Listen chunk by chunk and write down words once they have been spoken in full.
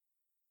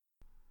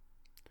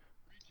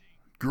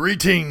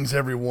Greetings,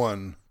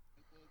 everyone,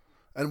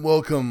 and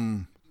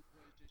welcome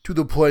to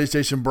the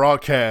PlayStation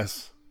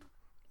broadcast.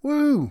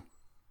 Woo!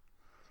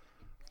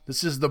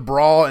 This is the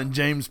Brawl and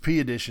James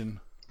P edition.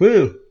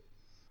 Woo!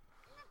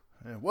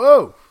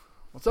 Whoa!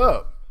 What's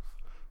up?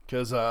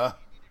 Because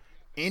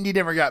Indy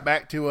never got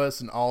back to us,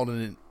 and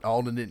Alden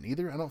didn't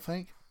either, I don't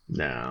think.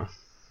 No.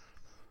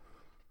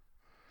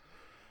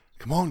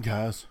 Come on,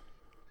 guys.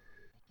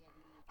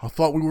 I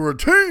thought we were a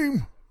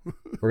team.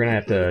 We're going to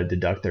have to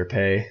deduct their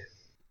pay.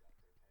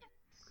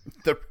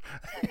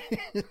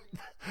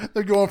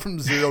 They're going from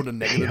 0 to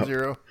negative Yep.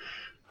 0.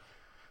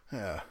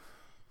 Yeah.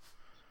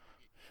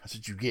 That's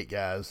what you get,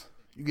 guys.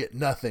 You get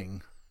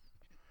nothing.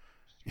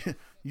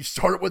 You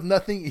start with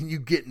nothing and you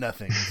get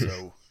nothing.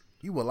 So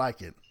you will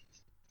like it.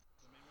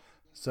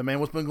 So, man,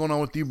 what's been going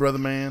on with you, brother,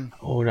 man?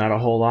 Oh, not a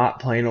whole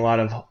lot. Playing a lot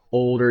of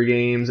older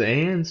games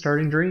and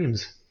starting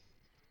Dreams.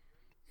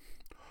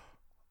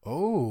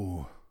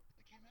 Oh.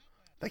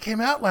 That came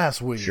out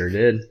last week. Sure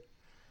did.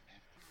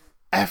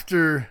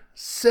 After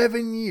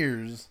 7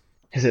 years.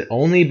 Has it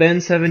only been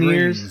 7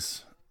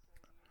 years?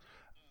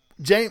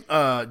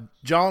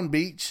 John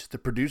Beach, the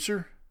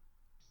producer,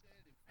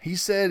 he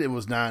said it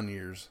was 9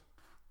 years.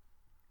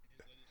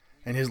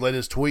 And his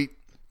latest tweet,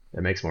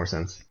 That makes more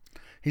sense.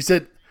 he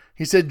said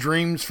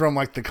Dreams from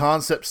like the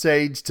concept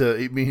stage to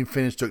it being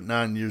finished took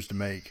 9 years to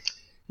make.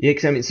 Yeah,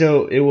 because I mean,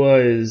 so it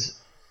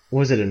was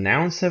it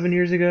announced 7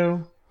 years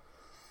ago?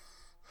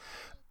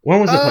 When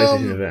was the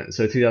PlayStation event?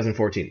 So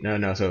 2014.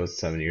 No, so it was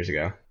 7 years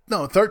ago.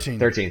 No, 13.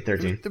 13.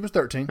 It was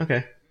 13.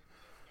 Okay.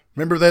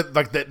 Remember that,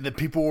 like that the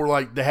people were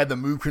like they had the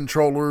move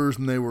controllers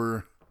and they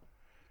were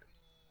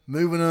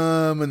moving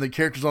them, and the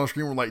characters on the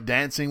screen were like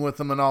dancing with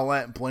them and all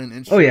that and playing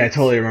instruments. Oh yeah, I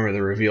totally remember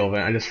the reveal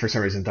event. I just for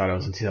some reason thought it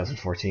was in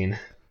 2014.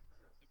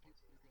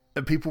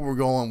 And people were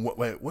going, what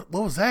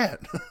was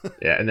that?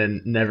 Yeah, and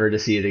then never to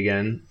see it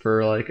again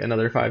for like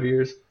another 5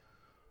 years.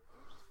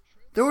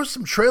 There were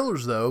some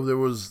trailers though. There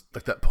was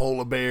like that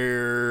polar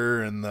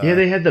bear and Yeah,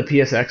 they had the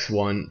PSX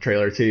one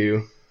trailer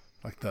too.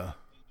 like the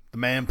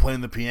man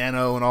playing the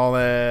piano and all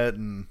that,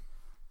 and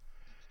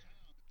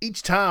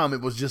each time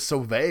it was just so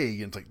vague.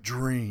 And it's like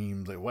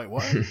Dreams. Like, wait,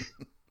 what? I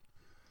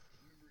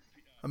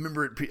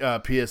remember at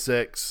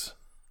PSX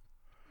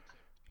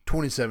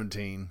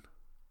 2017.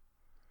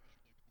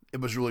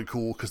 It was really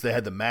cool because they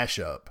had the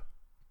mashup.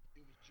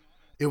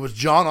 It was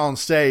John on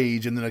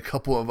stage and then a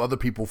couple of other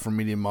people from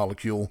Media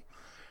Molecule,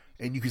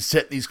 and you could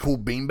set these cool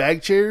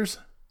beanbag chairs.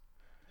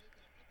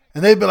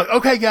 And they'd be like,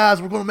 "Okay,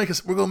 guys, we're gonna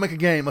make a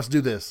game. Let's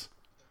do this."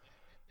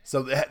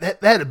 So they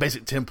had a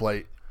basic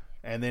template,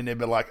 and then they'd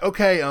be like,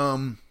 "Okay,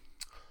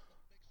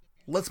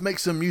 let's make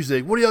some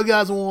music. What do y'all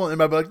guys want?"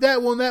 And I'd be like,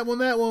 "That one, that one,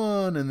 that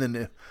one." And then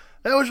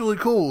that was really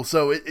cool.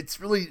 So it's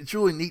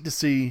really neat to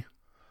see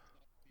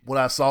what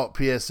I saw at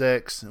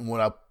PSX and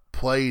what I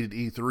played at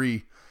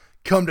E3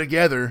 come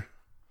together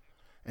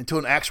into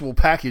an actual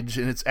package.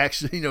 And it's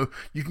actually,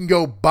 you can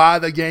go buy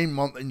the game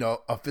on,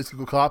 a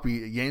physical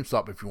copy at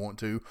GameStop if you want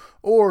to,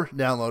 or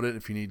download it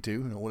if you need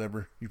to,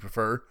 whatever you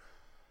prefer.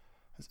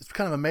 It's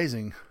kind of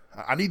amazing.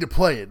 I need to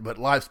play it, but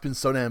life's been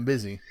so damn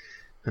busy.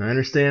 I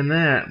understand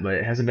that, but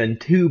it hasn't been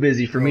too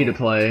busy for me to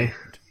play.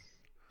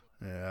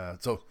 Yeah,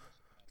 so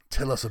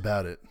tell us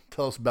about it.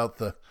 Tell us about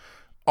the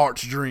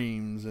Arch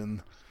Dreams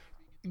and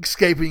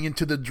escaping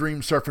into the dream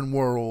surfing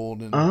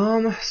world.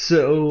 And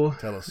So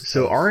tell us.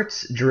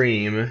 Art's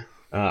Dream,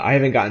 I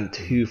haven't gotten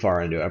too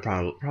far into it. I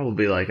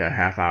probably like a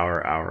half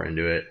hour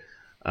into it.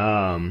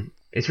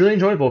 It's really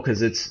enjoyable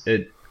because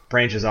it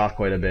branches off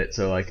quite a bit.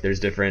 So like there's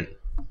different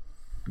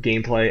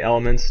gameplay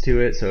elements to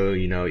it. So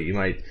you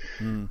might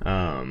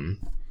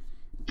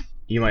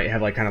you might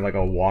have like kind of like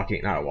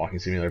not a walking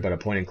simulator, but a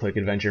point and click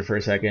adventure for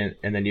a second,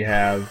 and then you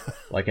have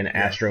like an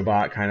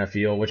Astrobot kind of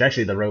feel, which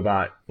actually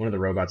one of the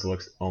robots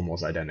looks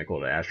almost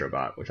identical to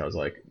Astrobot, which I was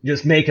like,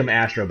 just make him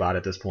Astrobot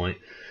at this point.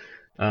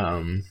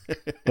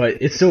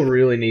 But it's still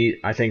really neat.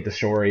 I think the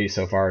story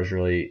so far is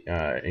really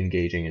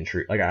engaging and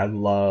true. Like I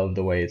love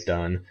the way it's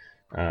done.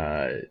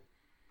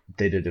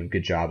 They did a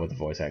good job with the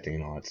voice acting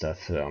and all that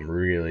stuff, so I'm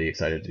really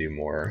excited to do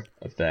more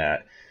of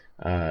that.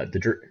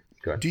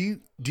 Go ahead.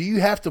 Do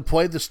you have to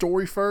play the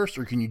story first,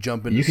 or can you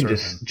jump into? You can surfing?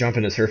 just jump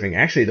into surfing.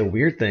 Actually, the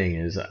weird thing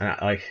is,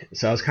 I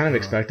was kind of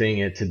expecting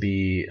it to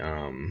be,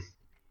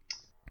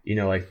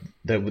 like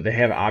they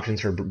have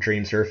options for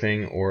dream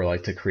surfing or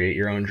like to create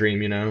your own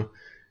dream,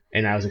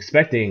 and I was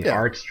expecting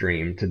Art's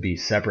Dream to be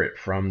separate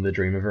from the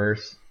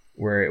Dreamiverse,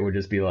 where it would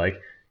just be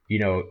like,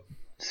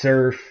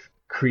 surf,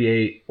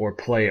 create, or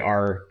play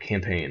our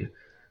campaign.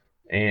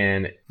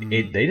 And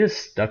they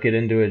just stuck it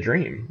into a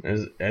dream,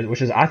 which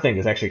is I think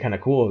is actually kind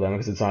of cool of them,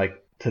 because it's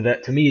like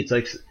to me it's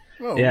like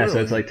really? So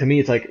it's like to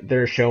me it's like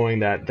they're showing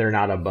that they're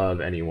not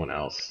above anyone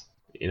else,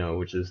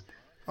 which is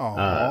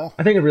I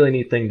think a really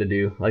neat thing to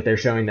do. Like they're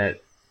showing that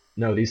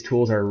no, these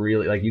tools are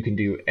really like you can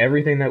do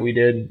everything that we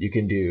did, you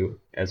can do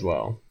as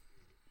well.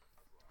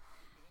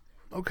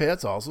 Okay,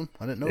 that's awesome.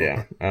 I didn't know.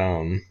 Yeah.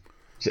 that.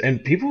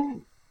 And people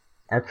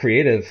are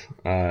creative.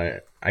 I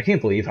can't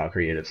believe how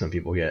creative some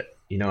people get.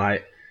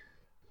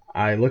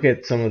 I look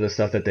at some of the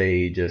stuff that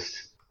they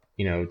just,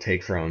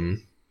 take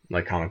from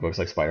like comic books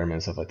like Spider-Man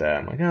and stuff like that.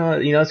 I'm like,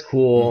 oh, that's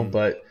cool,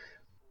 but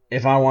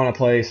if I want to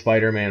play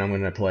Spider-Man, I'm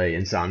going to play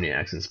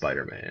Insomniacs and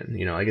Spider-Man.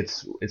 Like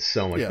it's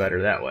so much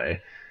better that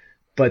way.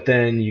 But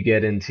then you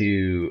get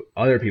into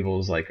other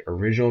people's like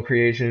original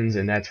creations,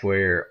 and that's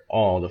where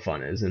all the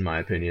fun is, in my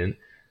opinion.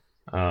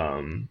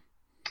 I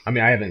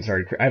mean, I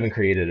haven't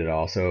created it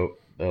all, so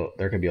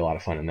there could be a lot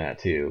of fun in that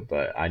too.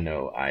 But I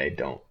know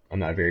I'm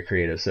not very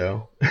creative,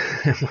 so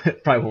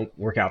it probably won't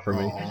work out for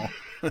me.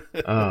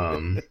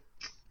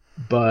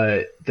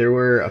 But there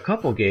were a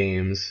couple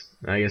games.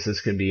 I guess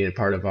this could be a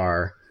part of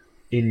our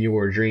In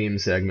Your Dream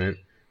segment.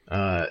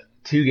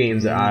 Two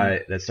games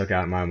that stuck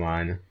out in my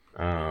mind.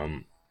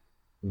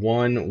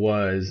 One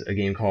was a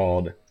game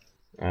called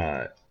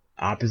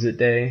Opposite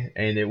Day,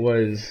 and it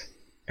was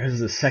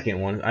the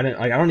second one. I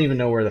don't even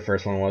know where the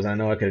first one was. I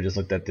know I could have just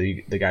looked at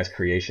the guy's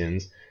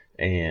creations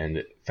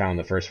and found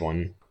the first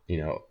one,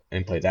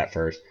 and played that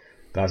first.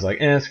 But I was like,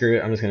 screw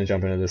it. I'm just gonna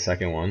jump into the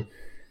second one,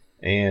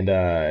 and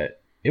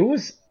it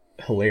was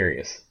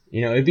hilarious.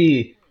 It'd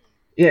be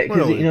because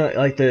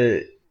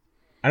Really?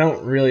 I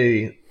don't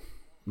really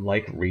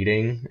like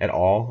reading at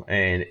all,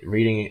 and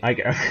reading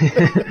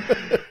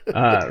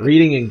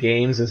reading in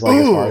games is like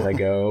as far as I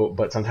go.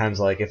 But sometimes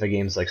like if a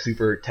game's like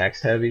super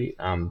text heavy,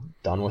 I'm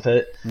done with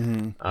it.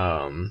 And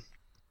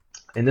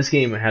this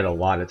game had a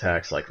lot of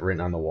text like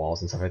written on the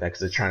walls and stuff like that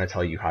because it's trying to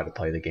tell you how to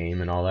play the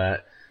game and all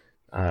that.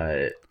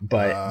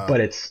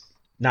 But it's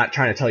not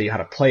trying to tell you how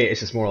to play it. It's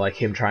just more like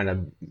him trying to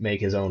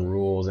make his own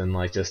rules and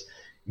like just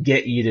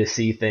get you to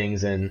see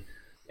things and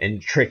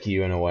trick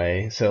you in a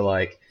way. So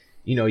like,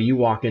 you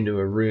walk into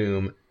a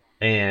room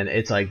and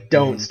it's like,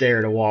 don't stare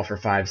at a wall for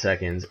 5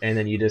 seconds. And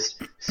then you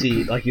just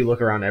see, like, you look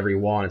around every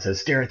wall and it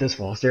says, stare at this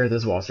wall, stare at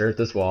this wall, stare at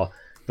this wall.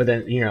 But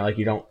then, like,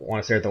 you don't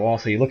want to stare at the wall.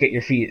 So you look at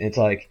your feet and it's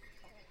like,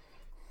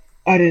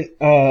 I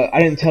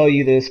didn't tell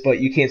you this, but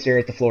you can't stare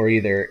at the floor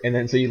either. And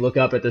then so you look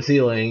up at the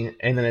ceiling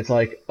and then it's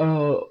like,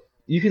 oh,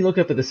 you can look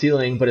up at the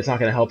ceiling, but it's not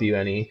going to help you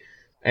any.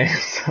 And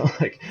so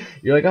like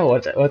you're like, oh,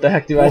 what the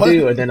heck do I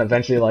do? And then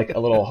eventually like a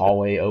little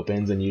hallway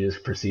opens and you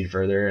just proceed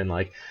further. And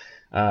like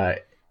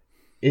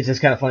it's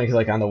just kind of funny because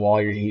like on the wall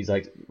he's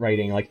like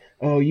writing like,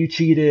 oh, you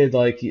cheated,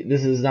 like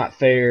this is not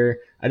fair,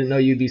 I didn't know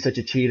you'd be such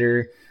a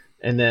cheater.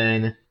 And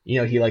then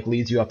he like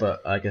leads you up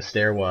a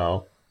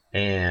stairwell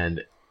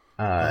and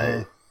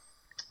and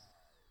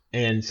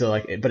so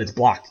like, but it's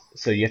blocked,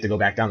 so you have to go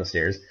back down the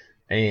stairs.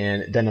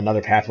 And then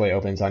another pathway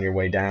opens on your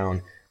way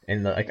down.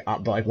 And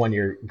but like when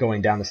you're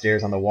going down the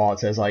stairs on the wall, it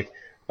says like,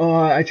 "Oh,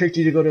 I tricked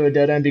you to go to a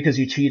dead end because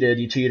you cheated,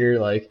 you cheater."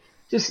 Like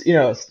just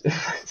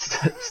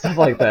stuff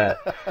like that.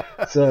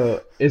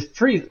 So it's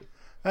pretty.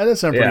 That does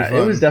sound pretty fun.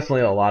 It was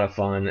definitely a lot of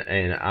fun,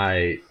 and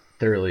I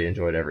thoroughly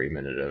enjoyed every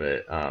minute of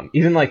it.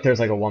 Even like there's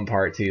like a one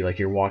part too, like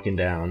you're walking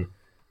down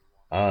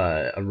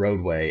a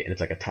roadway and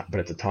it's like but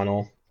it's a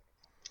tunnel,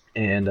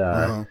 and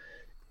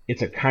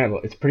it's a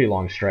pretty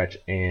long stretch,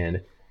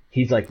 and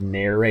he's like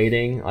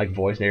narrating, like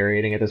voice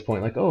narrating at this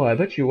point, like, oh, I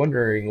bet you're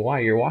wondering why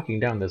you're walking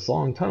down this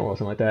long tunnel or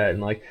something like that.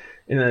 And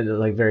then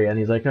like very end,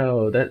 he's like,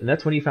 oh,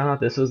 that's when he found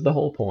out this was the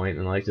whole point.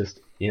 And like, just,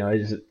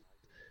 it's just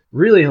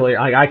really hilarious.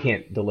 Like, I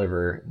can't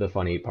deliver the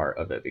funny part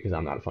of it because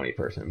I'm not a funny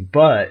person,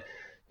 but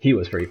he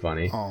was pretty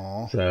funny.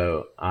 Aww.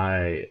 So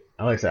like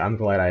I said, I'm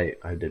glad I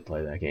did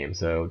play that game.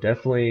 So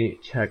definitely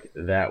check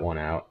that one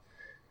out.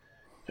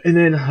 And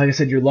then, like I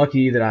said, you're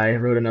lucky that I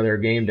wrote another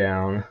game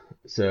down.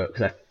 So,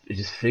 because I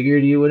just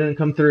figured you wouldn't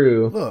come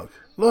through.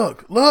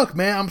 Look,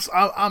 man.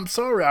 I'm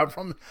sorry.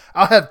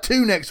 I'll have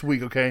 2 next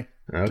week. Okay.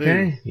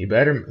 Okay, 2. You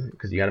better,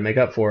 because you got to make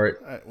up for it.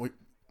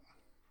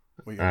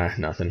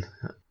 Nothing.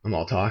 I'm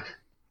all talk.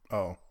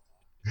 Oh.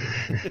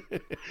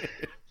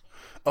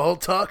 All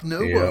talk,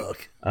 no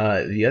walk.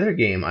 The other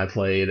game I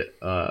played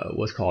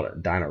was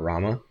called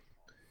Dinorama.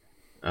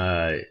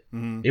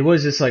 It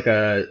was just like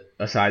a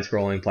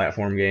side-scrolling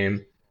platform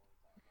game,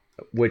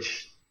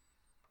 which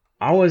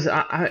I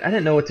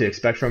didn't know what to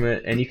expect from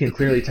it, and you can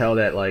clearly tell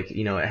that like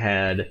it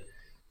had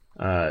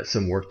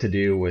some work to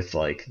do with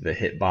like the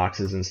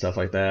hitboxes and stuff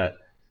like that.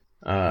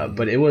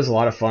 But it was a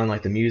lot of fun.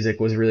 Like the music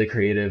was really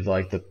creative,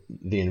 like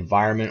the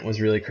environment was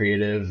really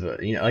creative.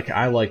 Like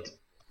I liked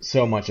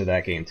so much of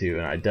that game too,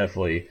 and I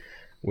definitely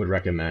would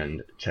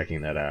recommend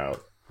checking that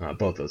out.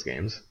 Both those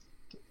games.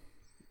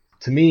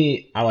 To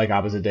me, I like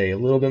Opposite Day a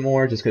little bit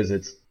more just because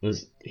it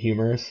was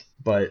humorous,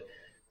 but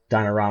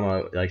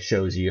Dinorama like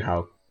shows you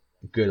how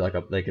good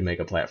they can make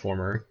a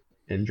platformer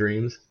in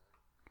Dreams.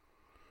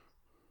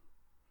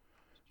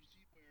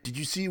 Did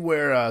you see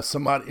where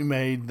somebody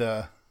made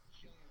the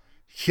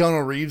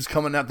Keanu Reeves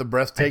coming out the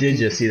breathtaking? I did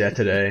just see that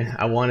today.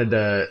 I wanted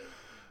to.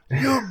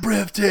 You're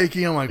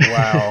breathtaking. I'm like,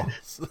 wow.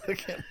 I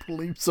can't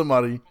believe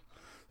somebody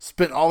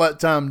spent all that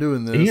time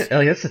doing this.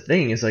 Like, that's the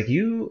thing. Is like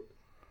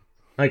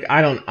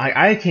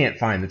I can't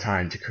find the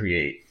time to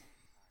create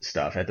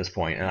stuff at this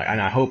point,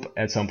 and I hope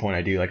at some point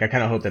I do. Like I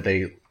kind of hope that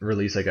they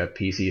release like a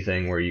PC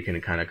thing where you can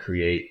kind of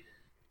create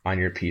on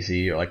your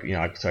PC, or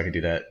like so I could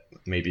do that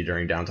maybe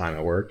during downtime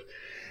at work.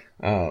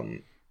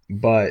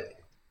 But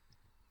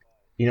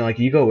like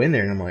you go in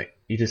there and I'm like,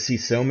 you just see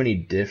so many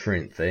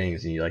different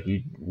things, and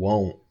you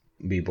won't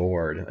be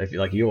bored. I feel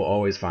like you'll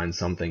always find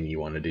something you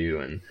want to do,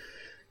 and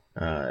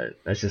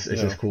it's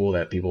just cool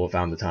that people have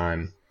found the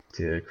time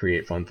to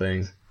create fun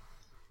things.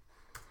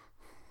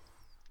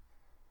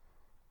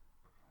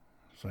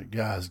 It's like,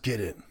 guys, get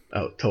it.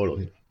 Oh,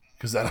 totally.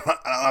 Because I don't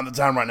have the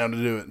time right now to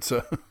do it.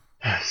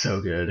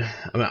 So good.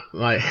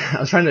 I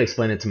was trying to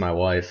explain it to my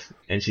wife,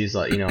 and she's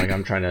like,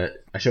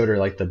 I showed her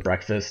like the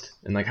breakfast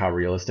and like how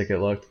realistic it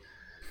looked.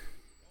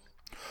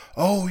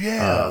 Oh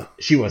yeah.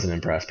 She wasn't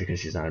impressed because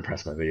she's not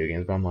impressed by video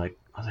games. But I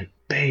was like,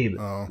 babe,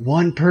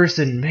 one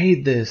person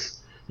made this,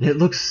 and it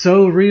looks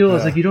so real.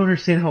 It's like, you don't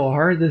understand how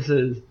hard this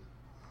is.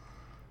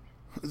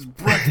 It's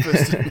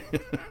breakfast.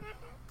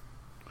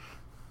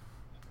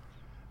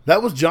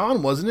 That was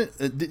John, wasn't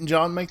it? Didn't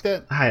John make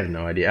that? I have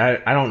no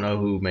idea. I don't know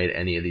who made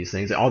any of these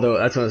things. Although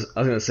that's what I was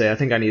going to say. I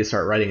think I need to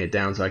start writing it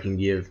down so I can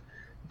give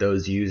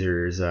those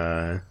users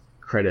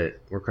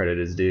credit where credit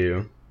is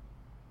due.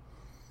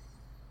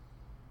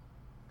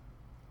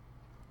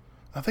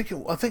 I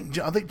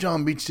think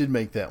John Beach did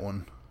make that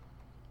one.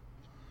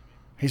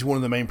 He's one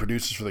of the main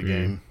producers for the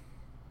game.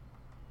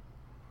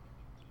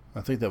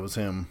 I think that was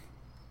him.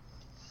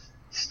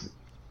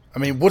 I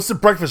mean, what's the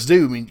breakfast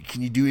do? I mean,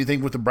 can you do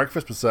anything with the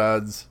breakfast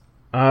besides?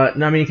 No,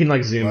 I mean, you can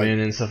like zoom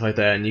in and stuff like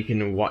that, and you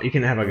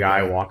can have a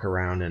guy walk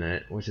around in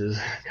it, which is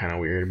kind of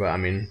weird. But I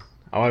mean,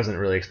 I wasn't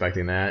really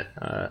expecting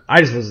that. I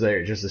just was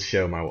there just to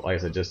show my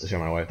wife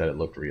that it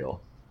looked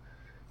real.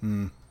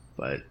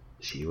 But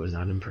she was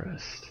not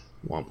impressed.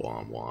 Womp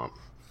womp womp.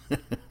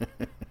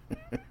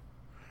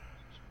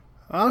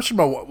 I'm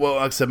sure like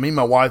I said, me and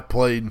my wife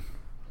played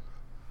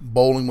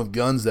bowling with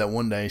guns that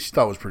one day. She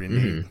thought it was pretty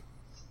neat.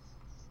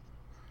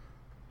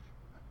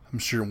 I'm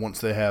sure once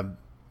they have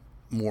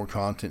more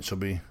content, she'll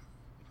be.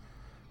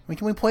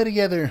 Can we play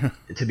together?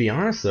 To be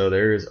honest, though,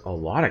 there's a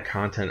lot of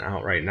content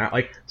out right now.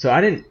 I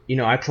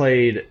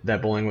played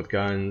that bowling with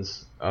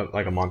guns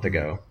like a month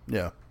ago.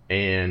 Yeah.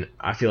 And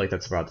I feel like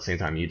that's about the same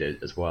time you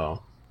did as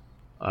well.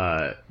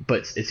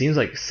 But it seems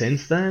like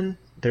since then,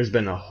 there's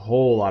been a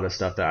whole lot of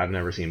stuff that I've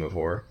never seen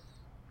before.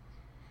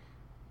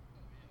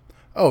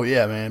 Oh,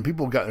 yeah, man.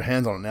 People got their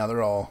hands on it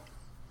now.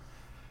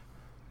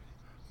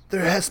 There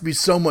has to be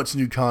so much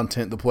new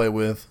content to play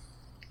with.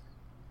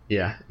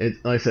 Yeah,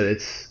 like I said,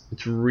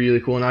 it's really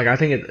cool. And I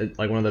think it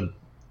like one of the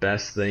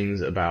best things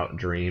about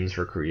Dreams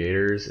for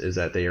creators is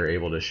that they are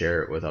able to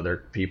share it with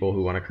other people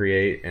who want to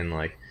create, and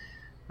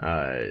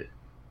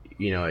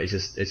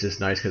it's just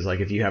nice because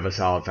like if you have a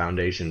solid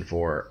foundation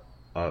for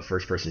a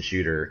first-person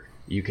shooter,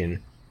 you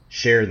can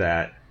share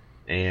that,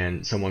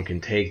 and someone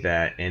can take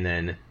that, and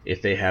then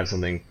if they have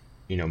something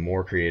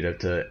more creative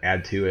to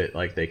add to it,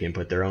 like they can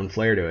put their own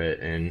flair to it,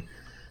 and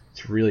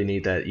it's really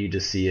neat that you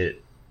just see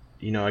it.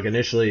 Like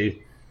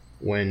initially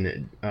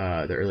when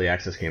the early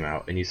access came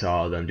out and you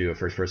saw them do a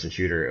first-person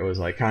shooter, it was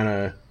like kind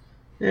of,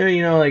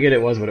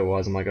 it was what it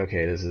was. I'm like,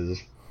 okay, this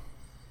is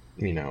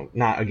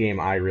not a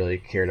game I really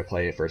care to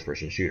play a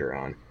first-person shooter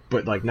on.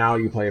 But like now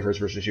you play a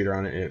first-person shooter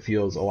on it and it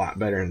feels a lot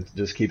better and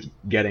just keeps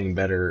getting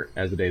better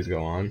as the days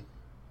go on.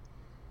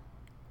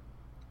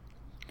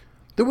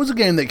 There was a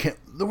game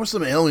there was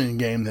some alien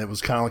game that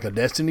was kind of like a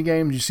Destiny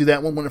game. Did you see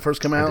that one when it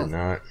first came out? I did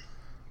not.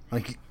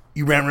 Like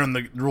you ran around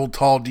the real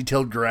tall,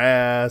 detailed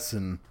grass,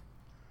 and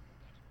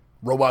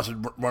robots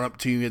would run up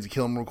to you. You had to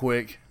kill them real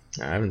quick.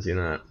 I haven't seen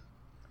that.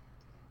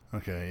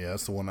 Okay, yeah,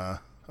 that's the one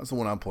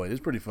I played. It's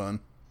pretty fun.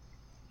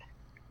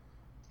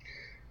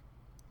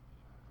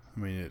 I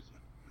mean,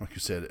 like you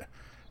said,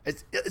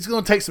 it's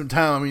going to take some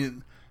time. I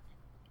mean,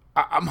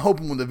 I'm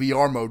hoping when the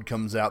VR mode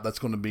comes out, that's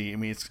going to be. I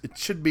mean, it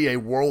should be a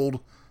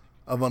world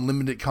of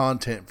unlimited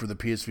content for the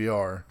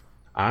PSVR.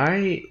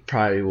 I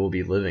probably will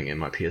be living in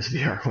my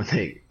PSVR when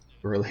they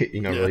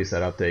release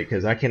that update,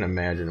 because I can't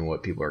imagine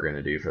what people are going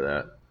to do for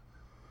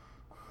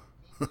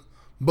that.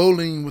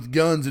 Bowling with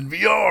guns in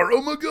VR.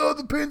 Oh my god,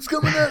 the pin's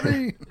coming at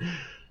me.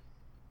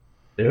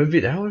 That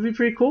would be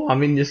pretty cool. I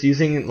mean, just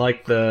using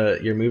like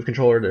your move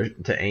controller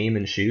to aim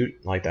and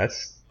shoot, like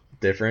that's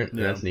different.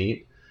 Yeah. That's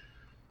neat.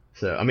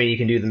 So I mean, you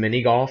can do the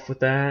mini golf with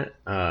that.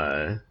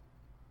 I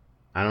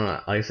don't know.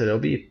 Like I said, I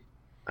think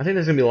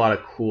there's gonna be a lot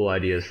of cool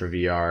ideas for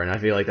VR, and I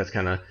feel like that's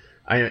kind of.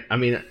 I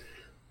mean,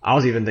 I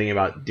was even thinking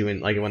about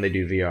doing like when they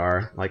do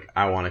VR, like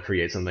I want to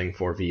create something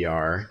for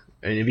VR,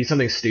 and it'd be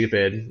something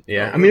stupid.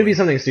 Yeah, I mean, it'd be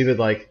something stupid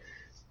like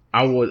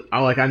I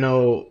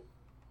know.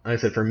 Like I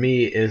said, for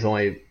me, it's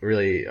only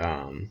really,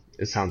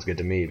 it sounds good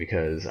to me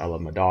because I love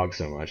my dog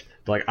so much.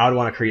 But, like, I would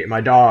want to create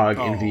my dog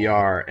in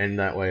VR, and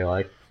that way,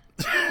 like,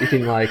 you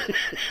can, like,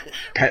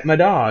 pet my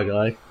dog,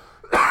 like,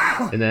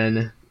 and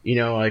then,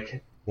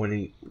 like,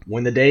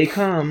 when the day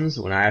comes,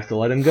 when I have to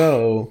let him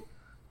go,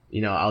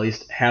 I'll at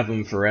least have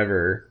him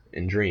forever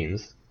in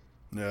dreams.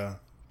 Yeah.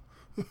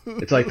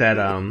 It's like that,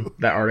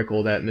 that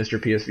article that Mr.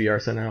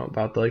 PSVR sent out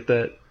about, like,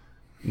 that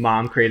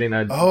mom creating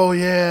that. Oh,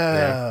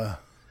 yeah.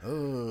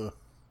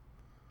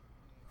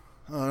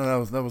 Oh,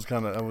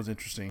 that was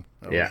interesting.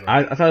 I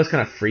thought it was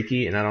kind of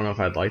freaky, and I don't know if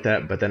I'd like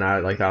that. But then I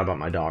thought about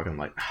my dog, and I'm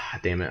like,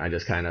 damn it, I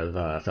just kind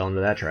of fell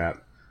into that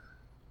trap.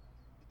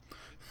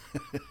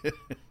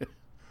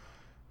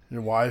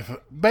 Your wife,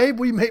 babe,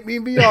 will you make me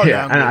in VR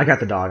Yeah, now? I got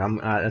the dog. I'm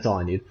that's all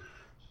I need.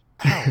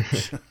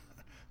 Ouch.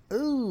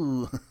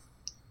 Ooh.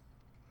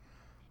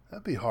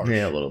 That'd be harsh.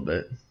 Yeah, a little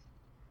bit.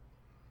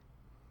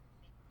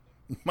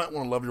 You might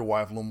want to love your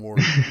wife a little more.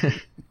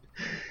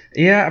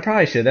 Yeah, I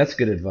probably should. That's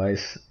good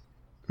advice.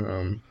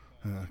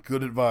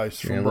 Good advice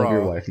from Yeah, Bra. love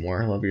your wife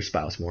more. Love your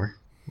spouse more.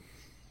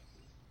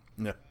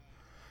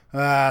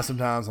 Yeah.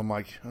 Sometimes I'm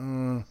like,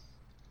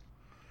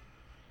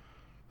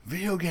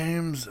 video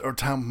games or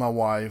time with my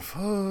wife.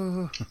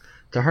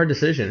 It's a hard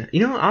decision.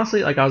 You know,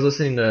 honestly, like I was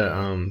listening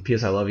to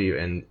P.S. I Love You,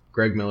 and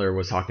Greg Miller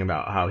was talking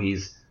about how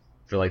he's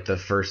for like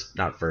the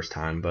not first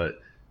time, but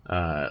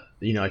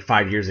like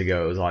 5 years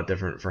ago it was a lot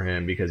different for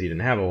him because he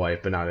didn't have a wife.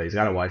 But now that he's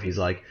got a wife, he's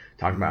like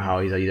talking about how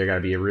he's either got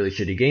to be a really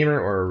shitty gamer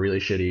or a really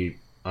shitty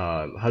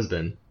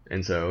husband,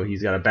 and so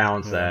he's got to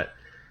balance that.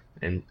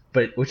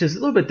 But which is a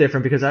little bit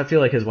different because I feel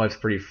like his wife's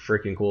pretty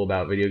freaking cool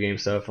about video game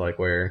stuff, like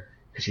because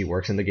she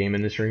works in the game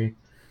industry.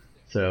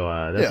 So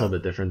that's a little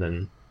bit different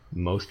than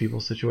most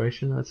people's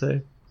situation, I'd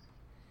say.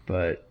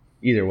 But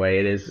either way,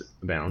 it is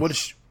a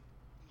balance.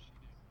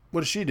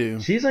 What does she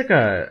do? She's like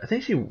I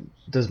think she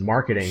does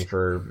marketing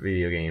for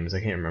video games.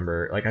 I can't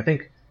remember. Like I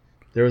think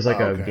there was like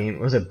a game.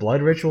 Was it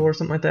Blood Ritual or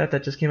something like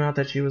that just came out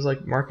that she was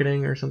like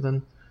marketing or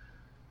something?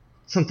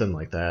 Something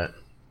like that.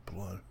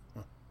 Blood.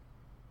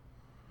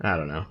 I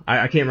don't know.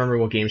 I can't remember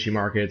what game she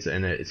markets,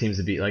 and it seems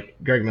to be like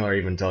Greg Miller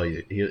even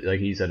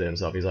he said to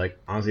himself, he's like,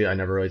 honestly, I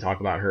never really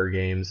talk about her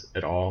games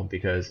at all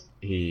because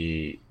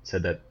he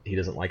said that he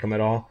doesn't like them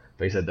at all.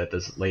 But he said that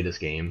this latest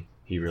game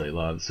he really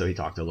loved, so he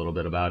talked a little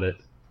bit about it.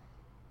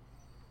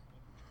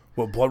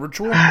 What, Blood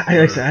Ritual? I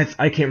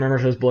can't remember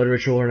if it was Blood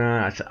Ritual or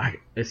not.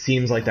 It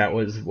seems like that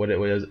was what it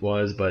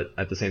was, but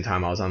at the same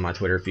time, I was on my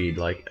Twitter feed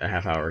like a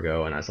half hour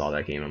ago, and I saw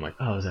that game. I'm like,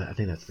 oh, I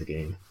think that's the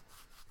game.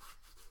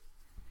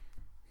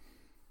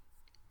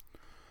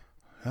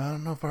 I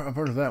don't know if I've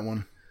heard of that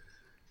one,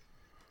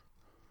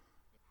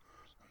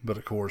 but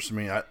of course, I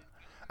mean,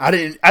 I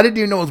didn't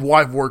even know his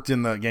wife worked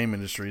in the game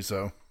industry.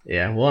 So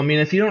yeah, well, I mean,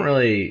 if you don't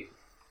really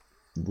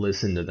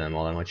listen to them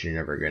all that much, you're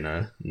never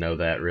gonna know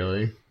that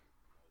really.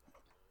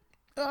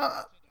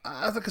 Like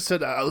I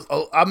said,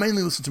 I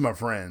mainly listen to my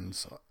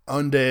friends,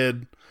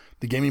 Undead,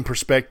 The Gaming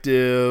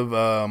Perspective,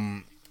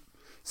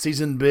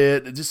 Seasoned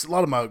Bit, just a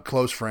lot of my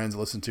close friends I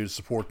listen to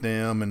support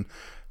them, and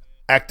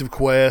Active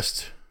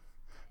Quest.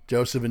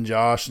 Joseph and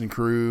Josh and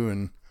crew,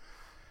 and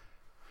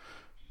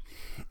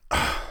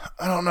I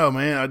don't know,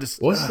 man.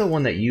 What's the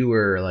one that you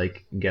were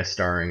like guest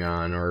starring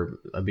on or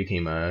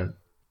became a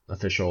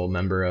official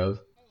member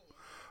of?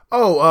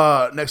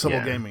 Next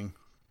Level Gaming.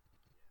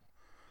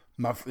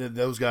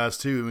 Those guys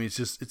too. I mean,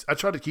 I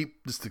try to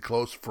keep just the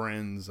close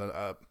friends.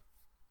 I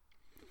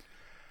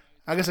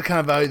guess I kind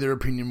of value their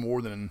opinion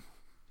more than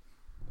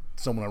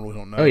someone I really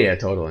don't know. Oh yeah,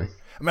 totally.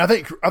 I mean,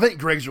 I think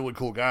Greg's a really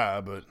cool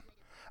guy, but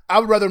I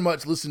would rather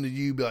much listen to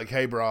you be like,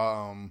 hey,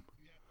 bro,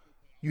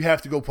 you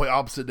have to go play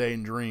Opposite Day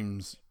in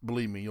Dreams.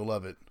 Believe me, you'll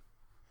love it.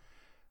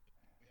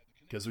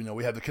 Because,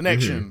 we have the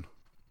connection.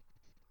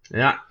 Mm-hmm.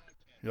 Yeah.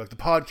 You're like the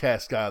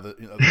podcast guy. The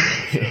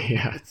show.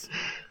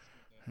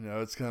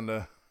 Yeah. It's kind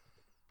of...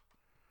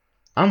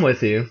 I'm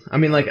with you. I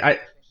mean, like, I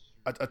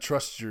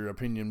trust your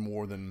opinion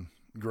more than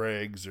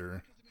Greg's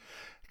or...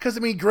 Because,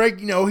 I mean,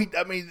 Greg, I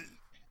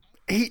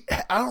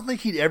don't think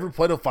he'd ever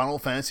played a Final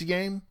Fantasy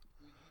game.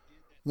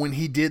 When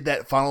he did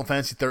that Final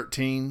Fantasy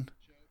 13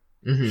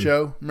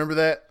 show, remember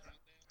that?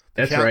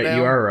 That's countdown? Right.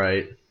 You are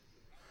right.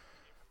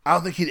 I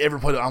don't think he'd ever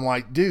played it. I'm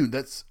like, dude,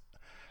 that's.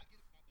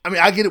 I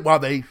mean, I get it. Why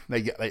they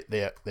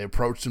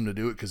approached him to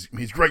do it because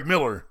he's Greg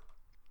Miller.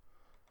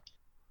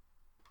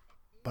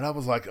 But I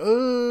was like,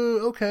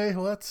 oh, okay,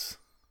 well that's.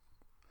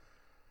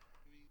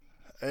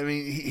 I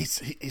mean, he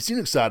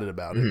seemed excited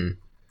about it.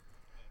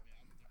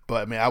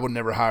 But I mean, I would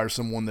never hire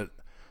someone that.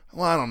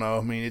 Well, I don't know.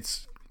 I mean,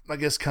 it's I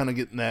guess kind of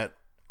getting that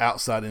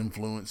outside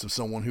influence of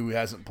someone who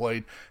hasn't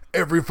played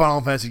every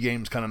Final Fantasy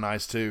game is kind of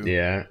nice too.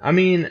 Yeah, I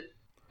mean,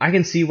 I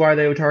can see why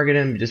they would target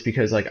him just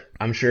because, like,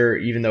 I'm sure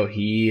even though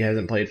he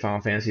hasn't played Final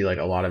Fantasy, like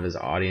a lot of his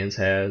audience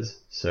has.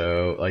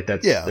 So, like,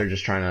 they're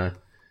just trying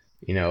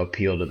to,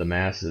 appeal to the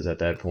masses at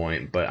that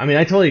point. But I mean,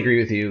 I totally agree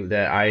with you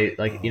that I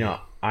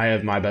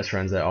have my best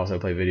friends that also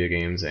play video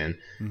games, and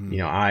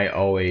I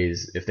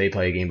always, if they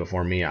play a game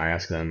before me, I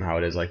ask them how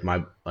it is. Like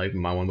my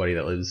one buddy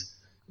that lives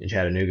in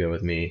Chattanooga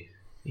with me.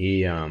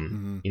 He,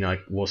 like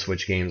we'll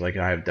switch games. Like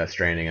I have Death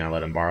Stranding and I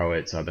let him borrow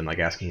it. So I've been like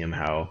asking him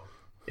how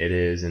it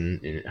is.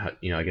 And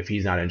like if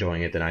he's not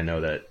enjoying it, then I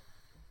know that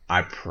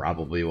I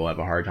probably will have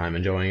a hard time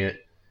enjoying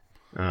it.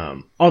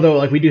 Although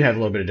like we do have a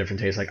little bit of different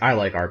taste. Like I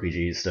like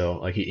RPGs still.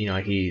 Like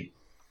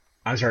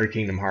I started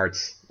Kingdom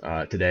Hearts,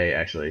 today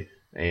actually.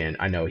 And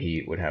I know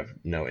he would have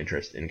no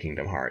interest in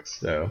Kingdom Hearts.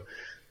 So.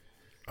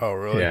 Oh,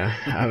 really?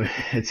 Yeah.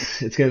 It's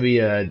going to be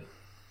I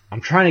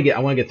want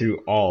to get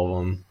through all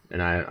of them.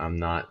 And I'm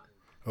not.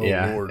 Oh,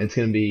 yeah, Lord. It's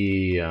gonna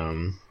be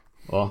I'll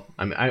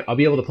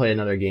be able to play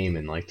another game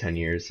in like 10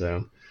 years.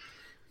 So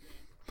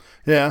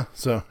yeah,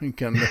 so you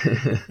can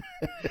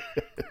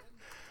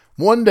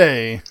one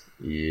day.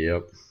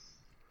 Yep.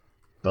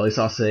 But at least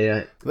I'll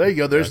say There you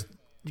go. There's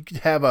you could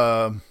have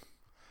a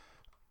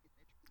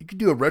you could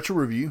do a retro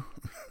review.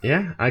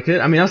 yeah, I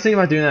could. I mean, I was thinking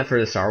about doing that for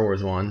the Star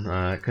Wars one,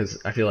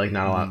 because I feel like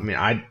not a lot. I mean,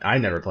 I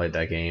never played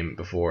that game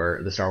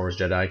before, the Star Wars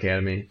Jedi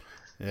Academy,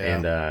 Yeah.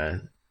 and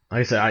like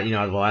I said,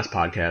 the last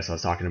podcast I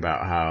was talking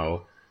about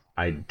how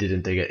I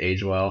didn't think it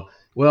aged well.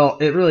 Well,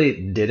 it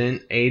really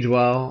didn't age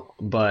well,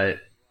 but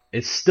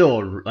it's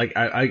still like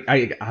I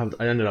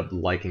ended up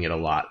liking it a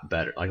lot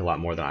better, like a lot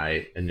more than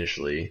I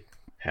initially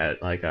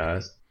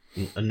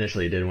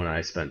initially did when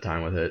I spent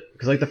time with it.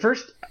 Because like the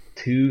first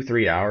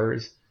 2-3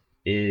 hours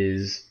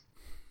is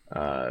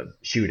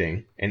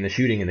shooting, and the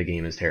shooting in the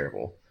game is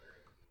terrible.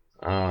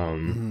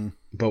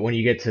 But when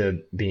you get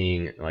to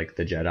being like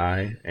the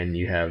Jedi and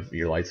you have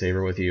your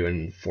lightsaber with you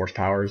and force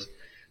powers,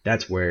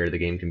 that's where the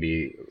game can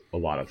be a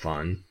lot of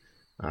fun.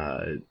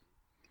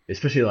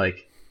 Especially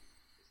like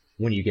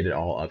when you get it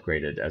all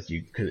upgraded,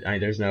 cause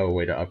there's no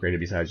way to upgrade it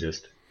besides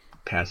just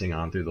passing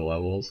on through the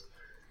levels.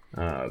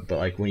 But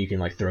like when you can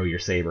like throw your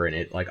saber and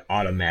it like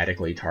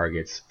automatically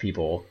targets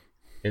people,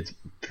 it's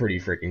pretty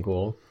freaking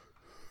cool.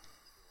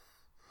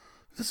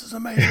 This is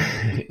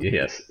amazing.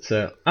 Yes.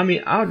 So, I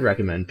mean, I would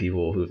recommend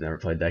people who've never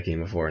played that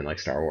game before and like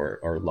Star Wars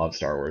or love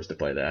Star Wars to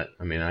play that.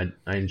 I mean,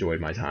 I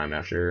enjoyed my time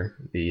after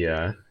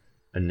the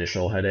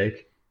initial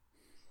headache.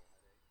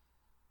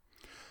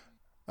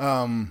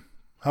 How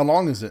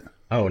long is it?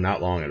 Oh,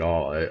 not long at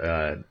all.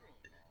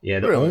 Yeah,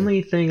 the Really?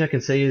 only thing I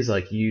can say is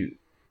like you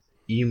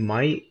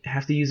might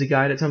have to use a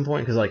guide at some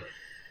point because like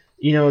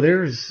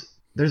there's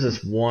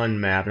this one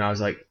map and I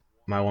was like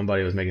my one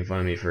buddy was making fun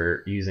of me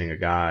for using a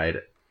guide.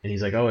 And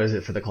he's like, oh, is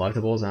it for the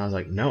collectibles? And I was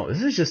like, no,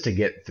 this is just to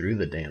get through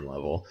the damn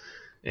level.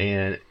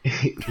 And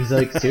he's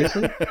like,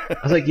 seriously? I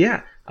was like,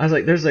 yeah. I was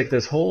like, there's like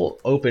this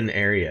whole open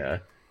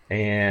area,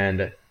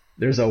 and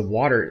there's a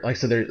water, like,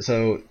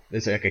 so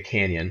it's like a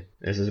canyon.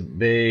 There's this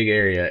big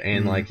area,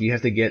 and like you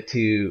have to get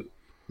to,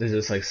 there's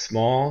this like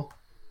small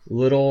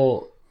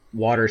little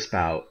water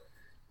spout,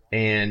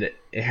 and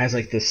it has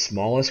like the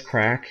smallest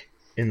crack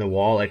in the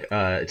wall, like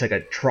it's like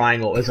a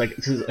triangle. It's like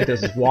there's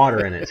this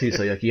water in it too.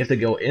 So like you have to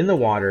go in the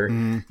water,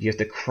 you have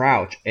to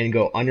crouch and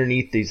go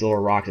underneath these little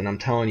rocks. And I'm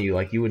telling you,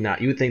 like you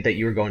would think that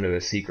you were going to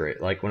a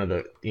secret, like one of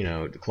the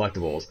the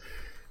collectibles.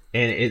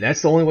 And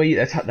that's the only way.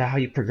 That's how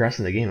you progress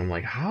in the game. I'm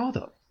like, how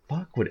the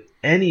fuck would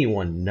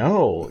anyone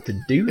know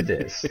to do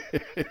this?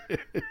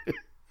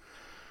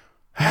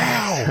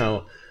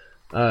 How?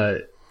 So,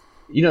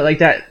 like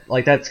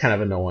that's kind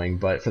of annoying.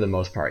 But for the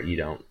most part, you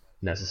don't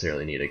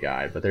necessarily need a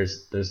guide, but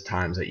there's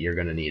times that you're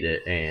going to need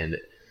it, and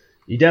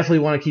you definitely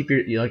want to keep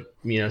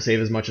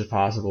save as much as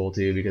possible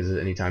too, because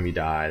anytime you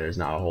die there's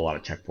not a whole lot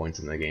of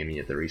checkpoints in the game and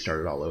you have to restart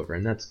it all over,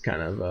 and that's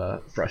kind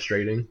of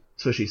frustrating,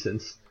 especially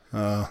since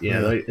like,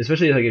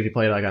 especially like if you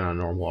play like on a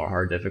normal or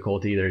hard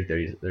difficulty,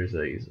 there's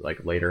these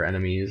like later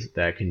enemies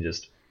that can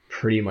just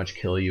pretty much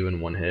kill you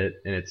in one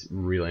hit, and it's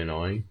really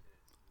annoying.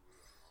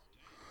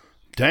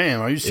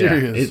 Damn, are you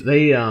serious?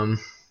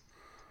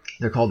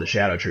 They're called the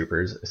Shadow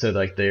Troopers. So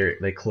like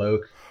they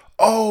cloak.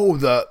 Oh,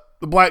 the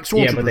black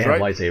stormtroopers, yeah, but they have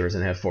right? lightsabers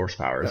and have force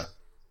powers. Yeah.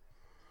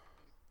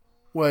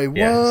 Wait, what?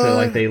 Yeah, so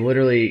like they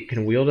literally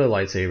can wield a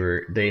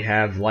lightsaber. They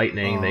have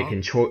lightning. They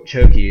can choke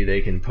you.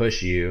 They can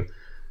push you,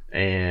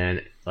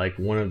 and like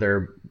one of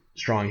their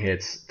strong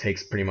hits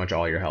takes pretty much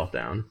all your health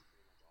down.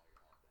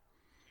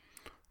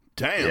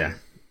 Damn. Yeah,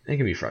 it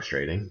can be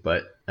frustrating,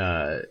 but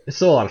it's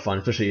still a lot of fun,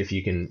 especially if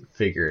you can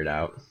figure it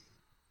out.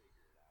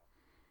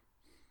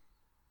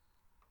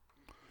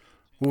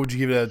 What would you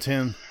give it out of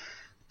 10?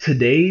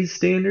 Today's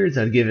standards,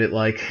 I'd give it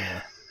like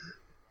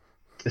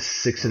a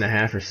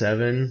 6.5 or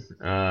 7.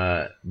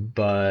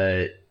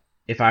 But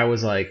if I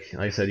was like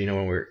I said,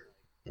 when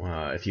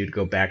if you'd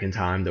go back in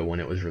time to when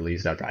it was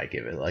released, I'd probably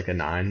give it like a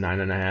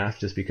 9.5,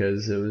 just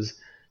because it was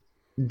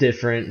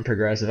different and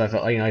progressive. I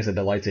felt like I said,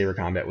 the lightsaber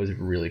combat was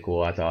really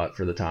cool, I thought,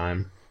 for the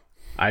time.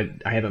 I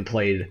haven't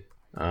played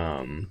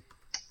what's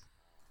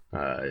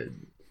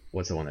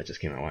the one that just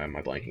came out? Why am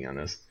I blanking on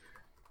this?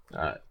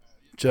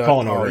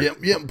 Fallen Order.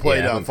 You haven't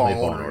played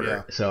Fallen Order.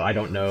 Yeah. So I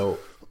don't know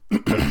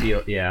what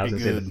feel. Yeah, I was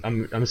gonna say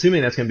I'm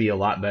assuming that's gonna be a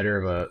lot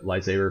better of a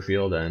lightsaber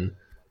feel than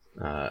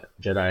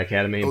Jedi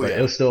Academy, but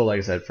it was still, like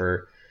I said,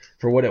 for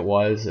what it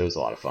was a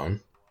lot of fun.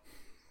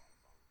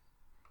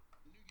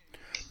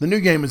 The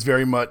new game is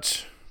very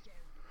much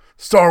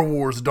Star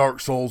Wars Dark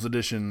Souls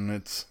edition.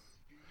 It's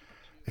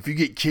if you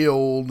get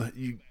killed,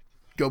 you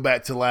go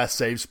back to the last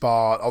save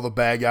spot. All the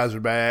bad guys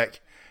are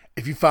back.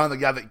 If you find the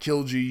guy that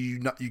killed you,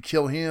 you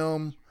kill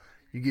him.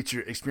 You get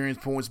your experience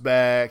points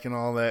back and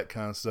all that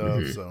kind of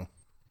stuff. So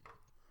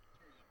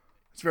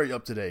it's very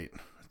up to date.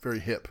 It's very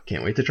hip.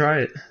 Can't wait to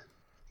try it.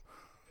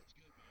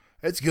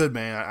 It's good,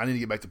 man. I need to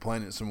get back to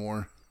playing it some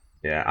more.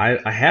 Yeah,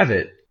 I have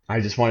it.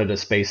 I just wanted to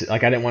space it.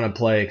 Like I didn't want to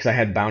play because I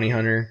had Bounty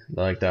Hunter,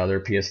 like the other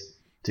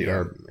PS2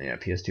 or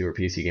PS2 or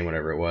PC game,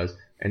 whatever it was,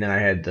 and then I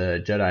had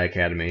the Jedi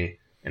Academy,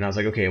 and I was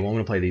like, okay, well I'm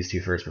gonna play these two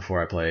first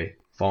before I play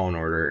Fallen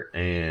Order,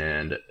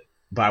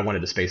 but I wanted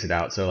to space it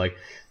out. So like,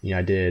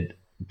 I did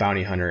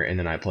Bounty Hunter, and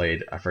then I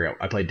played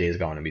Days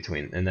Gone in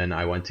between, and then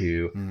I went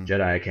to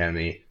Jedi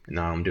Academy, and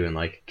now I'm doing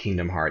like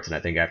Kingdom Hearts, and I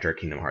think after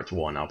Kingdom Hearts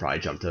 1, I'll probably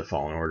jump to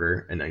Fallen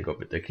Order and then go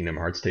to Kingdom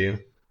Hearts 2.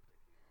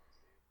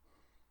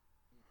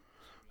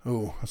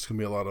 Oh, that's gonna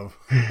be a lot of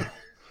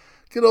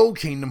good old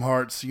Kingdom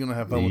Hearts. You're gonna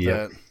have fun with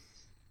that.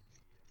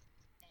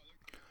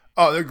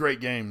 Oh, they're great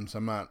games.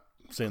 I'm not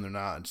saying they're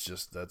not. It's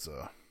just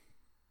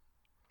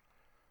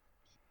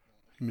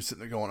you're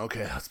sitting there going,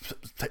 okay,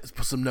 let's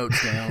put some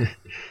notes down.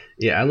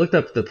 Yeah, I looked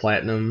up the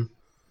platinum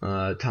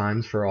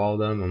times for all of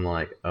them. I'm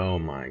like, oh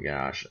my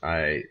gosh,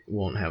 I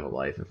won't have a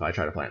life if I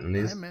try to platinum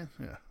these. Hey, man,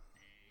 yeah.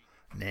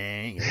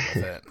 Nah,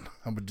 that.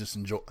 I would just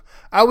enjoy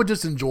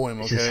them.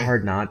 Okay, it's just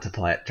hard not to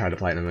try to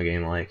platinum a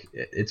game. Like,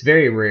 it's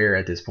very rare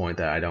at this point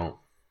that I don't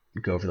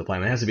go for the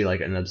platinum. It has to be like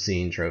an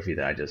obscene trophy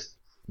that I just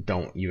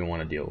don't even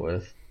want to deal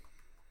with.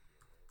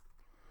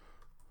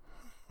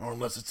 Or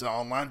unless it's an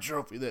online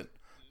trophy that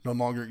no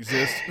longer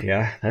exists.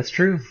 Yeah, that's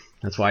true.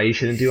 That's why you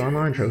shouldn't do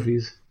online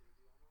trophies.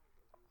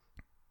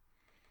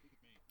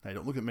 Hey,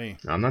 don't look at me.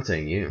 I'm not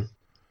saying you.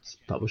 It's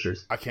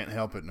publishers. I can't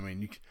help it. I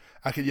mean,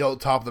 I could yell at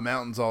the top of the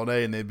mountains all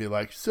day and they'd be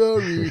like,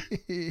 sorry.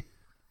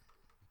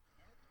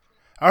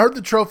 I heard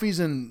the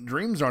trophies in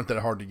Dreams aren't that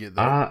hard to get,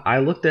 though.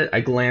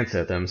 I glanced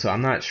at them, so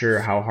I'm not sure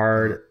how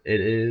hard it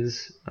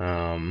is.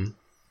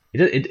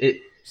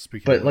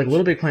 But like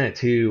Little Big Planet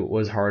 2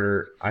 was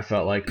harder, I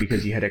felt like,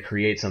 because you had to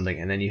create something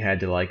and then you had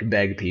to like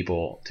beg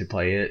people to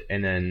play it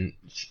and then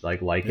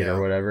like it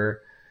or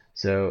whatever.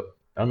 So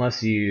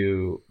unless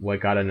you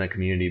got in a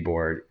community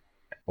board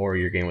or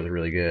your game was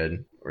really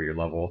good or your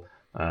level,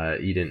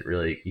 you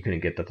couldn't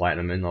get the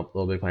platinum in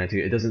Little Big Planet 2.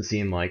 It doesn't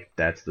seem like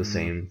that's the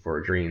same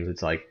for Dreams.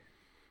 It's like,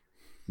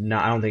 no,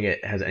 I don't think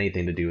it has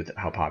anything to do with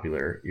how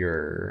popular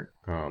your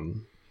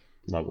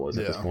level is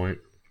at this point.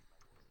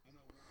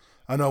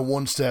 I know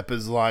one step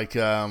is like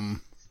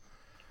remix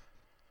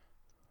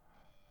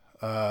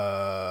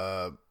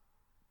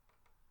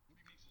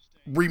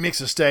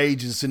a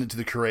stage and send it to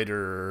the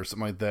creator or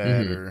something like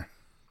that, or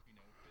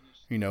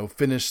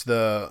finish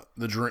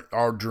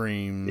our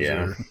dreams.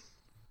 Yeah.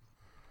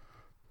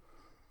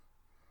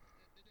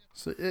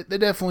 So they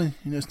definitely,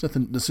 it's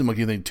nothing. Doesn't seem like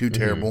anything too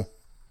terrible.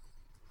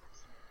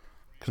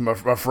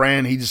 Because my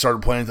friend, he just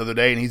started playing the other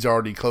day and he's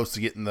already close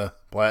to getting the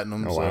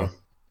platinum. Oh, wow.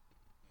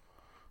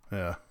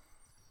 Yeah.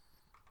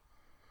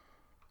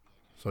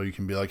 So you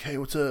can be like, hey,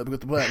 what's up? We got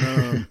the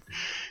platinum.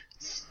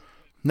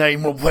 Now you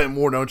want to play it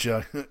more, don't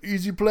you?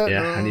 Easy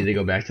platinum. Yeah, I need to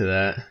go back to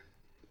that.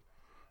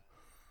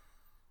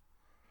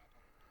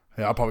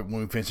 Yeah, I'll probably,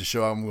 when we finish the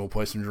show, I'm going to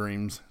play some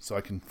Dreams so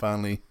I can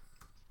finally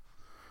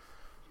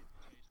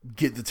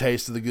get the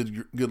taste of the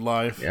good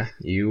life. Yeah,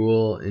 you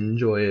will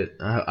enjoy it.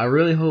 I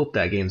really hope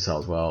that game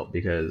sells well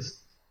because...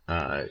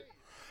 hey,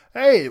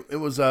 it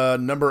was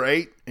number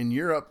 8 in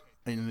Europe.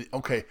 And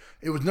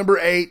it was number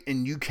 8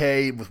 in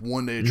UK with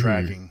 1 day of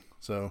tracking.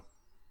 So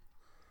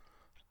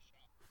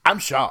I'm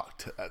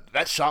shocked.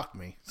 That shocked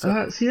me.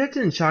 So, see, that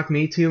didn't shock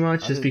me too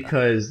much, just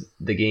because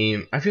the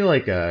game. I feel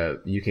like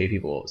UK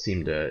people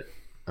seem to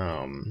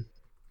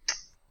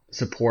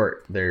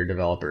support their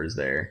developers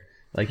there.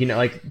 Like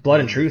like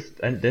Blood and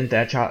Truth, and didn't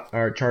that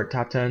chart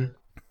top 10?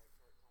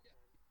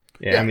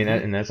 Yeah, I mean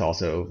and that's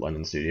also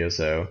London Studio.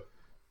 So,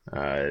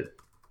 like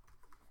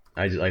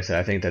I said,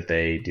 I think that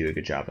they do a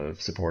good job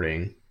of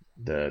supporting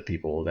the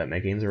people that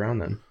make games around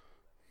them.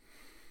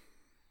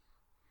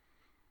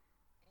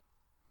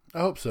 I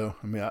hope so.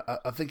 I mean,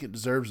 I think it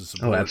deserves the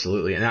support. Oh,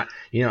 absolutely. And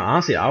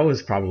honestly, I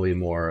was probably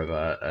more of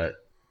a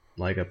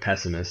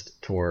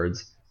pessimist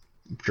towards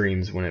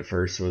Dreams when it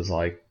first was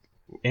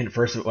when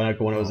it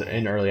was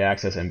in early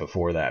access and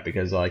before that,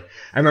 because like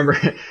I remember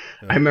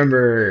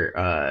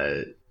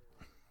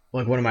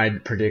like one of my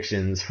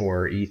predictions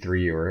for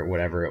E3 or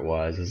whatever it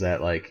was is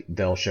that like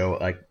they'll show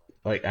like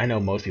I know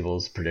most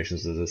people's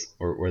predictions of this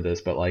were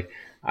this, but like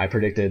I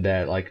predicted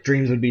that like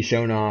Dreams would be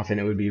shown off and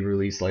it would be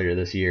released later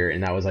this year,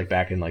 and that was like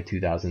back in like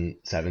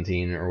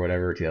 2017 or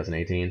whatever,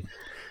 2018.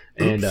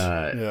 And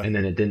and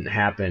then it didn't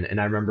happen, and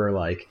I remember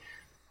like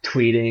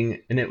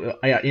tweeting, and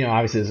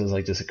obviously this was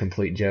like just a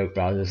complete joke,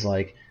 but I was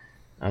like,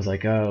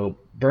 oh,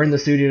 burn the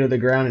studio to the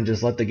ground and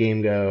just let the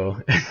game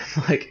go. And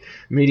like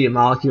Media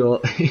Molecule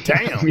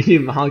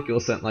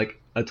sent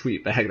like a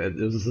tweet back that it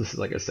was just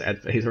like a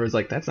sad face where it's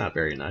like, that's not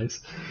very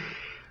nice.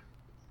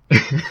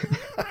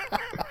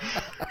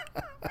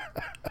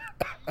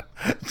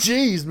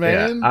 Jeez,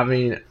 man. Yeah, I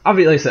mean,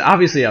 obviously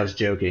I was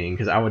joking,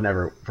 because I would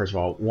never, first of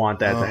all, want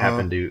that to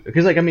happen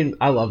because like, I mean,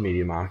 I love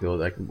Media Molecule.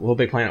 Like Little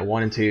Big Planet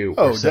 1 and 2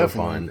 were so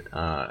fun,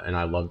 and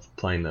I loved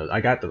playing those.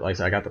 I got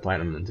the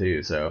platinum in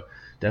 2, so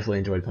definitely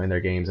enjoyed playing their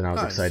games, and I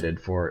was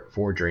excited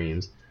for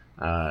Dreams.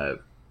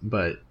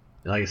 But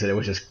like I said,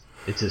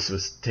 it just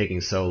was taking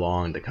so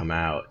long to come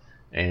out,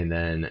 and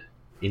then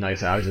like I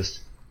said, I was just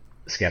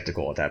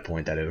skeptical at that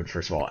point that it would,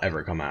 first of all,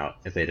 ever come out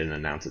if they didn't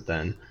announce it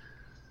then.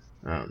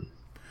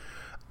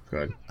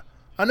 Good.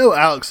 I know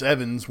Alex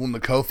Evans, one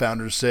of the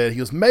co-founders, said, he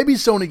goes, maybe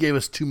Sony gave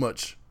us too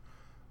much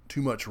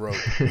rope.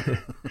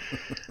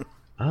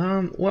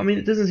 Well, I mean,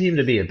 it doesn't seem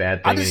to be a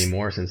bad I thing just,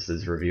 anymore since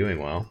it's reviewing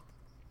well.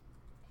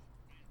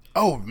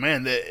 oh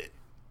man,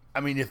 I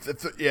mean, if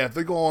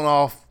they're going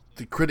off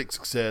the critic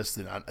success,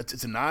 then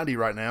it's a 90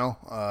 right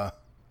now,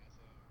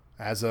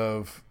 as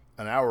of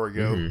an hour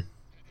ago. Mm-hmm.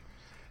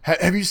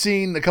 Have you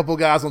seen a couple of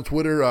guys on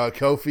Twitter,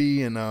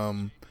 Kofi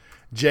and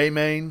J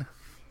Main?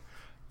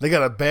 They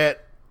got a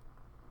bet.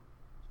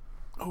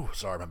 Oh,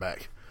 sorry, my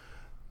back.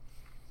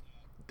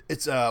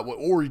 It's what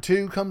Ori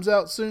 2 comes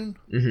out soon.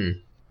 Mm-hmm.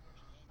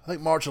 I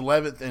think March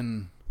 11th,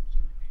 and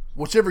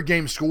whichever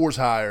game scores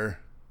higher,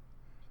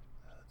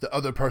 the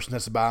other person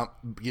has to buy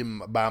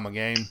them a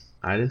game.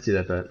 I didn't see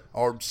that bet.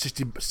 Or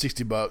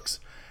 $60.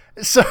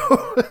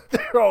 So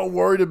they're all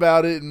worried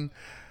about it, and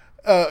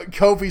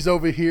Kofi's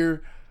over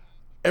here.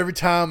 Every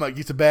time it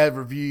gets a bad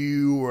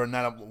review or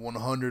not a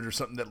 100 or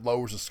something that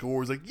lowers the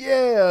score, he's like,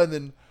 yeah.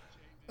 And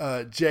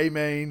then J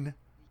Main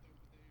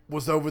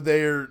was over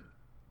there.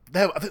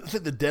 I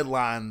think the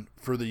deadline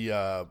for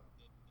the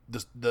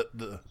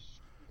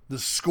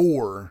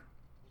score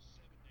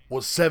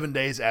was 7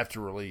 days after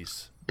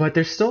release. But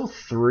there's still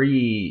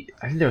three.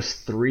 I think there's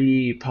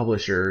three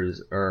publishers,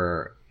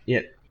 or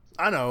yeah.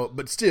 I know,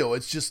 but still,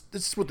 this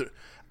is what they're.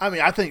 I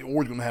mean, I think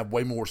Ori's going to have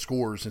way more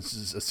scores since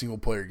it's a single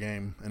player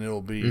game, and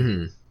it'll be.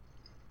 Mm-hmm.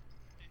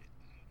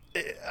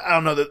 I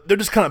don't know. They're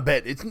just kind of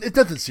betting. It's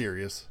nothing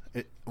serious.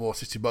 Well,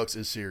 $60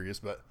 is serious,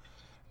 but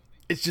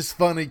it's just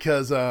funny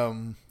because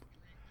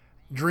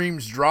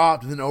Dreams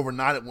dropped, and then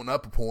overnight it went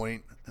up a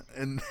point,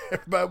 and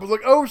everybody was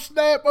like, "Oh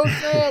snap! Oh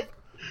snap!"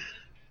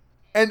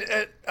 and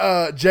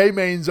J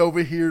Main's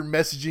over here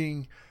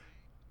messaging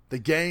the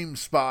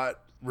GameSpot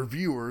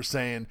reviewer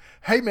saying,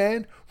 "Hey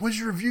man, when's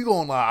your review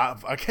going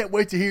live? I can't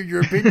wait to hear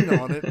your opinion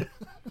on it."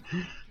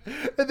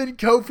 And then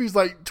Kofi's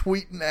like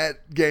tweeting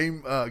at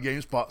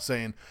GameSpot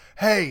saying,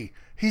 "Hey,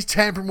 he's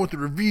tampering with the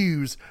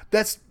reviews.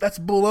 That's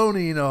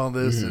baloney and all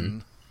this." Mm-hmm.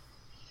 And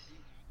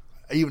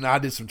even I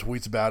did some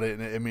tweets about it,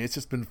 and I mean, it's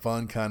just been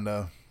fun, kind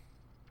of.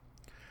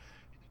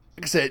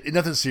 Like I said,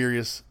 nothing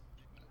serious.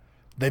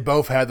 They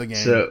both had the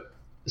game.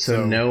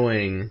 So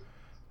knowing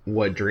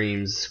what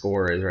Dream's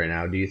score is right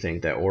now, do you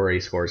think that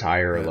Ori scores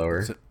higher or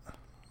lower?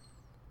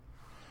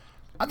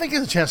 I think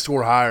it's a chance to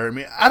score higher. I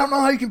mean, I don't know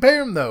how you compare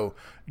them, though.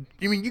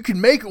 I mean, you can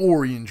make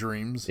Ori in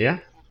Dreams. Yeah.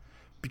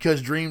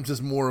 Because Dreams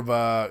is more of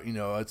a,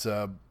 it's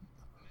a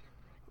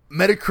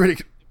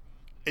Metacritic.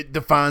 It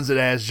defines it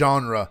as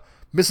genre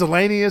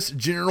miscellaneous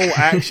general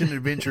action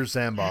adventure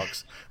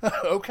sandbox.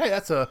 Okay,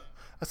 that's a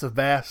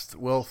vast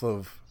wealth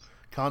of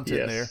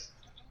content there.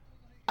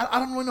 I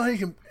don't really know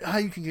how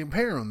you can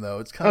compare them though.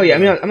 It's kind of. Oh yeah, I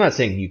mean, I'm not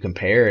saying you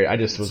compare it. I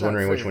just was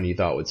wondering which one you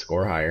thought would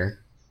score higher.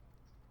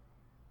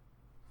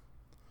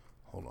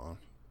 Hold on,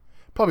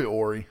 probably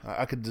Ori.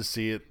 I could just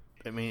see it.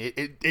 I mean,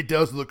 it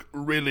does look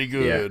really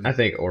good. Yeah, I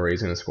think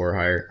Ori's going to score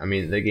higher. I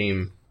mean, the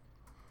game,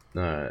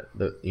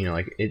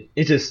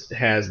 it just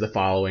has the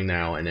following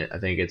now, and I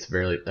think it's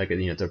very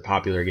it's a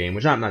popular game.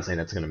 Which I'm not saying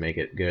that's going to make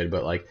it good,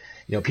 but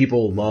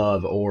people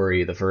love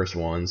Ori, the first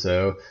one.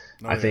 So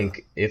I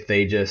think if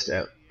they just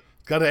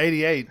got an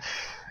 88.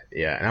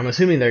 Yeah, and I'm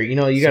assuming they're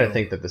you got to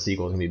think that the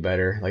sequel is going to be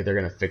better. Like they're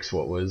going to fix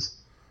what was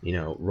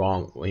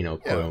wrong,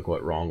 quote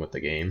unquote wrong with the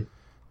game.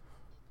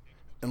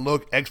 And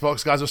look,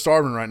 Xbox guys are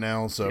starving right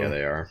now, so yeah,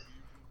 they are.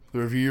 The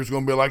reviewers are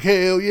going to be like,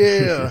 "Hell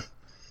yeah!"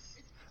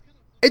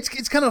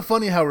 It's kind of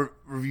funny how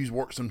reviews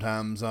work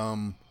sometimes.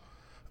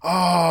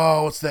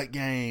 What's that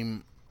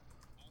game?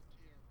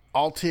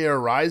 Altair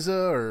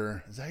Ryza,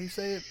 or is that how you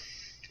say it?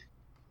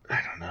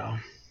 I don't know.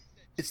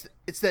 It's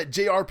that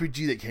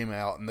JRPG that came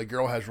out, and the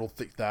girl has real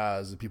thick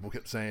thighs, and people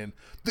kept saying,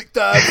 "Thick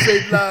thighs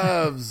save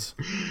lives."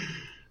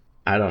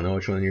 I don't know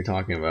which one you're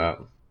talking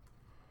about.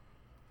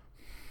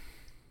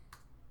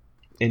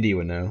 Indy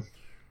would know.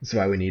 That's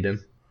why we need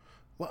him.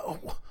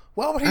 Well,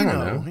 why would he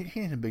know?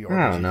 He ain't a big RPG.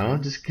 I don't know.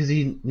 Just because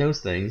he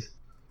knows things.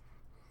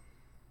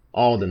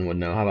 Alden would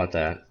know. How about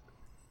that?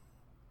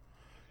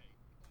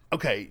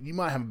 Okay, you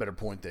might have a better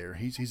point there.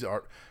 He's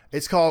art.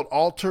 It's called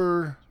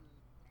Alter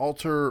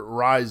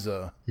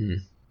Ryza.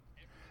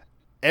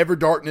 Ever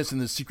Darkness in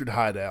the Secret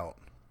Hideout.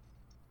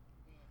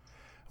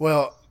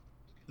 Well,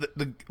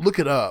 look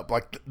it up.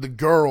 Like the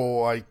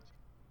girl,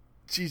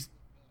 she's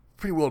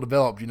pretty well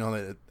developed. You know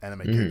that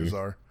anime characters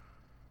are.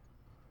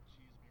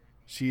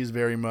 She is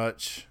very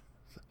much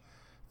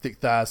thick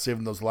thighs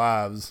saving those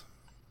lives.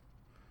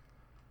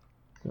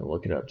 I'll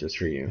look it up just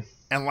for you.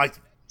 And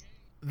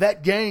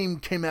that game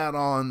came out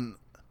on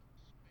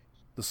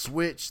the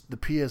Switch, the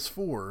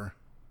PS4,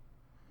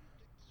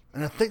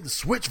 and I think the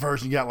Switch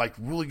version got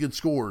really good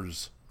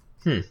scores.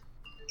 But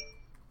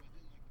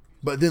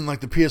then the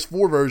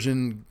PS4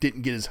 version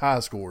didn't get as high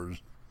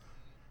scores.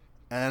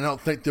 And I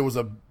don't think there was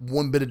a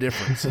one bit of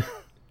difference.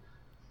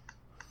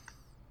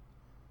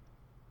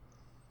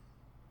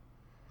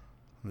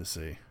 Let's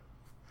see.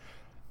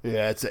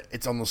 Yeah,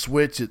 it's on the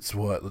Switch. It's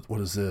what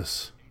is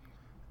this?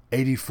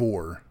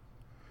 84.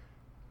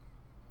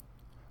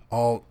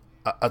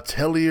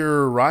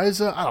 Atelier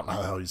Ryza? I don't know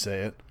how you say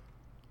it.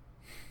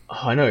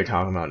 Oh, I know what you're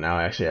talking about now.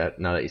 Actually,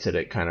 now that you said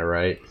it, kind of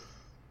right.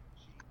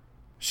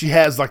 She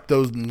has like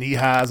those knee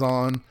highs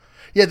on.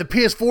 Yeah, the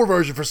PS4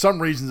 version for some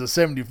reason is a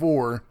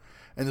 74,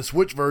 and the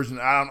Switch version,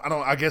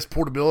 I guess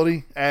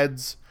portability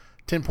adds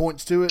 10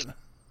 points to it.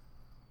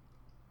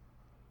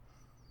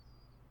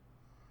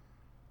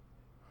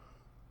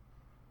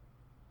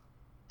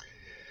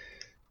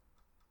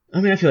 I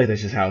mean, I feel like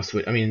that's just how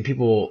Switch. I mean,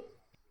 people.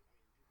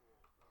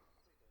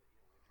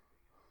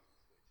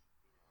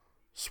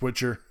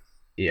 Switcher.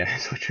 Yeah,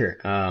 Switcher.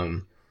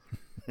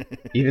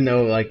 Even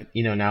though, like,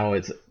 now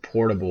it's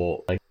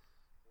portable, like,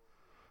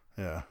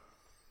 Yeah.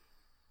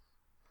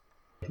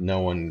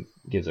 no one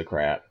gives a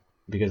crap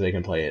because they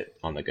can play it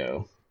on the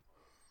go.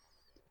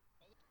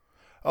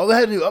 Oh, they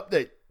had a new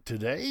update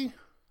today?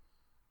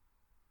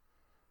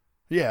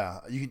 Yeah,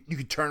 you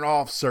could turn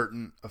off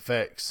certain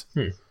effects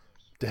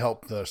to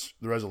help the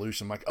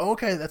resolution. I'm like, oh,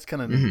 okay, that's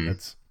kind of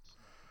neat.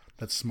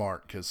 That's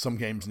smart because some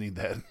games need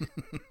that.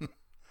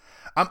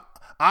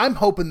 I'm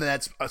hoping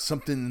that's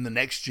something in the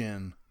next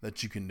gen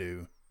that you can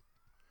do.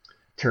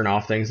 Turn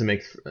off things to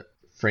make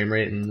frame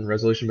rate and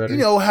resolution better. You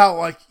know how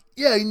like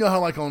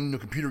on the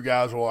computer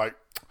guys are like,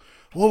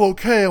 well,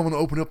 okay, I want to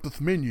open up this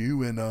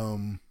menu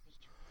and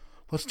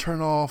let's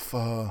turn off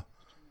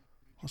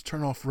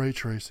ray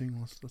tracing.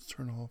 Let's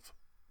turn off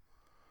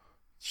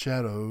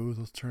shadows.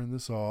 Let's turn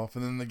this off,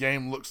 and then the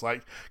game looks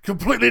like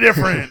completely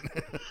different.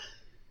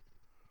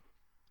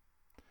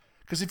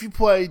 Because if you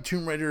play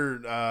Tomb Raider,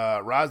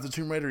 Rise of the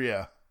Tomb Raider,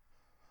 yeah,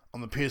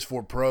 on the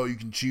PS4 Pro, you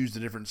can choose the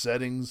different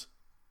settings.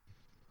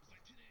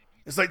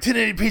 It's like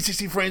 1080p,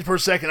 60 frames per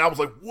second. I was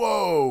like,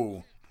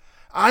 whoa.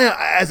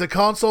 As a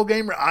console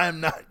gamer, I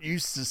am not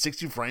used to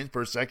 60 frames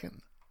per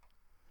second.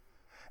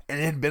 And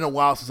it had been a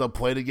while since I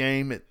played a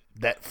game at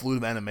that fluid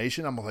of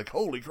animation. I'm like,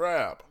 holy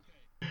crap.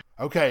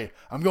 Okay,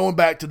 I'm going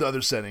back to the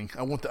other setting.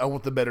 I want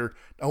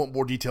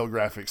more detailed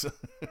graphics.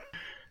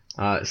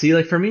 See,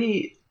 like for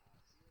me,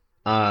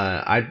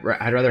 I'd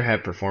rather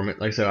have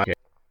performance. Like so. Okay.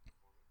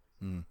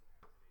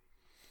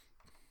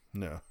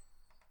 No.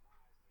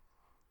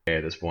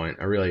 At this point,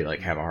 I really like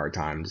have a hard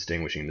time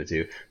distinguishing the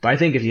two. But I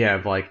think if you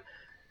have like,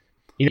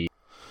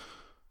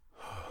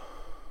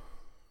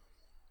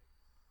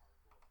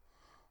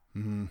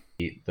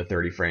 the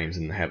 30 frames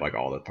and have like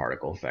all the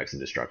particle effects and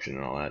destruction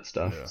and all that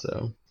stuff. Yeah.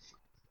 So,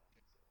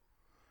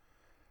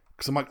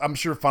 because I'm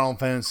sure Final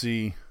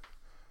Fantasy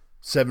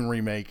VII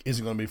Remake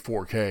isn't going to be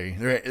 4K.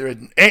 There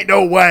ain't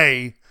no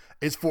way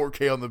it's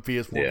 4K on the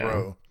PS4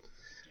 Pro.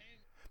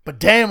 But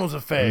damn those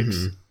effects.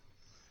 Mm-hmm.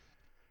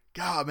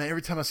 God, man,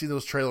 every time I see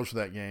those trailers for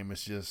that game,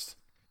 it's just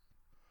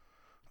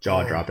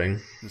jaw-dropping.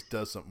 Just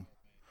does something.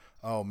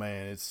 Oh,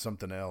 man, it's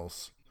something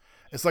else.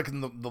 It's like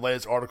in the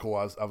latest article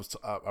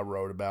I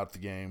wrote about the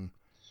game.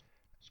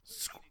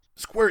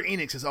 Square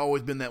Enix has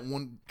always been that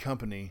one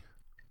company.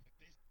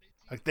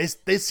 Like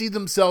they see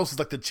themselves as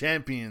like the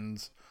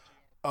champions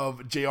of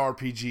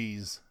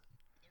JRPGs,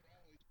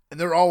 and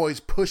they're always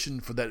pushing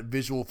for that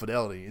visual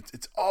fidelity.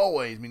 It's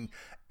always. I mean,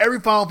 every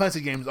Final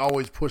Fantasy game is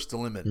always pushed the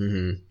limit.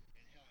 Mm-hmm.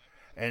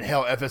 And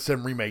hell,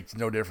 FSM Remake's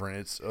no different.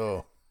 It's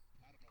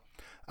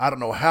I don't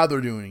know how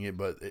they're doing it,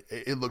 but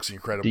it looks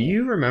incredible. Do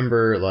you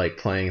remember like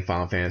playing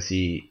Final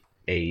Fantasy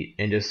VIII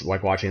and just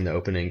like watching the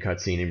opening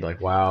cutscene and be like,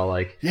 wow,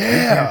 like these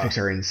graphics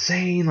are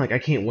insane. Like I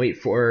can't wait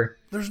for.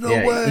 There's no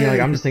way. Like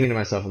I'm just thinking to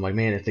myself, I'm like,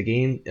 man, if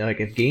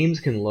games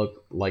can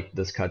look like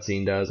this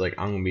cutscene does, like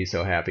I'm gonna be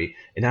so happy.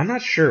 And I'm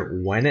not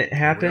sure when it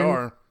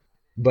happened,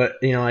 but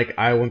like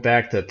I went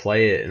back to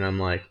play it and I'm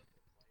like,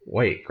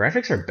 wait,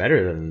 graphics are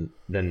better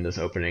than this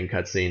opening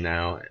cutscene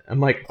now. I'm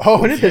like,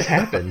 when did this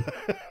happen?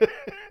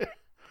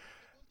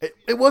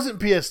 It wasn't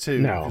PS2.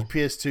 No. It was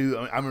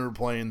PS2. I remember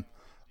playing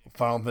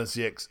Final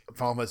Fantasy X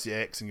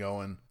and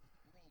going,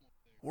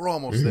 we're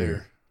almost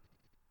there.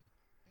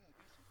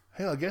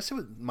 Hell, I guess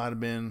might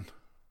have been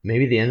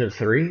maybe the end of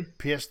 3?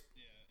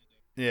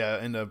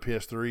 End of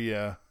PS3,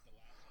 yeah.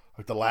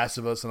 Like The Last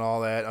of Us and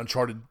all that.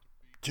 Uncharted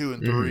 2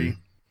 and 3. Mm-hmm.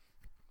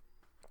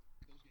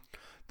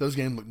 Those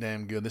games look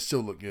damn good. They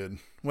still look good.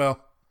 Well,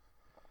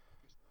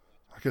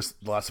 I guess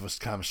The Last of Us is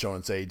kind of showing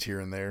its age here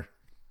and there.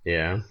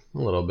 Yeah, a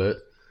little bit.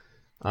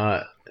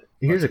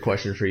 Here's a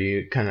question for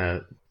you,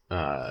 kind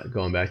of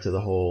going back to the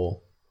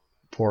whole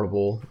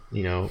portable,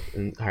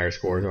 and higher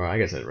scores, or I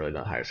guess it really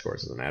not higher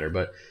scores doesn't matter.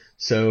 But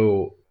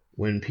so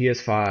when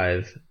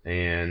PS5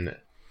 and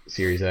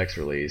Series X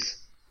release,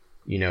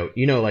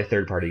 like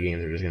third-party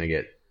games are just going to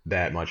get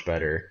that much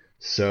better.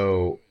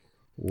 So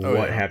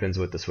what happens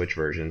with the Switch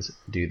versions?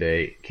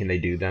 Can they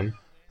do them?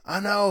 I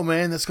know,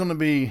 man. That's going to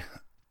be.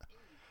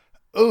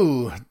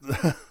 Ooh.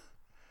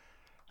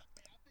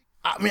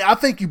 I mean, I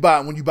think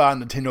when you buy a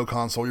Nintendo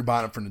console, you're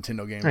buying it for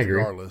Nintendo games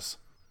regardless.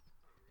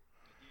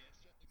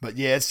 But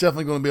yeah, it's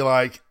definitely going to be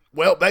like,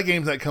 well, that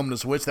game's not coming to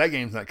Switch. That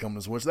game's not coming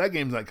to Switch. That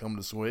game's not coming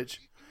to Switch.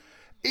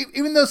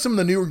 Even though some of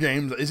the newer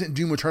games, isn't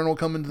Doom Eternal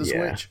coming to the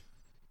Switch?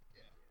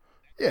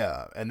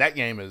 Yeah, and that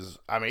game is.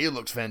 I mean, it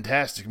looks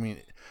fantastic. I mean,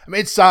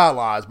 it's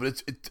stylized,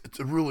 but it's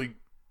a really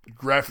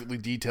graphically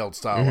detailed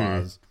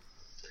stylized.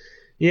 Mm-hmm.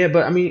 Yeah,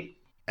 but I mean,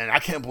 and I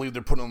can't believe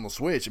they're putting it on the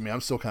Switch. I mean,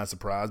 I'm still kind of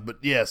surprised, but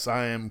yes,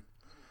 I am.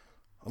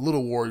 a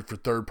little worried for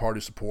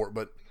third-party support,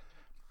 but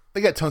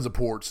they got tons of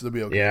ports, so they'll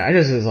be okay. Yeah, I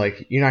just was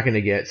like, you're not going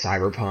to get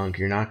Cyberpunk,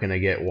 you're not going to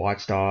get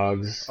Watch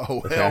Dogs,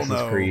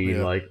 Assassin's Creed,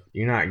 yeah. like,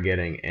 you're not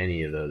getting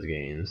any of those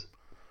games.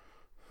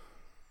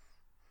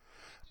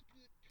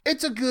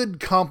 It's a good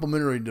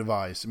complementary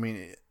device. I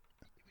mean,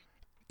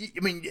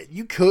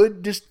 you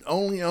could just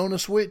only own a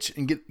Switch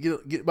and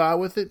get by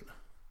with it,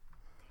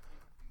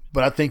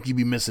 but I think you'd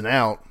be missing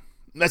out.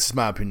 That's just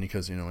my opinion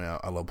because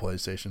I love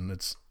PlayStation.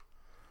 It's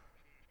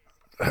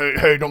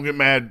hey, don't get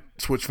mad,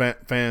 Switch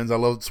fans. I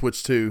love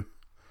Switch too.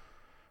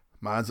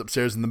 Mine's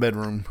upstairs in the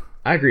bedroom.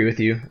 I agree with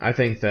you. I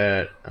think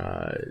that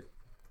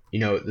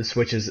the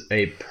Switch is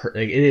it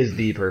is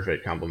the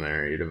perfect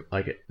complementary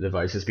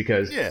device, just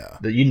because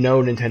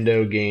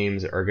Nintendo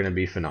games are going to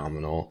be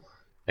phenomenal,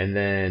 and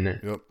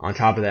then on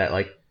top of that,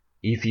 like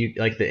if you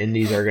like the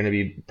indies are going to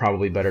be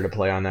probably better to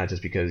play on that,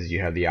 just because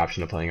you have the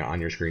option of playing it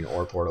on your screen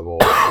or portable,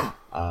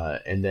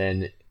 and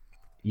then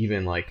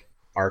even like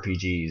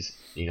RPGs,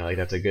 like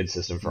that's a good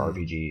system for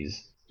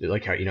RPGs.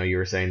 Like how you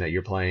were saying that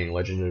you're playing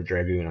Legend of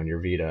Dragoon on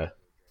your Vita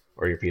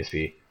or your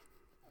PSP,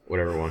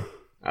 whatever one.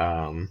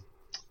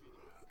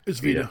 It's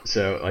Vita.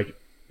 So like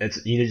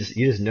it's you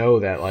just know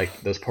that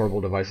like those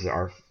portable devices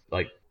are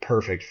like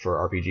perfect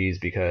for RPGs,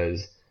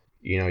 because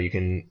you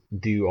can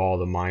do all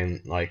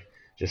the like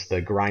just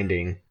the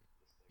grinding,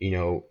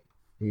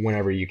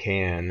 whenever you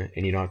can,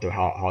 and you don't have to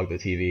hog the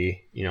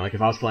TV. Like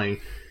if I'm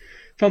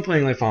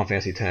playing like Final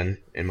Fantasy X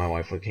and my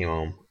wife came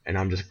home and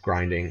I'm just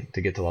grinding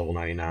to get to level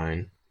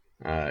 99,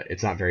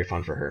 it's not very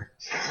fun for her.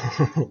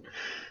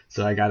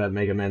 So I gotta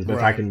make amends. But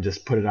if I can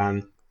just put it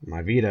on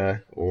my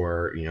Vita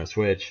or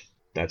Switch,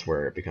 that's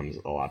where it becomes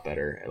a lot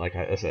better. Like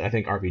I said, I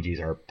think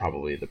RPGs are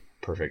probably the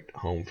perfect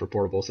home for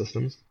portable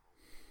systems.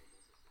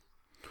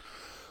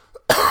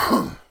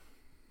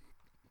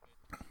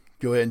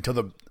 Go ahead and tell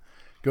the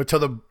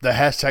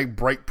hashtag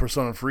break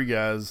Persona free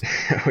guys.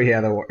 Oh yeah,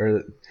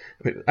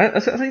 I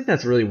think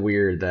that's really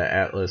weird that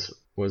Atlas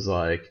was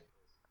like,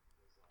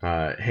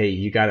 hey,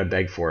 you gotta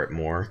beg for it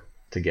more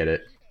to get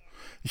it.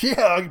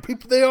 Yeah,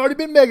 people, they already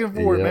been begging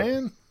for it,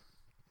 man.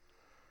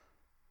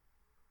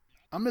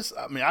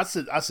 I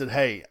said,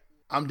 hey,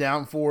 I'm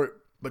down for it,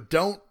 but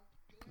don't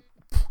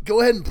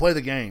go ahead and play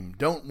the game.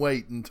 Don't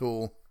wait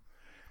until,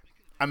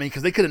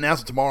 because they could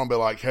announce it tomorrow and be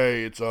like,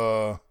 hey, it's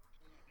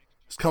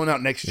coming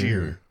out next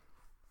year.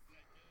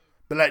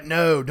 But like,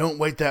 no, don't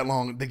wait that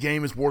long. The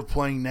game is worth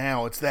playing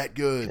now. It's that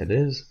good. It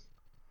is.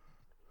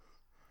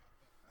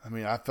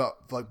 I felt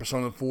like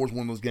Persona 4 is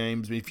one of those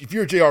games. If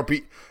you're a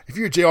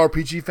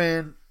JRPG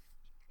fan,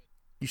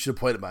 you should have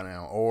played it by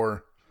now,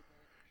 or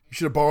you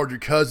should have borrowed your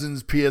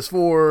cousin's PS4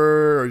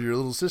 or your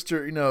little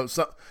sister.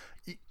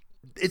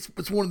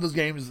 It's one of those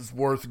games that's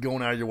worth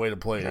going out of your way to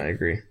play. I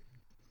agree.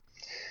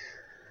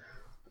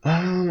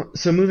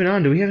 So moving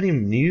on, do we have any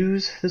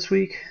news this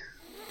week?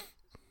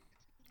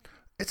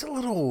 It's a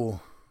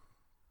little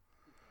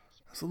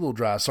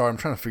dry. Sorry, I'm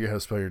trying to figure out how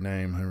to spell your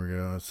name. Here we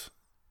go. It's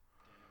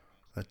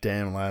that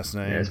damn last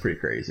name. Yeah, it's pretty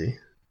crazy.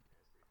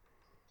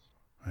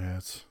 Yeah,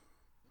 it's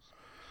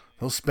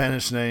those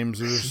Spanish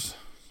names are just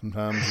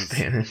sometimes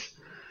Spanish.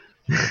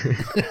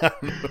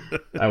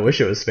 I wish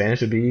it was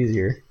Spanish. It'd be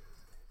easier.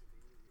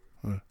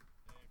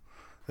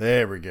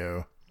 There we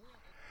go.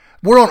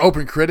 We're on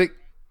OpenCritic,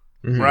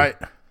 right?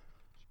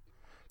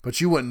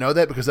 But you wouldn't know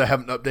that because I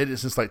haven't updated it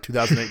since like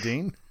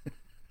 2018.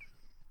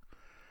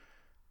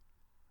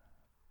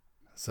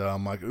 So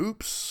I'm like,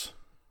 oops.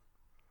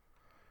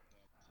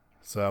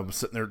 So I was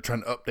sitting there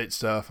trying to update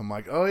stuff. I'm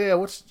like, oh yeah,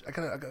 I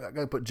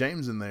gotta put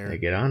James in there. Hey,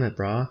 get on it,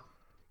 brah.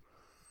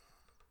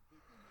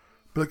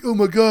 Be like, oh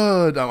my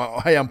god,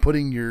 I'm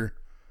putting your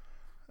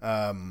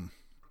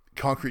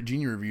Concrete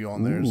Genie review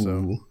on there. Ooh.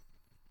 So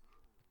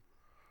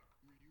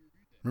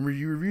remember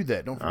you reviewed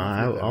that. Don't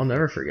forget that. I'll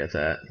never forget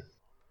that.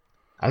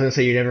 I was gonna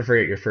say you never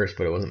forget your first,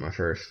 but it wasn't my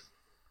first.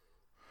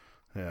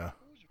 Yeah.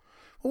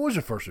 What was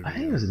your first review? I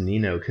think it was Ni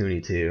no Kuni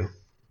 2.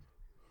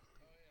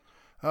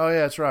 Oh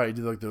yeah, that's right. You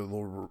did like the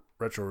little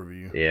retro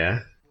review. Yeah.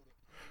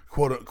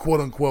 Quote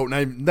unquote,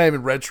 not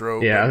even retro.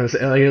 Yeah, I was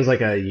gonna say, it was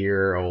like a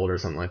year old or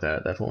something like that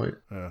at that point.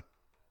 Yeah.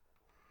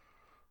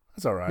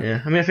 That's all right.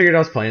 Yeah, I figured I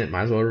was playing it.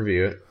 Might as well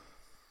review it.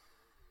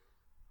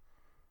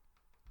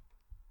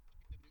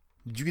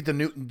 Did you get the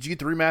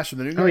remaster of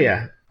the new game? Oh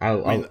yeah,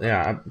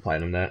 I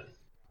platinum that.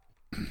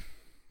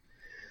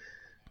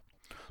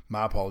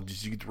 My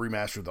apologies. You get the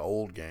remaster of the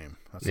old game.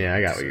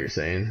 I got what you're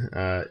saying.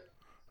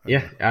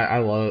 Yeah, I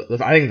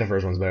think the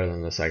first one's better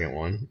than the second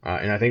one,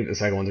 and I think the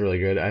second one's really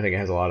good. I think it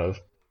has a lot of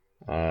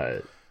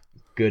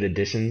good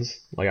additions.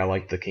 Like I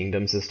like the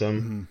kingdom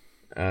system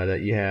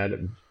that you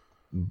had,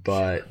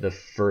 but the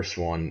first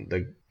one,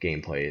 the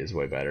gameplay is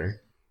way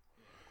better.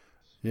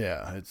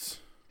 Yeah, it's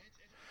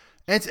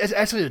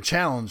actually a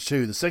challenge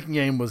too. The second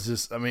game was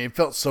just, it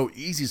felt so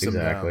easy sometimes.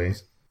 Exactly.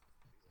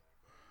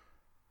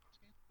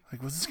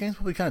 Like, was this game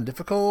probably kind of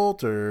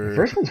difficult, or the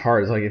first one's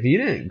hard? It's like if you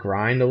didn't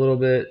grind a little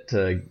bit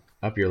to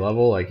up your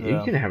level, like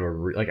you can have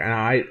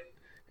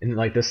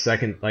and this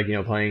second,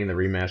 playing in the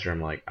remaster, I'm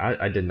like,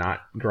 I did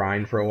not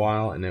grind for a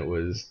while, and it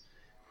was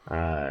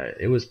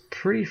It was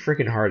pretty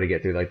freaking hard to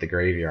get through like the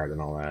graveyard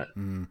and all that.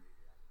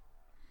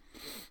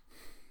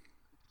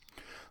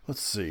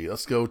 Let's see.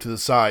 Let's go to the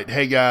site.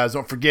 Hey guys,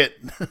 don't forget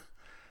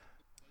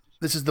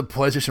this is the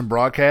PlayStation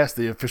broadcast,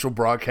 the official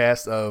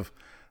broadcast of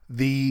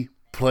the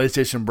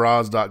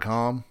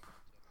PlayStationBras.com.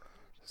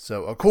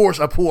 So of course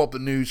I pull up the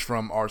news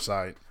from our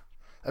site.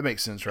 That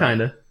makes sense, right?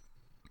 Kinda.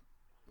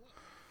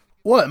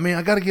 What, man?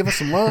 I got to give us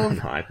some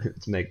love. No,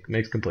 it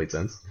makes complete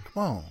sense.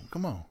 Come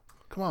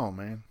on,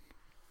 man.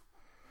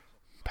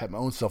 Pat my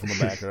own self on the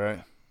back, all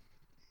right?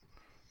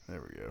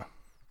 There we go.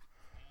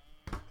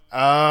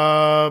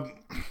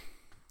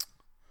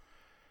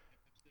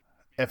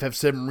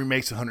 FF7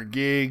 remakes 100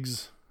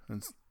 gigs. We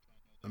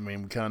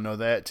kind of know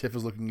that. Tiff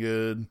is looking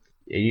good.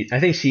 Yeah, I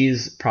think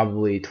she's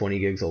probably 20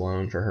 gigs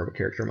alone for her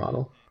character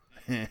model.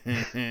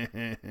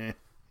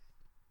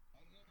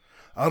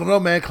 I don't know,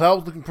 man.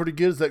 Cloud's looking pretty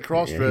good as that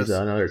cross dress. He's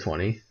another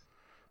 20.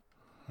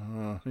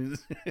 What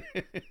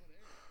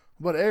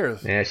about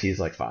Aerith? Yeah, she's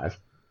like 5.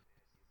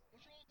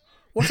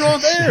 What's wrong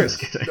with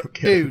Aerith?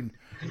 Dude,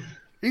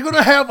 you're going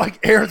to have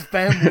like Aerith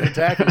family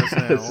attacking us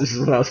now. This is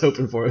what I was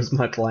hoping for. It was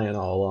my plan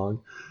all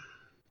along.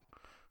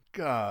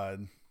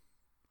 God.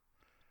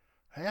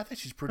 Hey, I think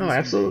she's pretty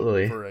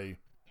absolutely. For a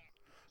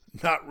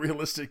not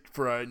realistic,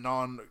 for a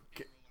non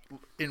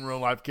in real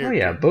life character. Oh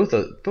yeah, both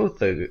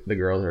the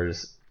girls are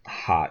just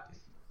hot.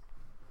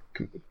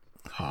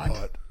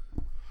 Hot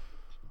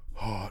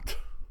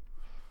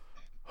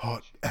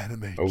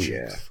anime Oh chicks.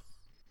 yeah.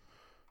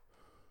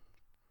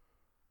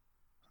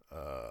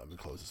 Let me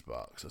close this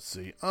box. Let's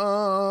see.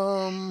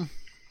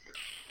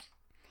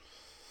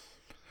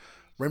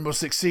 Rainbow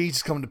Six Siege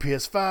is coming to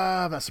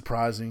PS5. Not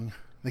surprising.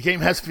 The game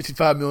has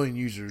 55 million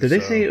users. Did they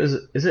say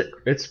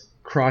it's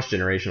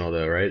cross-generational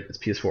though, right? It's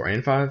PS4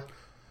 and 5?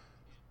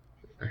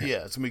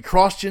 Yeah, it's going to be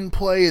cross-gen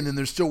play, and then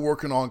they're still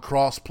working on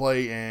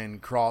cross-play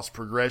and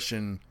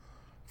cross-progression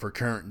for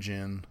current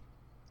gen.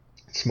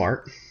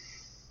 Smart.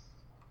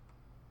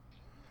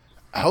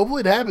 Hopefully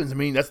it happens. I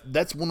mean,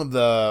 that's one of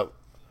the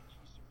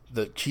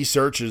key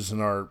searches in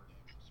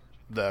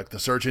the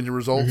search engine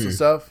results and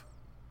stuff.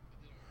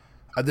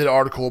 I did an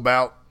article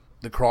about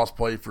the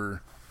crossplay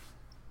for,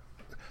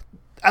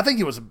 I think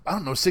it was,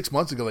 6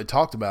 months ago they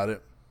talked about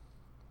it.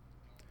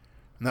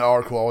 And that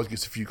article always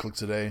gets a few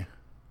clicks a day.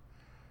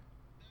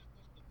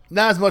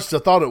 Not as much as I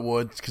thought it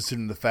would,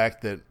 considering the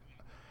fact that,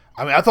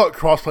 I thought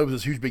crossplay was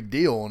this huge big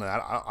deal, and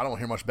I don't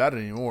hear much about it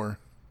anymore.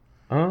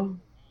 Seemed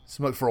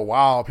like for a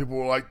while people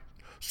were like,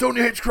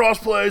 Sony hates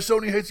crossplay,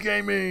 Sony hates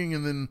gaming,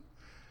 and then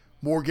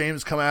more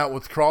games come out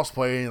with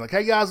crossplay, and like,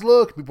 hey guys,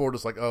 look, people are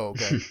just like, oh,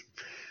 okay.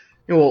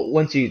 Yeah, well,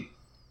 once you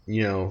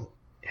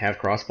have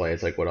crossplay,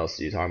 it's like, what else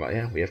are you talking about?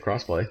 Yeah, we have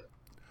crossplay.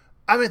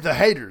 I mean, the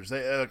haters,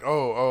 they're like,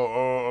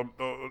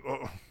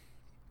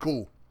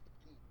 cool.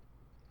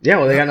 Yeah,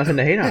 well, they got nothing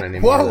to hate on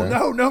anymore.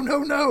 Whoa,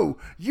 no.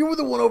 You were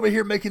the one over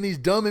here making these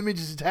dumb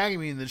images and tagging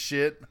me in this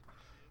shit.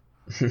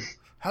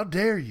 How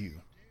dare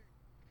you?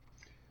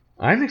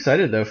 I'm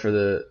excited, though, for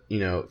the,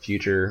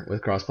 future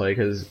with crossplay,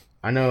 because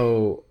I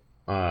know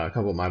a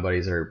couple of my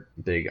buddies are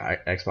big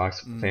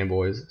Xbox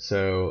fanboys,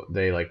 so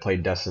they,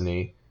 played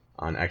Destiny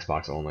on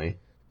Xbox only,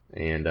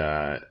 and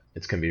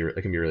it can be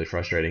really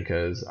frustrating,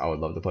 because I would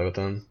love to play with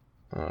them,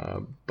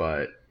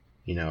 but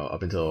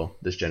up until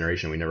this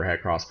generation, we never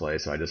had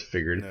crossplay, so I just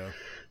figured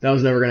that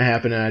was never going to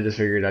happen, and I just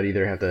figured I'd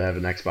either have to have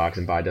an Xbox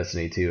and buy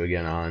Destiny 2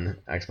 again on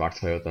Xbox to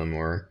play with them,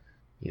 or,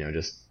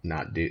 just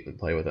not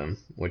play with them,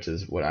 which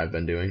is what I've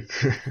been doing.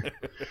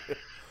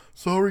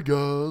 Sorry,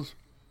 guys.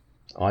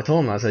 Oh, I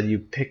told him, I said, you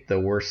picked the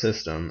worst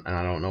system, and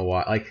I don't know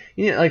why.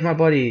 My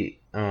buddy,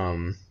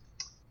 one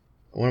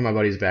of my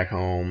buddies back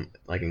home,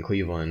 in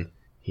Cleveland,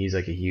 he's, a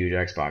huge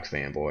Xbox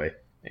fanboy.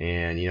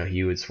 And,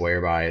 he would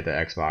swear by the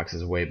Xbox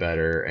is way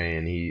better,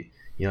 and he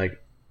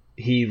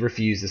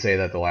refused to say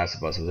that The Last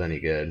of Us was any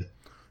good.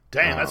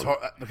 Damn, that's hard.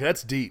 Okay,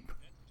 that's deep.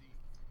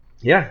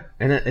 Yeah,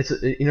 and it's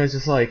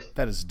just like...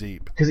 That is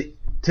deep. Because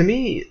to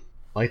me,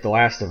 The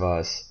Last of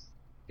Us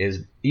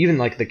is, even,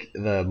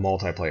 the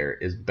multiplayer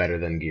is better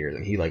than Gears,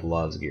 and he,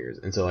 loves Gears.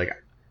 And so,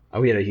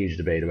 we had a huge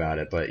debate about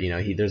it, but,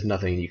 there's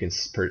nothing you can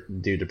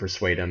do to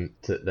persuade him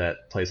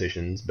that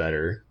PlayStation's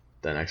better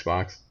than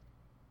Xbox.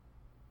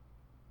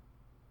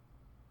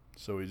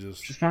 So he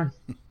just fine.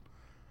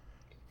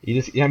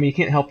 You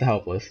can't help the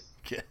helpless.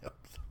 Yeah.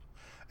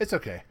 It's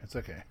okay.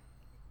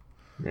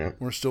 Yeah.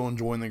 We're still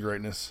enjoying the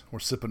greatness. We're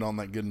sipping on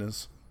that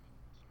goodness.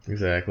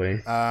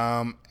 Exactly.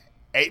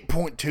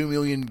 8.2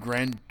 million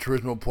Gran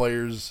Turismo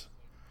players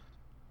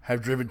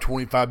have driven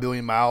 25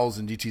 billion miles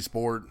in GT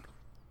Sport.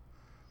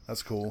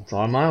 That's cool. It's a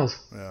lot of miles.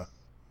 Yeah.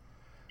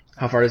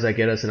 How far does that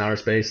get us in outer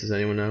space? Does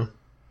anyone know?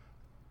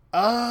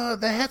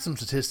 They had some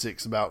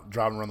statistics about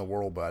driving around the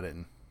world, but I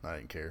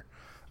didn't care.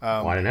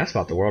 I didn't ask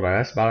about the world. I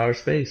asked about outer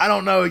space. I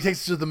don't know. It takes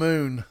us to the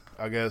moon,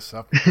 I guess.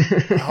 Hold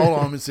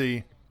on, let me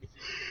see.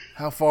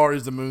 How far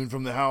is the moon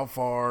from the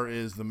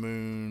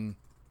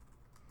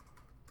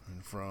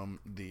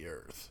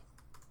Earth?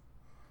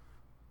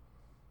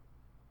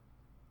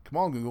 Come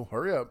on, Google,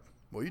 hurry up.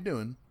 What are you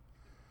doing?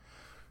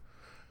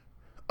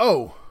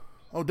 Oh,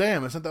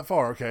 damn! It's not that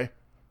far. Okay.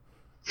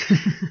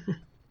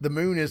 The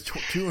moon is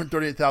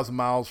 238,000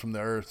 miles from the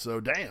Earth.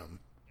 So damn.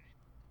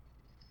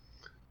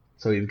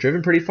 So you've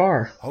driven pretty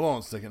far. Hold on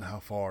a second. How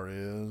far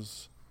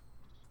is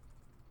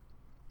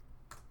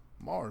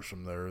Mars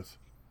from the Earth?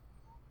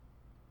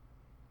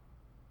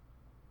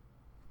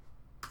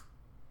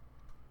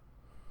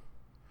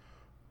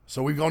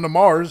 So we've gone to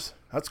Mars.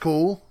 That's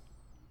cool.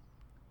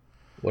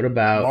 What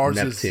about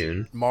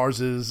Neptune?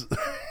 Mars is.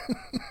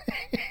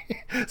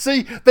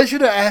 See, they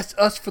should have asked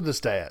us for the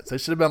stats. They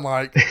should have been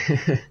like,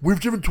 we've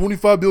driven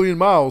 25 billion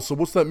miles, so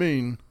what's that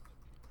mean?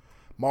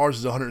 Mars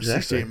is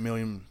 168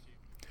 million.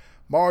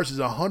 Mars is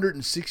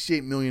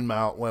 168 million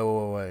miles.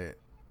 Wait.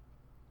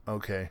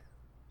 Okay.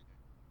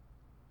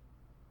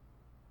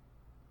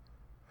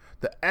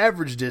 The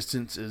average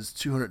distance is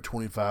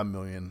 225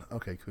 million.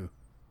 Okay, cool.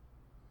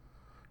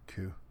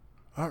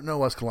 I don't know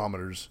what's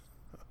kilometers.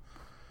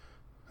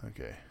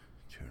 Okay.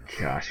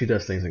 Gosh, who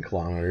does things in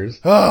kilometers?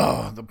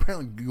 Oh,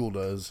 apparently Google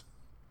does.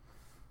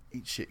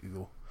 Eat shit,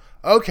 Google.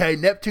 Okay,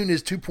 Neptune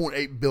is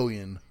 2.8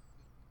 billion.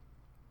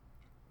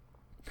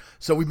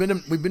 So we've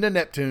been to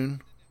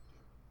Neptune,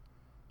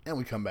 and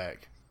we come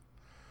back.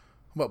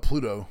 What about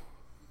Pluto?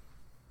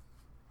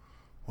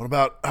 What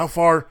about how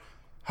far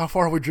have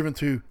we driven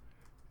to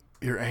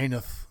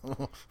Uranus?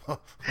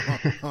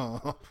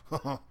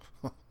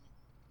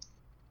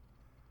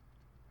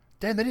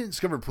 Damn, they didn't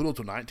discover Pluto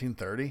until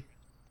 1930.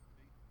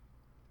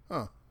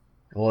 Huh.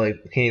 Well, they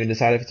can't even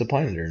decide if it's a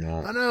planet or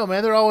not. I know,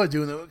 man. They're always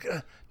doing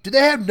that. Do they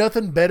have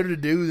nothing better to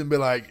do than be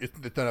like,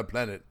 it's not a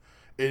planet.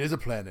 It is a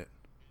planet.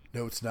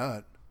 No, it's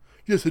not.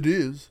 Yes, it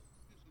is.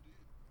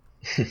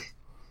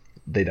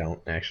 They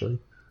don't, actually.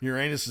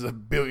 Uranus is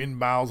 1 billion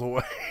miles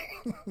away.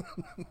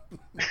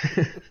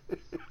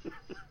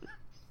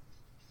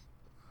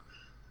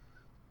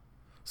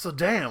 So,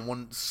 damn,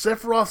 when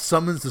Sephiroth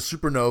summons the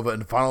supernova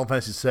in Final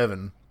Fantasy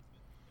VII,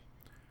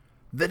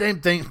 that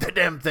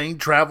damn thing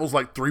travels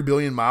like 3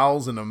 billion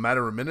miles in a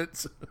matter of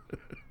minutes.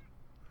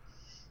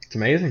 It's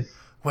amazing.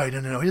 Wait,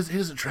 no. He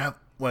doesn't travel.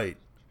 Wait.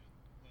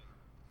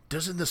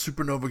 Doesn't the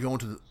supernova go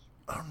into the...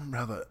 I don't remember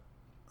how that...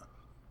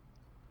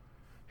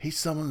 He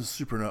summons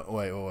the supernova...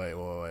 Wait.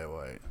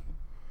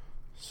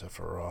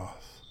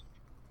 Sephiroth.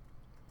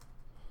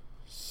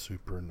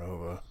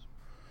 Supernova.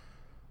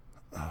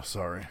 Oh,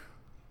 sorry.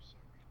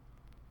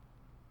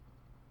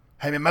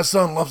 Hey, man, my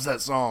son loves that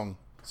song.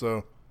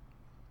 So...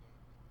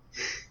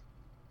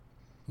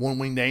 One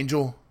Winged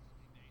Angel.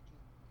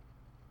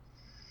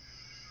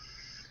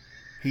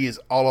 He is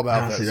all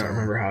about that song. I don't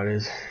remember how it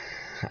is.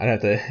 I'd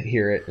have to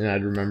hear it and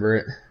I'd remember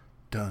it.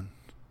 Done.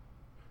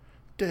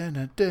 Okay.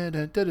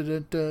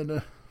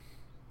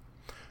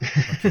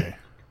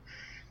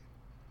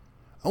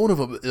 I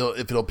wonder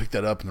if it'll pick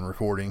that up in the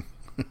recording.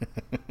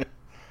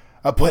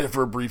 I played it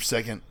for a brief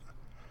second.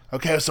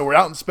 Okay, so we're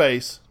out in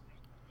space.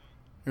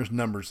 There's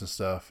numbers and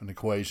stuff and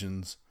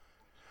equations.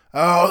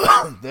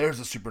 Oh,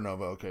 there's a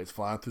supernova. Okay, it's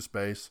flying through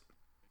space.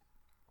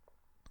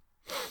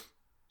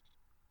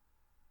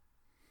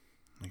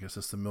 I guess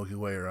that's the Milky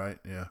Way, right?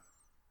 Yeah.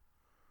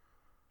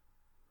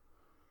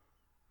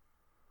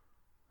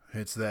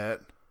 Hits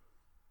that.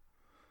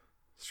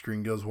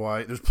 Screen goes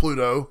white. There's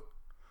Pluto.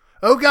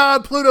 Oh,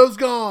 God, Pluto's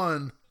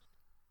gone.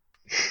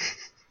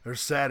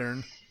 There's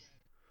Saturn.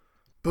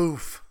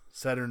 Boof.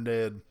 Saturn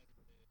dead.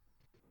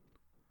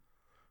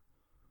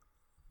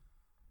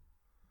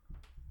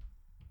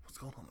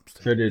 Going on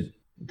upstairs. So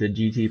did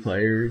GT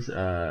players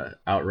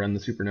outrun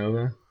the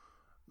supernova?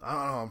 I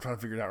don't know. I'm trying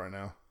to figure it out right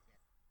now.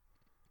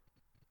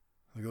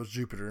 There goes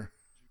Jupiter.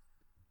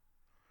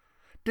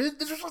 Dude,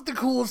 this was like the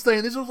coolest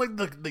thing. This was like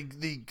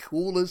the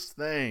coolest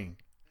thing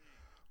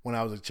when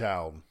I was a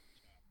child.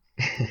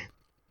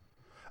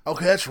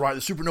 Okay, that's right.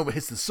 The supernova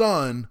hits the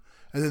sun,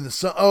 and then the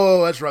sun...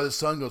 Oh, that's right. The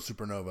sun goes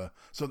supernova.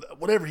 So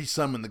whatever he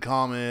summoned, the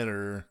comet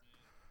or...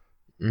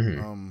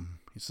 Mm-hmm.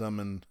 He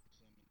summoned...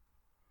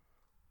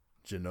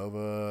 Genova,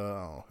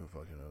 oh, who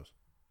fucking knows?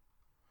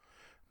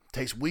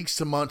 Takes weeks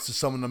to months to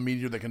summon a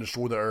meteor that can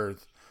destroy the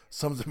Earth.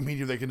 Summons a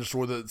meteor that can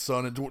destroy the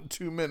sun in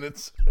 2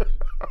 minutes.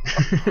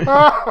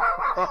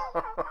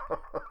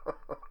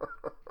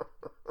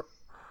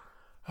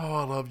 Oh,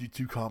 I love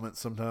YouTube comments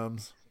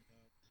sometimes.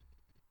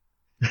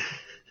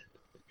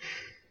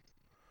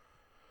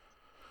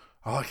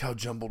 I like how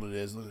jumbled it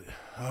is.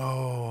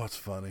 Oh, that's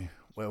funny.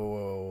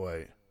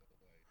 Wait.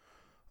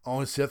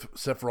 Only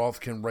Sephiroth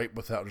can rape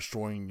without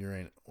destroying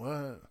Uranus.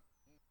 What?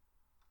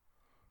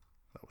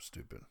 That was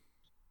stupid.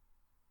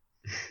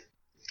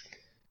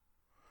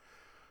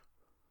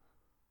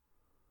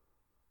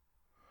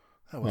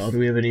 Well, do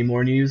we have any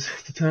more news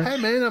to touch? Hey,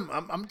 man,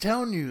 I'm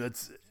telling you,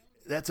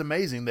 that's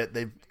amazing that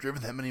they've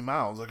driven that many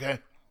miles. Okay.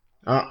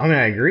 I mean,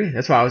 I agree.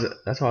 That's why I was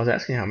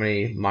asking how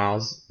many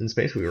miles in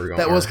space we were going.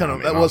 That was kind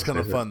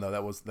of fun though.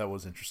 That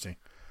was interesting.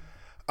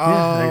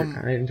 Yeah,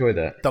 I enjoyed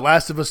that. The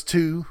Last of Us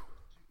 2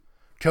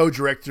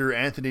 co-director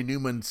Anthony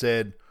Newman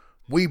said,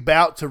 "We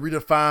bout to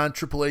redefine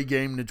AAA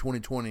game in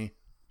 2020."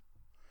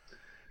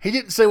 He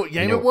didn't say what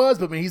game it was,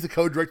 but I mean, he's the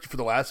co-director for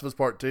The Last of Us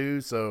Part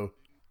 2, so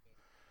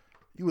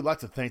You would like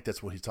to think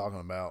that's what he's talking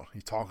about.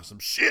 He's talking some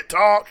shit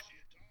talk.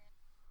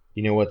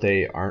 You know what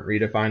they aren't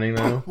redefining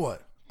though?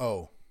 What?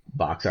 Oh,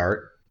 box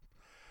art.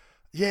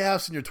 Yeah,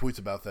 I've seen your tweets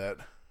about that.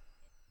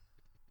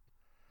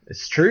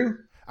 It's true.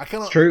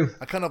 It's true.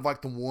 I kind of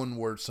like the one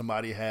where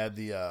somebody had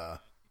the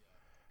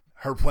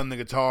her playing the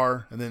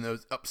guitar and then it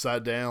was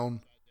upside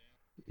down.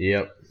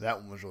 Yep. That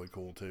one was really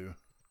cool too.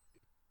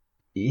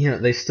 You know,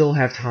 they still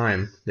have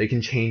time. They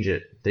can change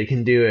it. They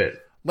can do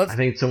it. I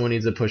think someone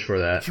needs to push for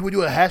that. Can we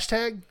do a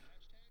hashtag?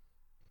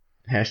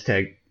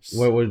 Hashtag.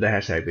 What would the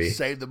hashtag be?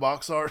 Save the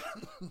box art.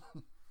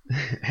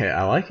 Hey,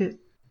 I like it.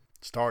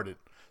 Started,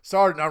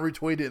 and I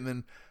retweeted it, and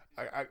then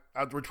I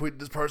retweeted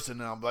this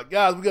person, and I'm like,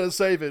 guys, we gotta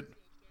save it.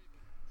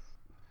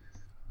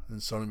 And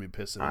Sony be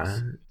pissed at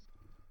us.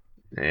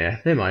 Yeah,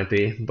 they might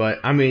be, but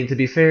I mean, to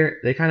be fair,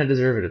 they kind of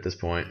deserve it at this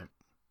point.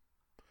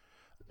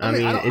 I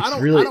mean, I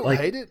don't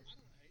hate it,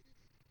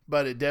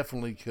 but it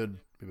definitely could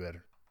be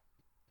better.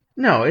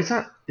 No, it's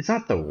not. It's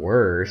not the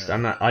worst. Yeah.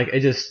 I'm not like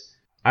it.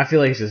 I feel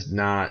like it's just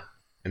not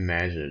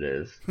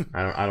imaginative.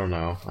 I don't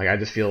know. Like I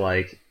just feel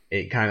like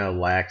it kind of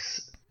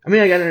lacks. I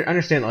mean, I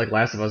understand that, like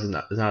Last of Us is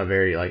not a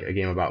very like a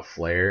game about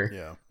flair.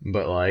 Yeah.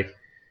 But like,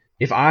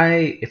 if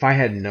I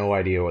had no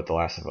idea what The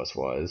Last of Us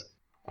was,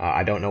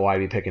 I don't know why I'd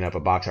be picking up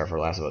a box art for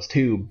Last of Us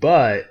 2.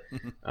 But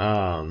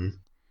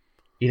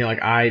you know,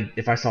 like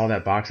if I saw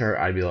that box art,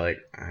 I'd be like,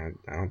 I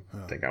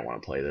don't think I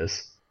want to play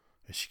this.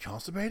 Is she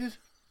constipated?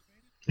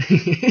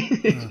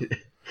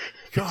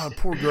 God,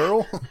 poor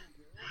girl.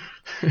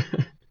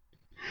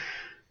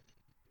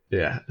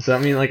 Yeah. So I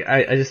mean, like,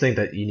 I just think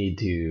that you need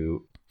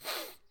to,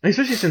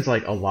 especially since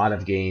like a lot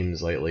of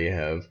games lately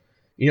have,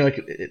 you know, like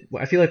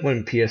I feel like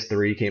when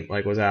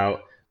PS3 was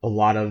out, a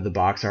lot of the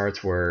box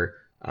arts were,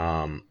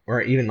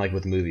 or even like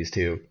with movies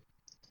too,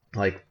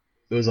 like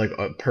it was like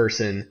a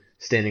person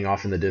standing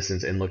off in the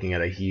distance and looking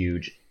at a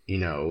huge, you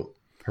know,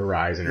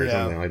 horizon or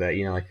something like that,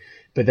 you know, like.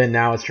 But then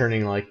now it's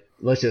turning like,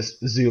 let's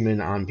just zoom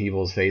in on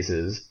people's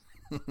faces.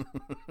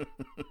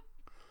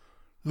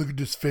 Look at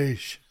this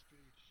face.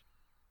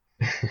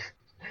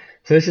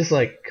 So it's just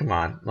like, come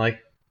on, like,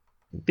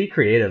 be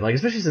creative. Like,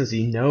 especially since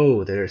you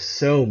know there's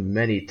so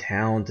many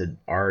talented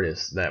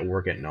artists that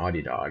work at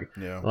Naughty Dog.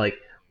 Yeah. Like,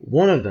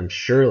 one of them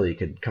surely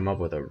could come up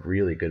with a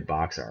really good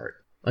box art.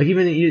 Like,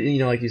 even you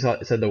know, like you said,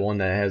 the one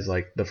that has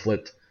like the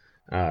flipped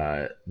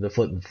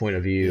point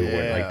of view,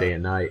 with, like day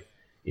and night.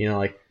 You know,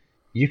 like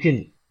you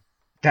can.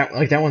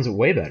 That one's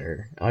way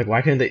better. Like,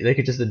 why couldn't they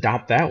could just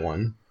adopt that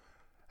one?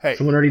 Hey,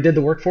 someone already did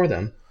the work for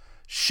them.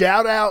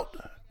 Shout out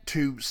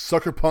to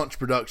Sucker Punch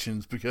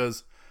Productions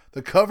because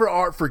the cover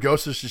art for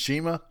Ghost of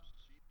Tsushima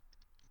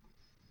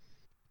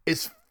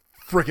is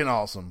freaking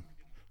awesome.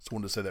 Just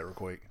wanted to say that real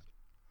quick.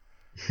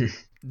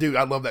 Dude,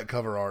 I love that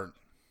cover art.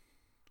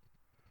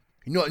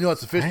 You know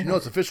it's official. You know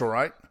it's official,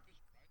 right?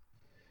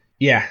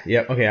 Yeah.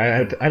 Okay. I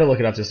had to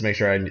look it up just to make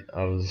sure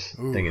I was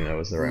thinking that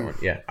was the right one.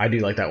 Yeah, I do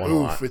like that one a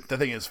lot. That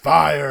thing is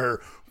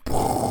fire. That's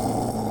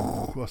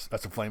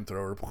a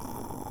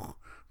flamethrower.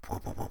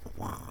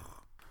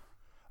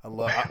 I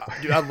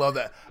love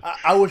that.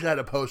 I wish I had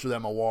a poster of that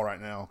on my wall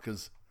right now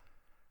because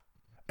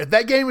if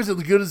that game is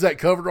as good as that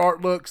cover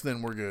art looks,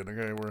 then we're good.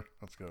 Okay,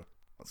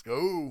 let's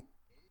go.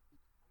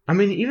 I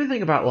mean, even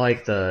think about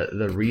like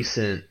the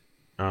recent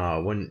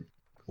when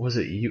was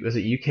it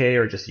UK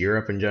or just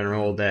Europe in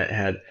general that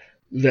had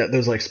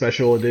those like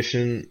special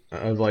edition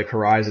of like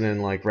Horizon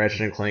and like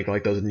Ratchet and Clank,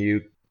 like those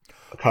new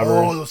covers.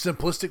 Oh, those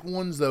simplistic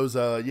ones. Those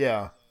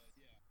yeah.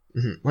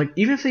 Mm-hmm. Like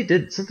even if they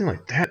did something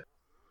like that.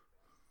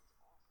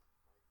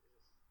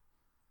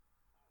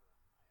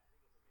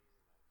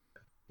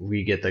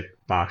 We get the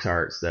box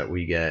arts that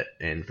we get,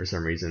 and for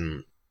some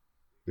reason,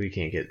 we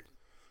can't get.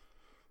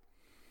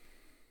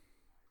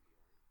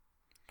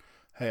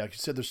 Hey, like you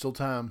said, there's still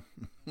time.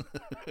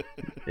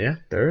 Yeah,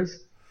 there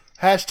is.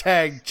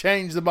 Hashtag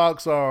change the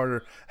box art,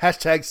 or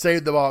hashtag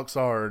save the box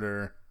art,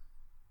 or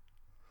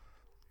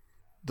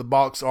the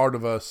box art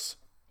of us.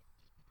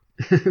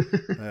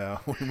 Yeah,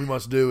 we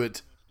must do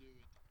it.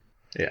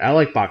 Yeah, I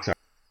like box art.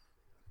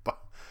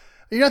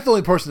 You're not the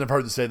only person I've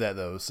heard to say that,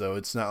 though, so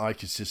it's not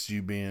like it's just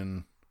you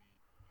being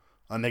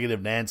a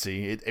negative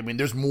Nancy. I mean,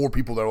 there's more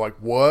people that are like,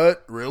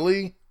 what?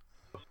 Really?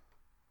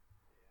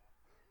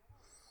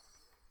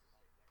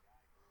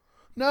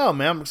 No,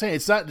 man, I'm saying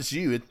it's not just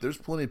you. There's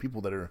plenty of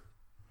people that are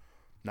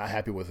not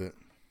happy with it.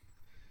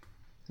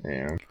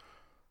 Yeah.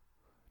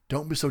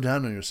 Don't be so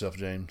down on yourself,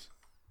 James.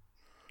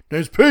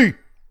 James P. You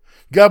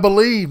gotta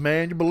believe,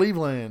 man. You believe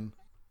land.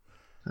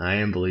 I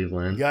am believe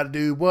land. You gotta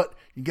do what?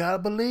 You gotta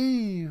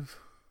believe.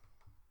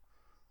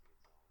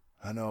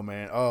 I know,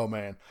 man. Oh,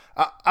 man.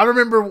 I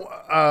remember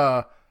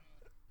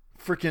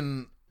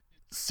freaking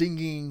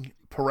singing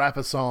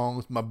Parappa songs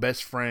with my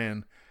best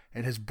friend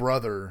and his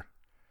brother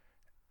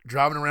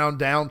driving around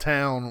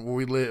downtown where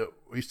we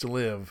used to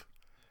live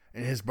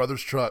in his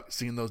brother's truck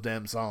singing those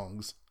damn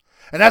songs.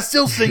 And I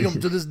still sing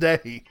them to this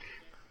day.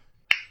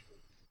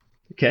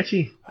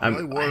 Catchy. They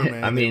were,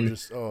 man. I mean,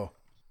 just,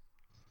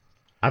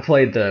 I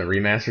played the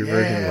remastered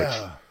version, which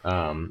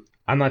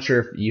I'm not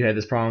sure if you had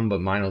this problem,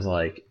 but mine was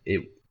like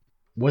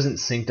wasn't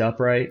synced up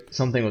right.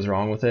 Something was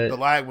wrong with it. The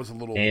lag was a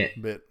little And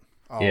bit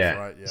off, yeah,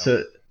 right? Yeah.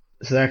 so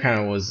that kind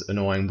of was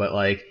annoying. But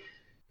like,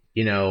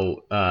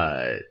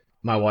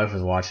 my wife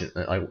was watching,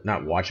 like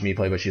not watching me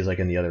play, but she was like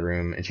in the other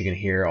room and she can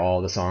hear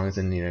all the songs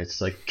and it's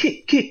like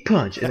kick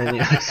punch, and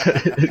then so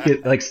it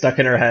get like stuck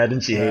in her head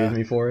and she hated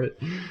me for it.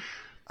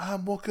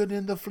 I'm walking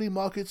in the flea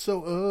market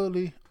so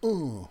early.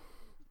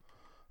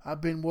 I've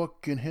been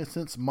working here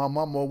since my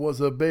mama was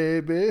a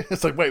baby.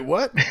 It's like, wait,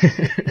 what?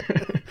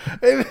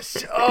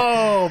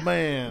 Oh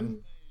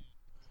man,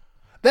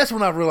 that's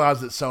when I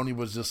realized that Sony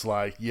was just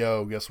like,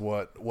 yo, guess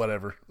what?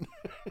 Whatever.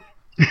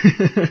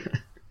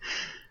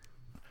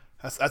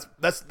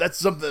 That's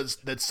something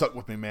that stuck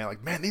with me, man.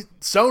 Like, man,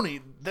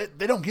 Sony,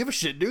 they don't give a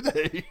shit, do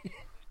they?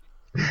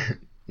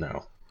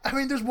 No. I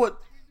mean, there's what,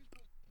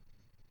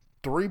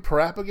 3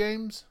 Parappa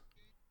games?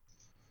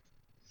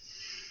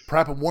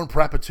 Parappa 1,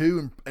 Parappa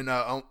 2, and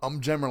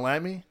Gemmer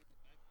Lammy.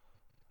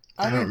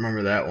 I don't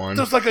remember that one.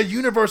 There's like a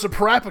universe of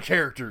Parappa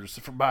characters,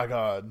 by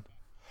God.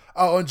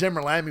 Oh, and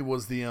Gemmer Lammy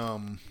was the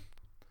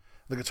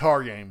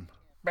guitar game.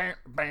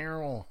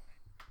 Barrel.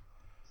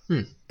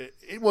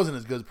 It wasn't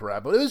as good as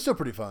Parappa, but it was still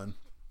pretty fun.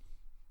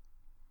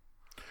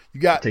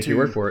 Take your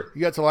word for it.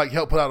 You got to like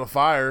help put out a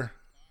fire.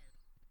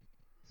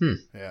 Yeah,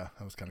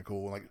 that was kind of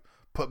cool. Like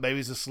put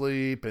babies to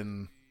sleep,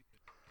 and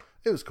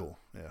it was cool.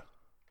 Yeah,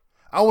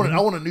 I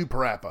want a new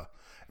Parappa,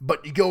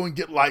 but you go and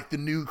get like the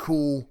new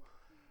cool.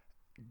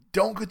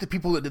 Don't get the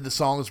people that did the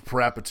songs for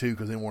Parappa 2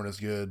 because they weren't as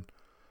good.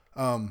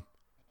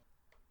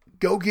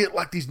 Go get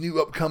like these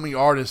new upcoming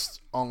artists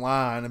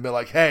online and be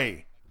like,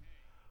 hey,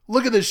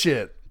 look at this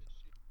shit.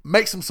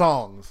 Make some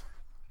songs.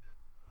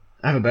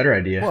 I have a better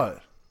idea.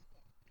 What?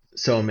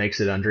 Someone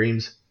makes it on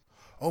Dreams.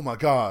 Oh my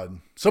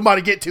God.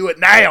 Somebody get to it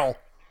now.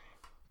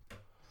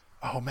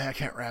 Oh man, I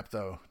can't rap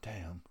though.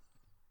 Damn.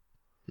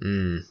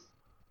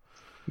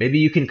 Maybe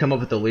you can come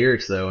up with the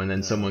lyrics though, and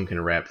then someone can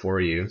rap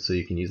for you so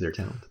you can use their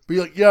talent. Be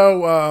like,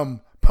 yo,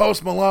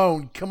 Post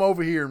Malone, come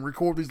over here and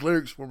record these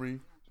lyrics for me.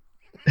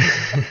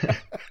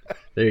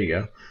 There you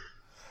go.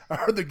 I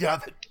heard the guy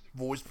that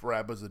voiced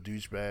Parappa's a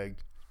douchebag.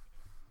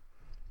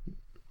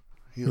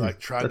 He like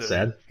tried That's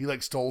sad. He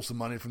like stole some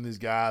money from these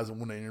guys and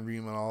wanted to interview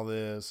him and all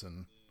this,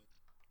 and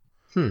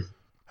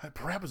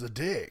Parappa's a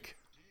dick.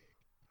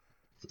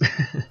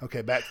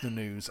 Okay, back to the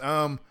news.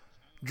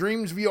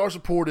 Dreams VR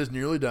support is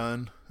nearly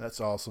done. That's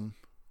awesome.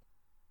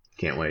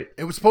 Can't wait.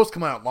 It was supposed to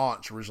come out at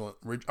launch originally.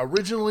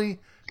 Originally,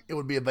 it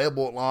would be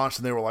available at launch,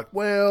 and they were like,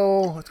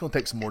 "Well, it's going to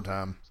take some more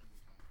time."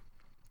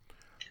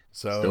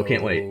 So still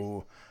can't wait.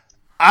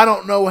 I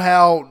don't know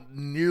how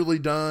nearly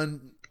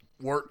done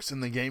works in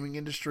the gaming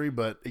industry,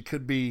 but it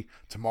could be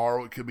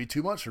tomorrow. It could be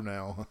 2 months from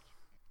now.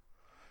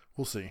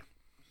 We'll see.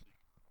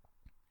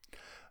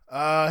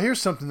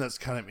 Here's something that's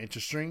kind of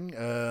interesting.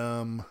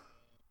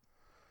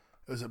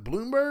 Is it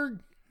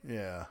Bloomberg?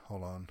 Yeah,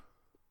 hold on.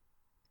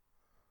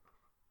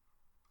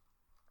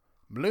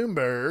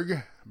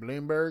 Bloomberg.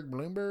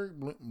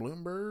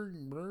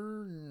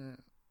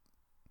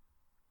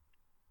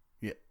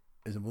 Yeah,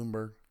 is it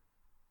Bloomberg?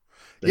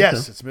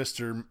 Yes, so. It's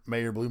Mr.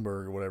 Mayor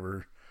Bloomberg or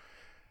whatever.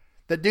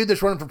 That dude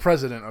that's running for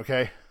president,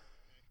 okay?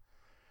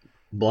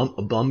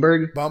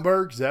 Blumberg?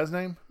 Blumberg? Is that his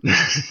name? No,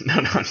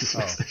 I'm just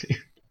messing.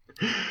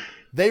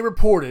 They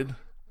reported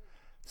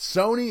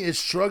Sony is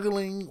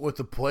struggling with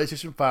the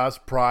PlayStation 5's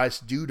price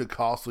due to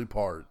costly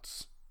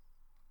parts.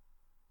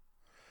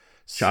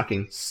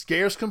 Shocking.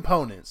 Scarce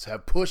components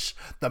have pushed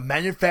the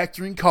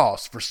manufacturing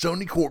costs for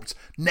Sony Corp's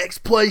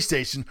next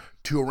PlayStation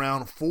to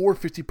around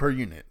 $450 per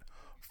unit,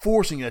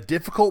 forcing a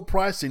difficult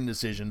pricing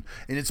decision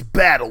in its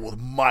battle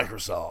with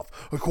Microsoft,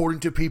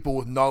 according to people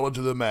with knowledge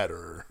of the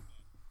matter.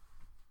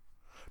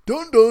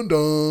 Dun dun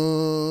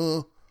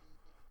dun.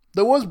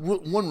 There was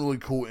one really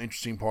cool,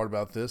 interesting part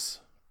about this.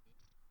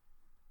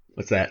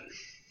 What's that?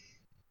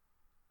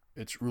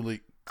 It's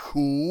really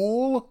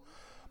cool.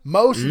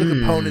 Most of the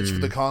components for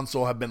the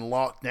console have been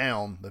locked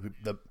down,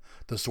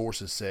 the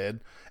sources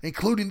said,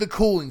 including the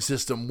cooling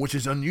system, which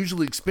is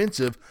unusually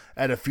expensive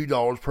at a few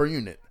dollars per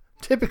unit.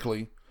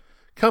 Typically,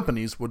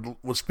 companies would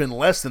spend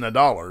less than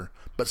 $1,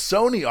 but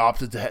Sony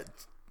opted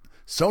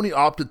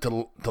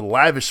to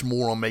lavish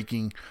more on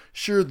making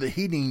sure the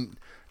heating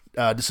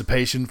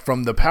dissipation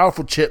from the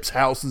powerful chips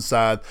housed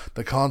inside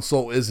the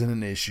console isn't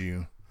an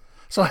issue.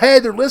 So hey,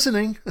 they're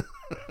listening.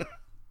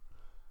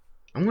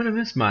 I'm gonna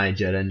miss my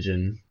jet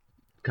engine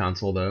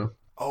console though.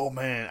 Oh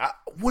man,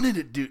 when did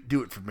it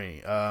do it for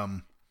me?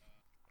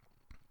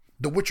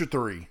 The Witcher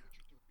 3.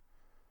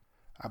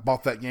 I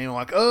bought that game. I'm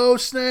like, oh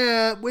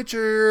snap,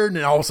 Witcher, and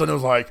then all of a sudden it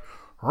was like,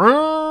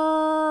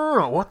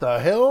 what the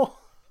hell?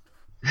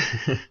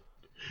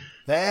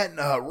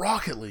 That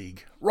Rocket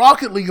League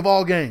of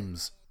all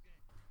games.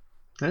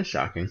 That's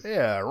shocking.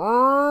 Yeah,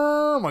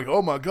 I'm like,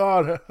 oh my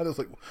god. I was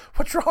like,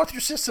 what's wrong with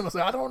your system? I was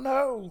like, I don't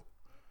know.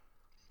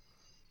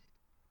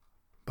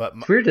 But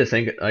it's weird to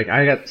think. Like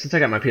since I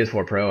got my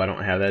PS4 Pro, I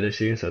don't have that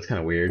issue, so it's kind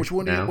of weird. Which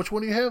one do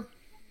you have?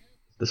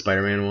 The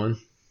Spider-Man one.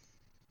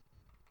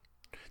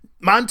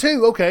 Mine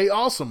too. Okay,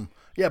 awesome.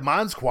 Yeah,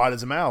 mine's quiet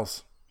as a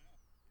mouse.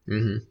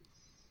 Mm-hmm.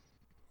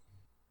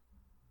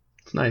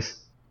 It's nice.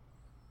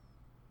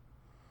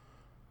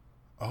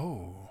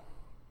 Oh.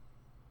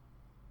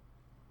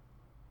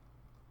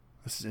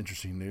 This is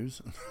interesting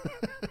news.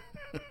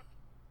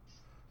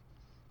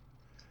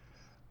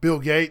 Bill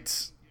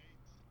Gates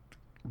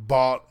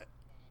bought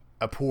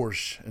a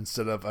Porsche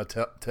instead of a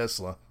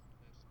Tesla.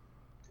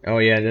 Oh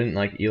yeah, didn't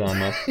like Elon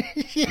Musk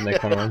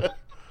make fun of him?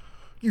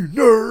 You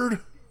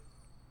nerd.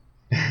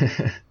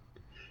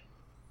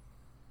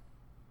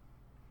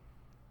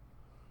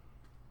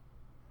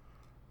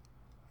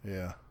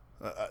 Yeah,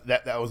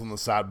 that was on the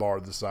sidebar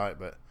of the site,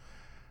 but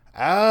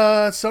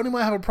Sony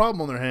might have a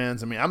problem on their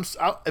hands. I mean,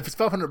 if it's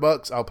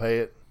 $500, I'll pay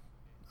it.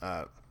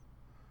 Oh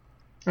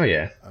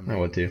yeah, I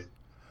would too.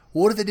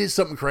 What if they did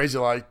something crazy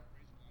like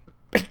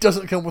it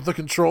doesn't come with a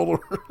controller?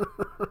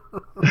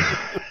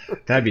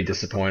 That'd be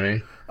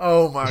disappointing.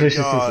 Oh my god!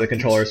 Especially since the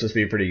controller is supposed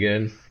to be pretty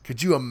good.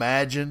 Could you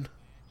imagine?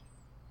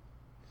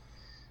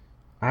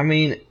 I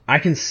mean, I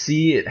can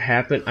see it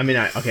happen. I mean,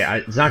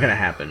 it's not gonna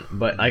happen,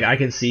 but like I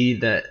can see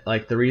that.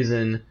 Like the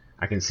reason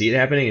I can see it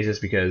happening is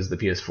just because the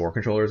PS4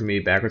 controller is gonna be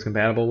backwards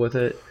compatible with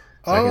it.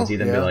 So I can see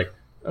them be like,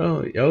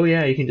 oh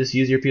yeah, you can just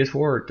use your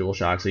PS4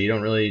 DualShock, so you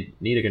don't really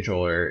need a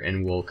controller,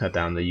 and we'll cut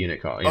down the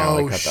unit cost. Cut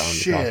down the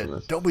cost of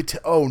this. Don't be.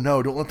 Oh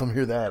no! Don't let them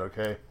hear that.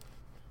 Okay.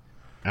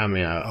 I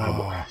mean,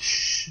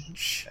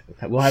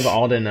 we'll have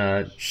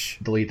Alden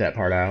delete that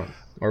part out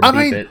or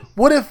beep it.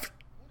 What if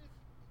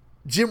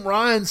Jim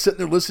Ryan's sitting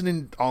there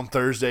listening on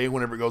Thursday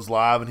whenever it goes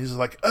live, and he's just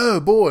like, "Oh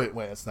boy,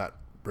 wait, that's not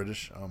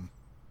British."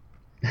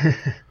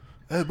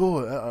 Oh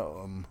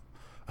boy,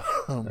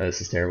 this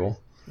is terrible.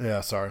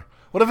 Yeah, sorry.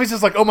 What if he's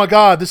just like, "Oh my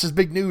god, this is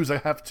big news. I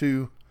have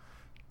to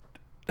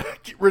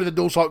get rid of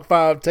the DualShock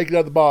 5, take it out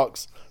of the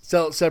box,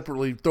 sell it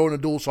separately, throw in a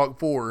DualShock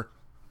 4."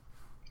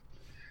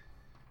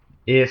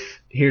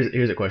 If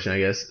here's a question, I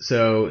guess.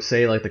 So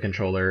say like the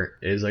controller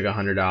is like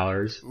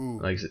 $100,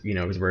 like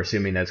because we're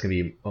assuming that's gonna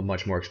be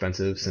much more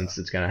expensive since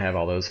it's gonna have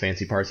all those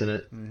fancy parts in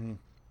it.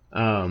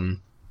 Mm-hmm.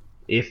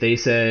 If they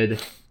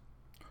said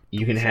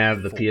you can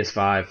have the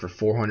PS5 for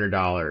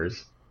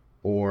 $400,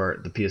 or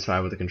the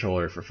PS5 with the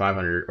controller for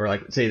 $500, or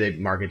like say they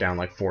mark it down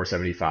like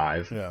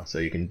 $475, so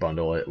you can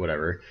bundle it,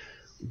 whatever.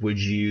 Would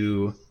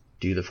you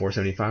do the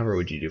 $475 or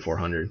would you do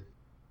 $400?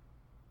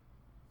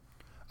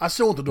 I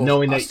still want the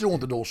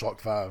DualShock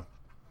 5.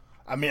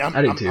 I mean,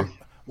 I do too.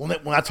 When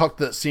I talked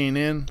to that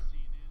CNN,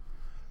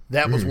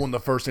 that was one of the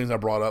first things I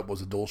brought up was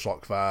the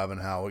DualShock 5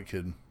 and how it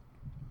could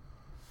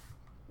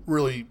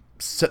really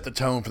set the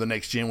tone for the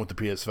next gen with the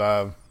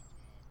PS5.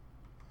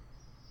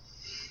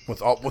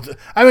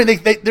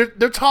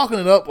 They're talking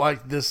it up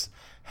like this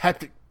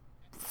haptic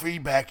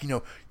feedback.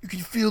 You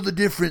can feel the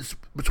difference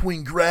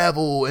between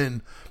gravel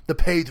and the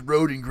paved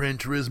road in Gran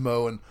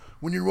Turismo, and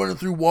when you're running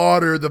through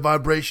water, the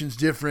vibration's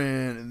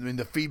different, and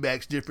the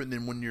feedback's different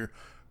than when you're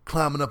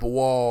climbing up a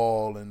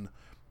wall, and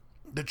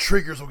the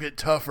triggers will get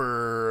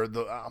tougher.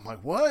 I'm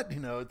like, what?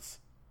 It's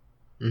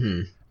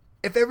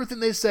if everything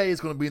they say is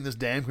going to be in this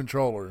damn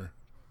controller,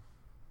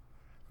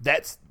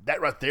 that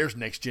right there's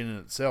next gen in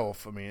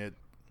itself. I mean,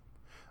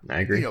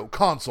 I agree.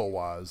 Console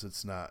wise,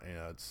 it's not.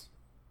 It's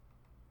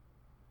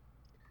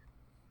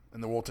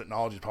and the world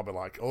technology is probably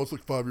like, oh, it's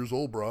like 5 years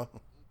old, bro.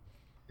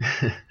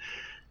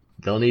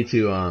 They'll need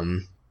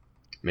to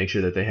make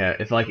sure that they have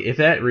if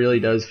that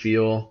really does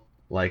feel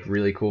like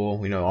really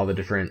cool, all the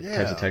different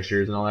types of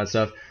textures and all that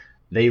stuff.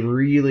 They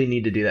really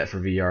need to do that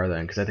for VR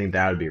then, because I think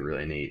that would be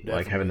really neat.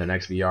 Definitely. Like having the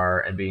next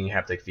VR and being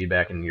haptic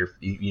feedback, and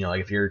like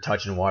if you're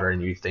touching water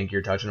and you think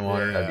you're touching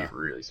water, that'd be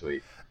really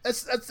sweet.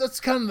 That's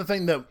kind of the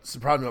thing that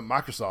surprised me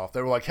about Microsoft.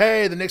 They were like,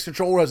 "Hey, the next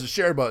controller has a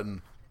share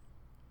button."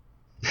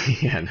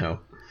 Yeah, no,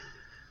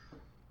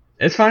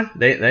 it's fine.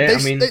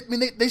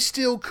 They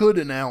still could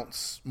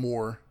announce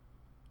more.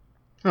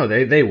 Oh,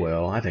 they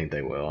will. I think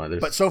they will.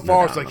 But so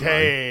far, it's like,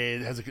 hey,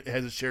 it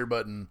has a share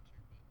button.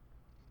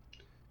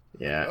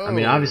 Yeah, I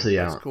mean, obviously,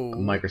 cool.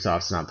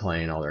 Microsoft's not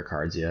playing all their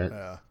cards yet.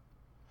 Yeah,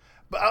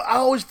 but I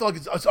always feel like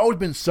it's always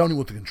been Sony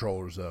with the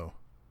controllers, though.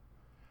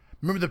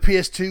 Remember the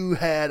PS2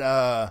 had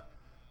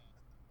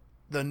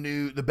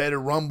the better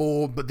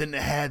rumble, but then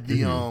it had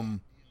the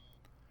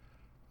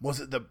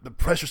was it the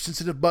pressure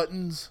sensitive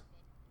buttons?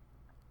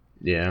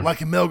 Yeah,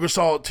 like in Metal Gear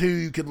Solid 2,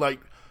 you could like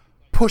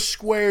push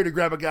square to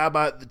grab a guy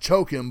by the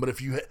choke him, but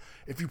if you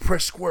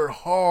press square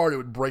hard, it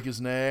would break his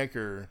neck.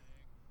 Or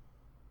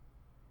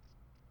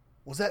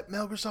was that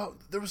Metal Gear Solid?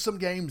 There was some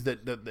games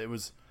that it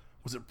was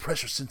it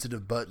pressure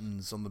sensitive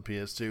buttons on the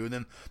PS2, and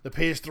then the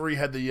PS3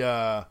 had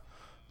the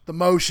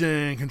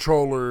motion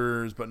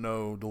controllers, but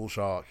no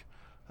DualShock,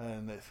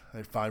 and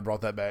they finally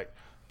brought that back.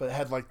 But it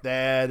had like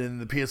that,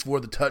 and the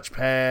PS4 the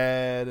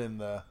touchpad and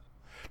the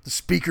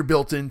speaker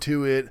built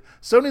into it.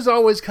 Sony's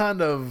always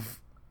kind of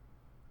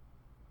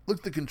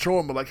looked at the controller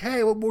and be like,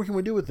 hey, what more can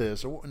we do with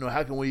this? Or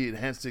how can we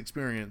enhance the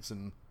experience?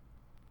 And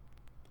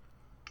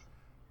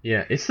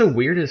yeah, it's the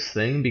weirdest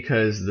thing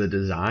because the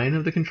design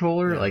of the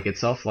controller, like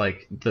itself,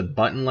 like the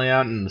button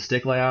layout and the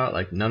stick layout,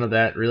 like none of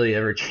that really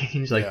ever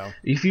changed. Like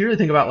if you really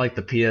think about like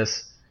the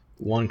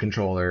PS1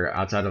 controller,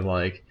 outside of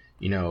like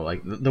you know,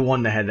 like the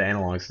one that had the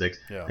analog sticks.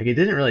 Yeah. Like it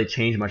didn't really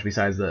change much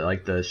besides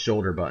the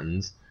shoulder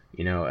buttons.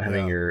 You know,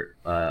 having Yeah. your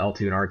L2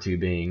 and R2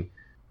 being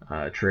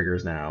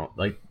triggers now.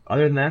 Like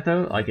other than that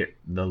though,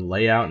 the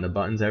layout and the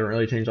buttons haven't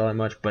really changed all that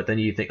much. But then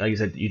you think, like you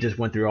said, you just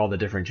went through all the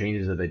different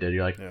changes that they did.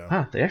 You're like,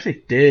 Yeah. they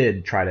actually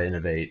did try to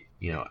innovate.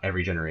 You know,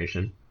 every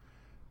generation.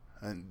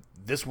 And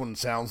this one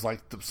sounds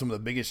like some of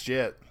the biggest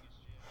yet.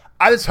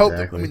 I just hope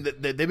Exactly. that, I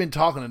mean, they've been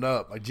talking it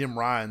up. Like Jim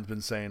Ryan's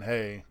been saying,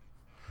 hey,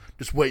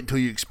 just wait until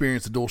you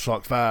experience the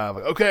DualShock 5.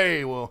 Like,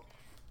 okay, well,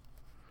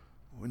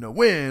 we know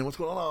when, what's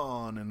going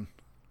on. And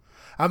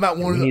I'm not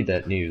one We of need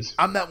that news.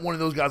 I'm not one of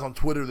those guys on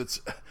Twitter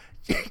that's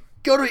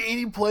go to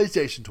any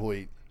PlayStation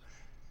tweet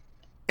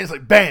and it's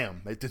like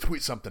bam, they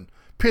tweet something.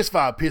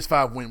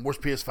 PS5 win. Where's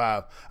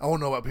PS5? I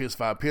want to know about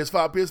PS5.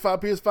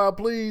 PS5,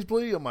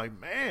 please. I'm like,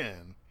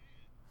 man,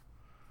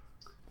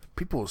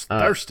 people is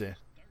thirsty.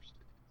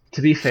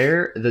 To be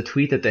fair, the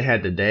tweet that they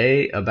had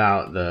today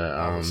about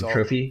the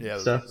trophy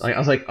stuff, like I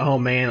was like, oh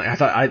man, like, I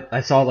thought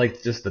I saw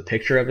like just the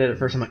picture of it at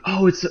first. I'm like,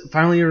 oh, it's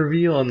finally a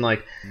reveal. And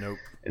like, nope.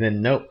 And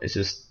then nope, it's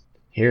just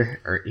here.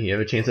 Or you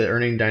have a chance at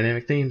earning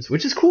dynamic themes,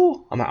 which is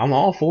cool. I'm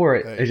all for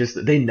it. Hey. It's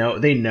just they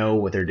know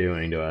what they're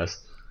doing to us.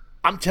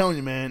 I'm telling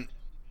you, man.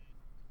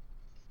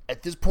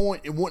 At this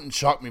point, it wouldn't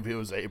shock me if it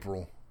was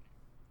April.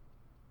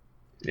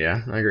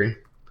 Yeah, I agree.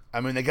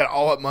 I mean, they got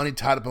all that money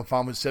tied up in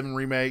Final Fantasy VII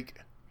Remake.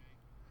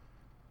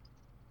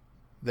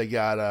 They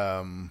got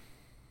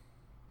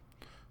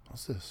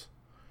what's this?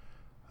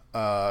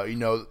 You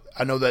know,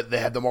 I know that they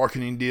had the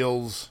marketing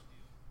deals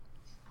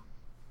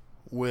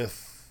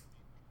with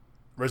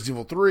Resident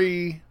Evil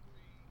 3.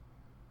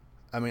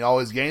 I mean, all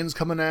his games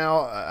coming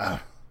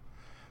out.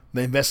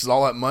 They invested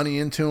all that money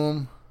into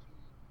them.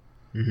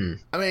 Mm-hmm.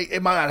 I mean,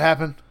 it might not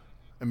happen.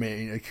 I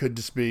mean, it could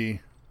just be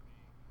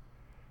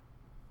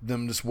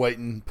them just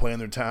waiting, playing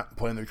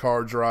their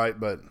cards right.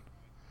 But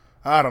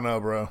I don't know,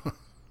 bro.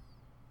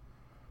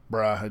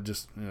 Bruh, it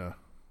just, you know.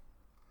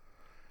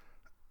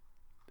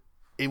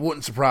 It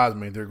wouldn't surprise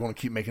me if they're going to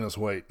keep making us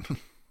wait.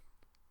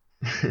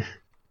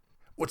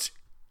 Which,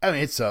 I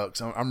mean, it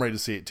sucks. I'm ready to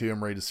see it too.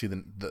 I'm ready to see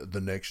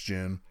the next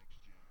gen.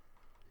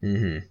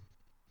 Mm-hmm.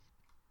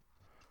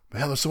 But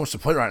hell, there's so much to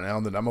play right now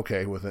that I'm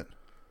okay with it.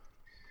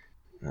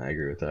 I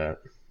agree with that.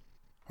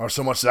 Or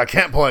so much that I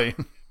can't play.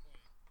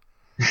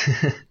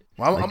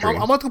 Well,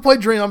 I'm about to play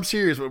Dream. I'm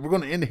serious. We're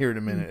going to end here in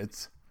a minute.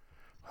 It's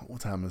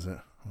what time is it?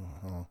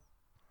 Oh.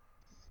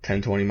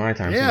 10:20 my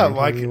time. Yeah,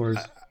 like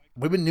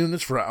we've been doing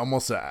this for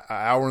almost an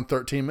hour and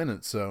 13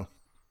 minutes. So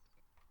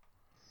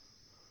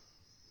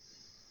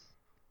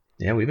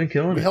yeah, we've been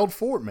killing it. We held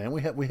fort, man.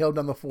 We held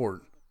down the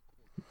fort.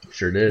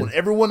 Sure did. When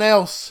everyone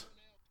else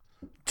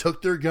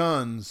took their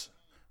guns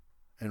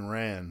and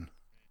ran,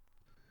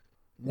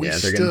 they're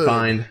getting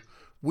fined.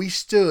 We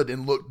stood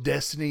and looked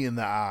Destiny in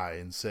the eye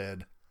and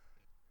said,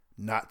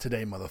 "Not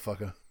today,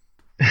 motherfucker.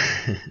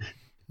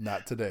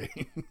 Not today."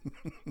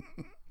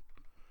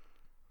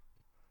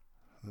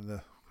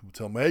 People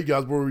tell me, "Hey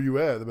guys, where were you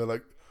at?" They'll be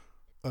like,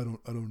 "I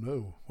don't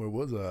know. Where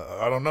was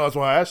I? I don't know. That's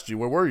why I asked you.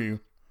 Where were you?"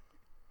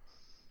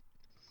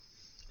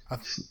 I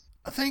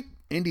think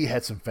Indy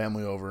had some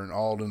family over, and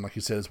Alden, like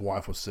you said, his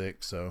wife was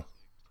sick. So,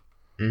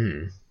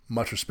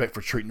 much respect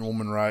for treating a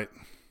woman right.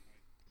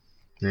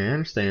 Yeah, I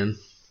understand.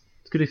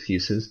 It's good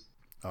excuses.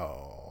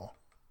 Oh,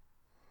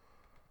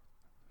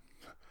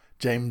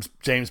 James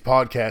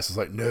podcast is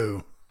like,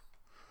 no,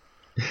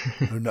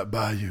 I would not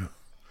buy you.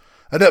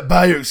 I not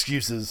buy your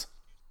excuses.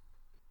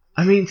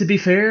 I mean, to be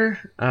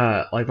fair,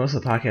 like most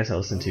of the podcasts I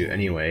listen to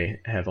anyway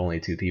have only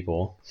two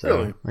people, so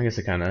really? I guess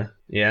it kind of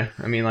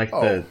I mean, like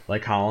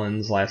like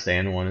Colin's Last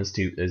Stand one is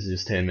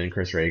just him and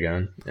Chris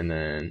Raygun, and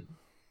then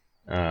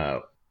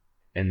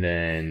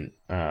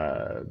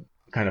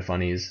Kind of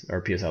Funnies or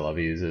PS I Love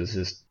Yous is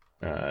just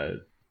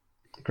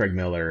Craig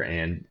Miller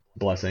and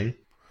Blessing.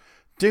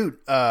 Dude,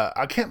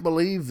 I can't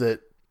believe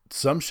that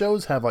some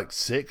shows have like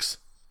 6.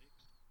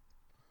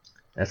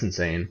 That's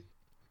insane.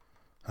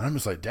 I'm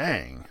just like,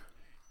 dang.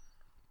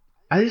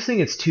 I just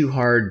think it's too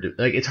hard.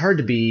 Like, it's hard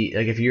to be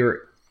like if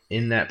you're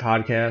in that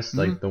podcast,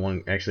 like the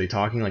one actually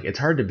talking. Like, it's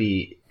hard to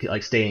be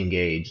like stay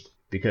engaged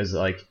because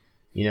like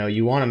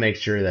you want to make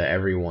sure that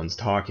everyone's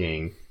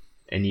talking,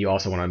 and you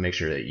also want to make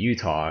sure that you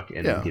talk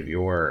and give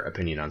your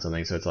opinion on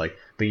something. So it's like,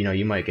 but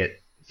you might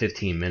get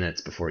 15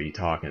 minutes before you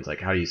talk, and it's like,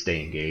 how do you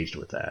stay engaged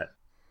with that?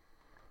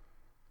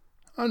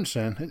 I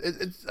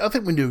understand. I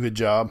think we do a good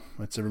job.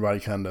 It's everybody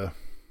kind of.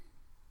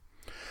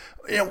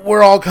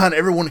 We're all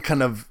everyone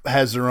kind of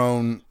has their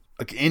own.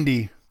 Like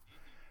indie,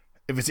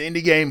 if it's an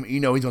indie game, he's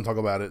going to talk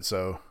about it.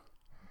 So,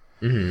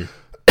 and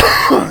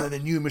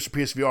then you, Mr.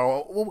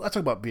 PSVR. Well, I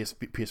talk about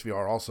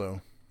PSVR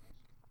also.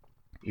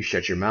 You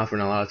shut your mouth. We're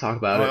not allowed to talk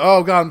about it.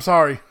 Oh God, I'm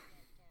sorry.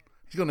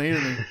 He's going to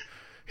hear me.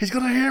 He's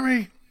going to hear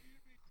me.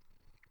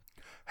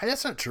 Hey,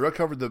 that's not true. I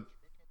covered the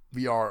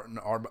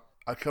VR.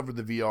 I covered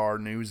the VR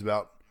news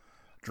about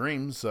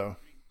Dreams. So,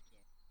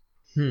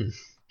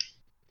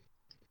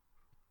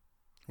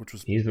 which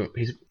was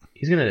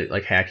He's gonna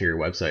like hack your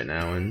website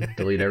now and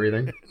delete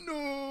everything.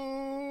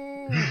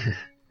 No.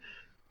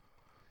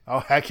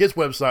 I'll hack his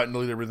website and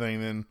delete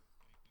everything then.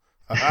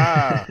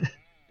 Aha!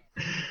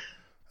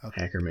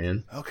 Hacker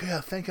man. Okay,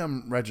 I think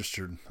I'm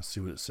registered. Let's see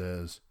what it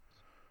says.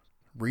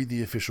 Read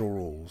the official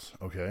rules.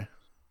 Okay.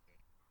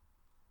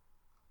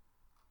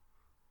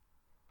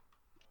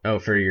 Oh,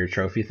 for your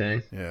trophy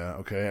thing? Yeah,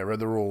 okay. I read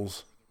the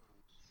rules.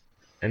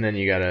 And then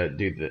you gotta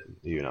do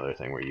another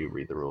thing where you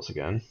read the rules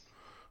again.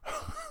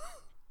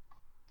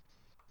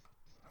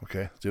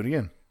 Okay, let's do it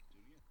again.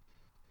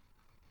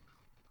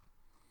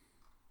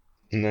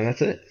 And then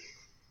that's it.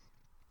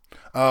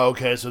 Oh,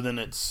 okay. So then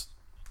it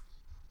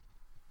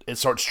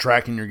starts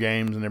tracking your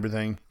games and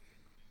everything.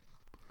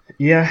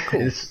 Yeah,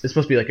 Cool. it's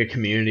supposed to be like a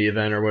community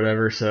event or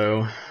whatever.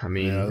 So I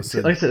mean, Yeah,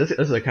 like I said, this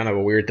is a kind of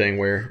a weird thing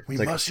where We it's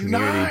like must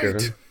community unite.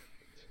 driven.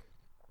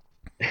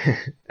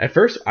 At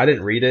first, I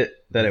didn't read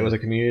it that it was a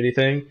community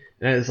thing,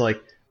 and it's like,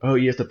 oh,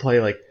 you have to play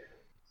like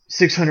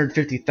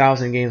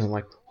 650,000 games. I'm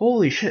like,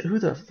 holy shit, who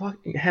the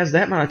fuck has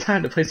that amount of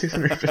time to play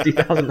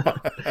 650,000?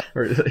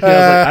 Or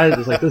I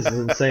was like, this is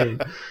insane.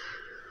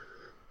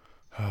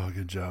 Oh,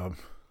 good job.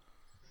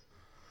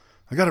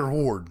 I got a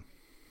reward.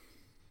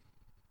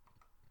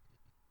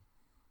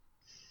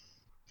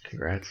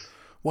 Congrats.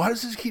 Why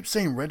does this keep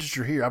saying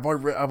register here? I've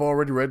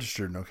already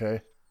registered.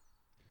 Okay.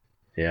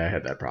 Yeah, I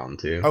had that problem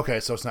too. Okay,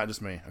 so it's not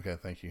just me. Okay,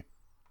 thank you.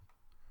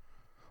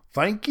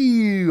 Thank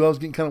you. I was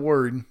getting kind of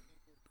worried.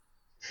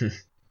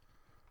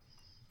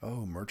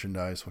 Oh,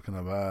 merchandise. What can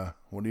I buy?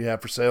 What do you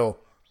have for sale?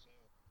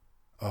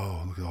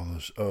 Oh, look at all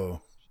those.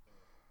 Oh.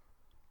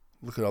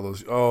 Look at all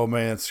those. Oh,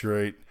 man, that's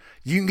great.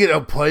 You can get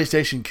a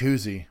PlayStation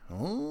koozie.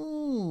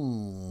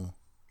 Oh.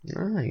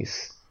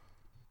 Nice.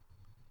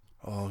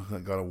 Oh, look at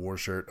that God of War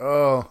shirt.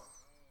 Oh.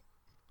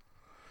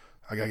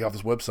 I got to get off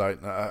this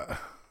website. I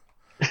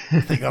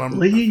think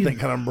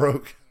I'm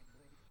broke.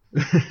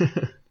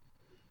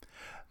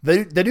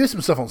 They do some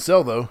stuff on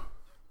sale, though.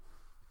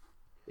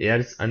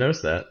 Yeah, I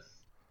noticed that.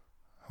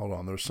 Hold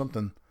on, there's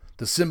something.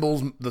 The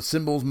symbols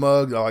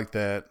mug. I like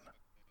that.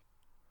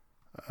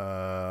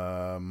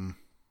 I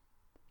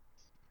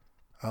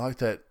like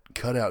that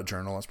cutout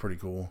journal. That's pretty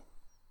cool.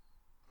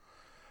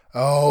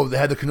 Oh, they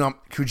had the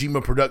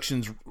Kojima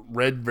Productions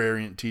red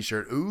variant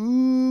T-shirt.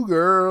 Ooh,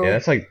 girl. Yeah,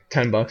 that's like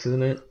 $10,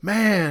 isn't it?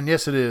 Man,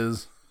 yes, it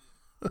is.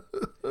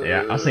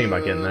 Yeah, I was thinking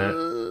about getting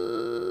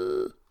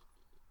that.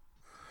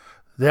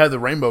 They have the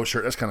rainbow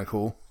shirt. That's kind of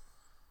cool.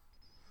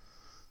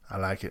 I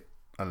like it.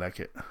 Yeah,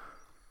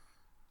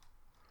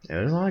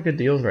 there's a lot of good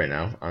deals right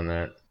now on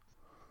that.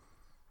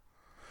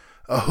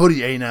 A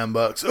hoodie,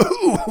 $89.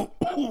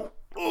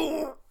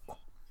 Ooh.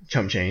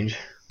 Chump change.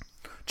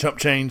 Chump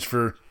change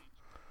for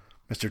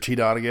Mr.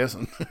 T-Dot, I guess.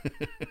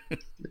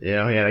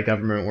 Yeah, he had a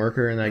government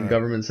worker and that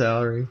government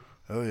salary.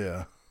 Oh,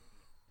 yeah.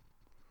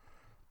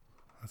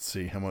 Let's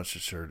see. How much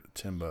is shirt?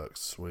 $10.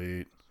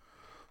 Sweet.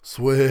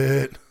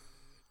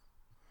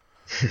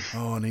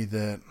 Oh, I need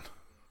that.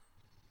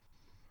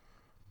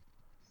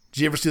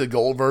 Did you ever see the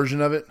gold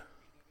version of it?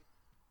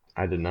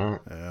 I did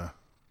not. Yeah.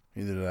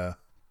 Neither did I.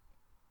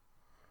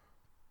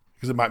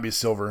 Because it might be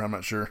silver. I'm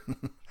not sure.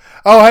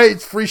 Oh, hey,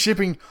 it's free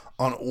shipping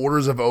on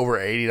orders of over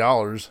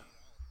 $80.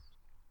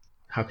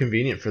 How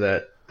convenient for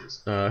that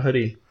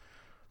hoodie.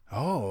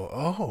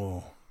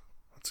 Oh.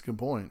 That's a good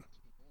point.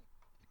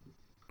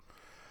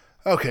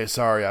 Okay,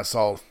 sorry. I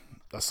saw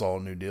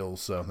new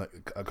deals, so that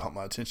caught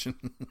my attention.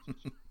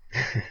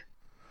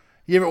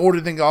 You ever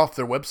ordered anything off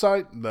their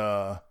website?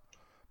 The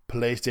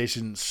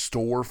PlayStation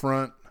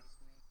storefront?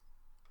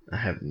 I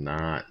have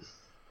not.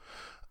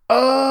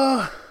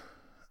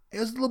 It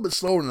was a little bit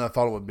slower than I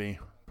thought it would be.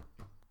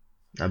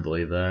 I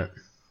believe that.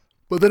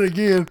 But then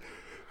again,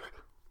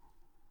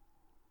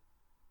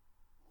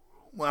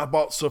 when I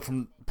bought stuff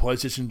from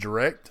PlayStation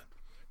Direct,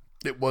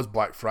 it was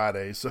Black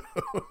Friday, so.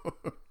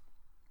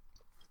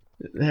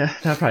 Yeah,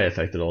 that probably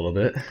affected a little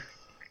bit.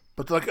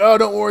 But they're like, oh,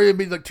 don't worry, it'll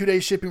be like 2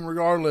 days shipping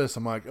regardless.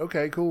 I'm like,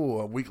 okay,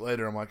 cool. A week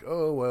later, I'm like,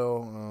 oh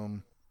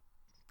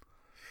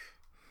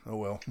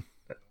well.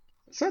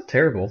 It's not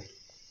terrible.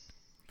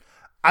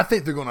 I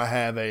think they're gonna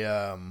have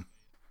they'll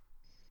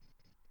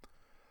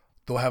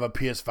have a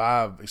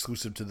PS5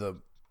 exclusive to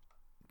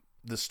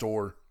the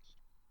store.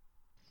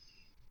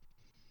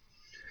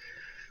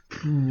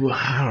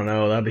 I don't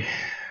know.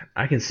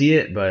 I can see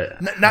it,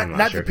 but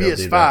Not sure the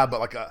PS5, but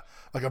like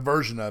a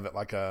version of it,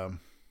 like the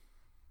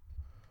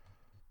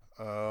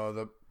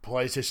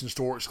PlayStation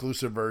Store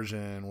exclusive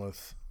version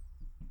with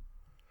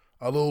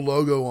a little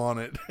logo on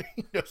it.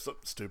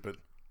 Something stupid.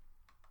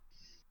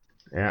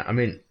 Yeah, I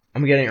mean,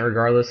 I'm getting it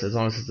regardless as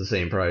long as it's the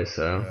same price.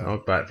 So Yeah. I'll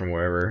buy it from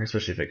wherever,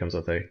 especially if it comes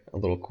with a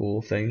little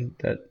cool thing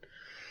that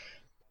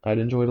I'd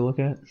enjoy to look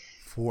at.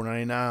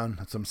 $4.99.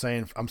 That's what I'm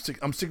saying. I'm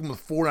sticking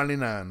with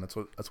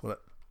 $4.99. That's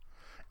what.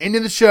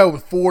 Ending the show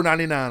with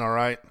 $4.99. All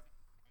right.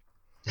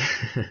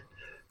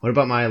 What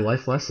about my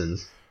life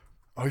lessons?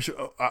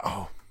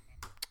 Oh,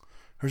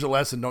 here's a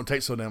lesson. Don't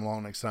take so damn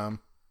long next time.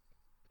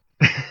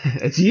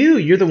 It's you.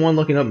 You're the one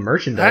looking up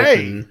merchandise.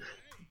 Hey!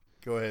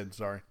 Go ahead.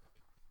 Sorry.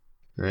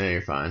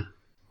 You're fine.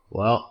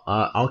 Well,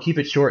 I'll keep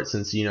it short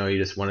since you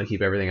just want to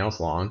keep everything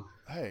else long.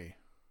 Hey.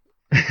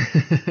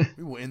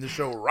 We will end the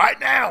show right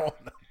now.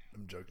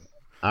 I'm joking.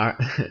 All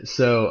right,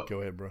 so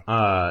Go ahead, bro.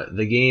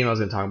 the game I was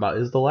going to talk about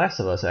is The Last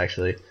of Us,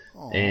 actually.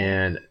 Aww.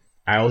 And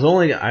I was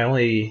going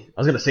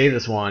to save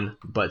this one,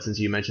 but since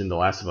you mentioned The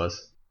Last of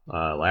Us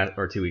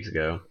 2 weeks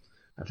ago,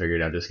 I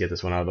figured I'd just get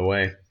this one out of the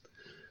way.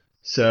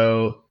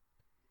 So,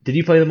 did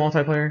you play the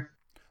multiplayer?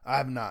 I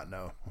have not,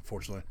 no,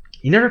 unfortunately.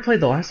 You never played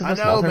The Last of Us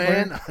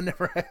multiplayer? Man. I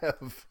never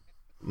have.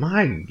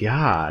 My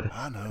God.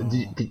 I know.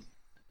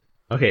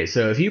 Okay,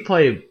 so have you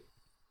played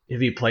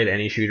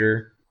any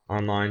shooter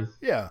online?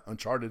 Yeah,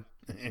 Uncharted.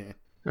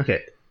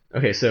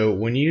 Okay, so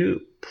when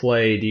you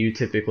play, do you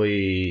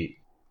typically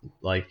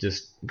like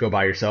just go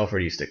by yourself or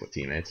do you stick with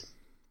teammates?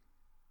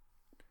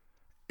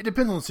 It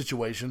depends on the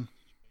situation.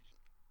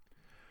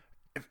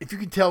 If you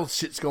can tell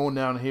shit's going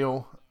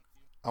downhill,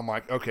 I'm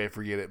like, okay,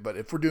 forget it. But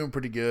if we're doing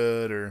pretty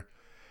good, or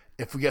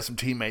if we got some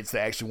teammates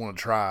that actually want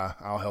to try,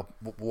 I'll help.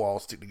 We'll all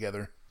stick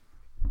together.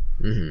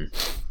 Mm-hmm.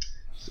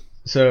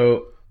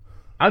 So,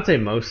 I'd say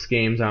most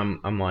games I'm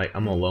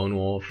a lone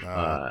wolf.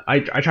 I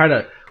try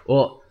to.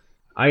 Well,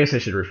 I guess I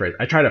should rephrase.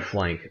 I try to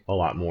flank a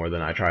lot more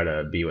than I try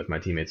to be with my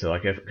teammates. So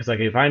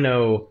if I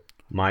know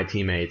my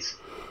teammates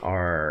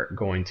are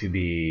going to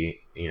be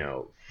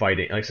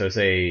fighting, like so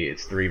say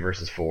it's 3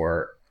 versus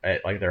 4.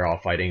 Like they're all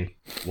fighting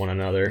one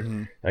another.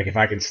 Mm-hmm. Like if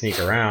I can sneak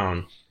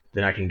around,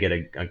 then I can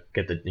get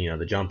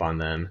the jump on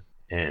them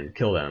and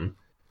kill them.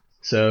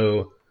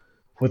 So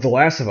with The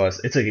Last of Us,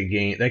 it's like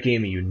that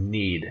game you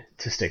need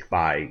to stick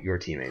by your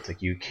teammates.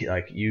 Like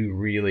you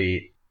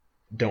really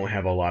don't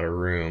have a lot of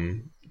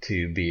room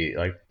to be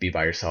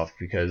by yourself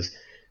because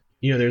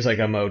there's like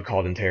a mode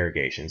called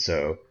interrogation.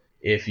 So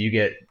if you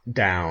get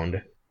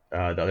downed, the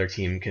other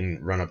team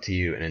can run up to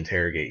you and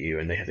interrogate you,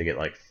 and they have to get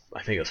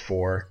I think it was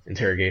 4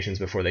 interrogations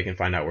before they can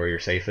find out where your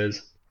safe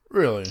is.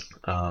 Really?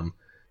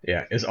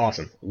 Yeah, it's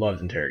awesome. Loved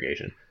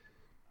interrogation.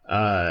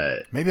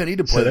 Maybe I need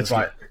to play this.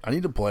 I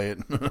need to play it.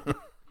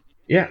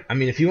 Yeah, I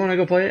mean, if you want to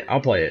go play it,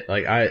 I'll play it.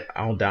 Like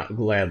I'll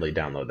gladly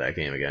download that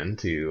game again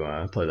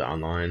to play the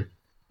online.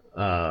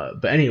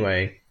 But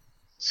anyway,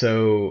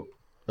 so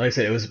like I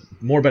said, it was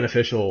more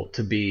beneficial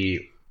to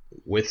be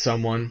with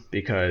someone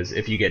because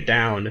if you get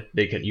downed,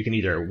 you can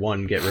either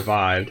 1 get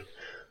revived,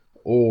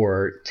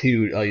 or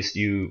 2 at least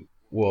you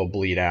will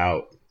bleed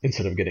out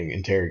instead of getting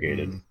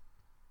interrogated. Mm.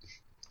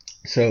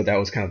 So that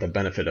was kind of the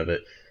benefit of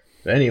it.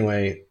 But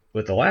anyway,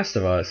 with The Last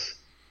of Us,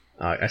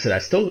 I said I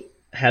still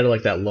had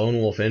like that lone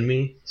wolf in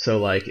me. So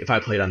like if I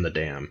played on the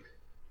dam,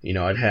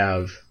 I'd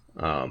have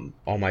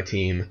all my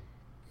team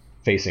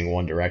facing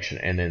one direction,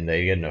 and then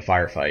they get in a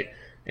firefight,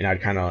 and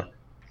I'd kind of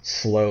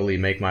slowly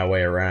make my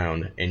way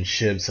around and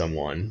shiv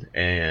someone,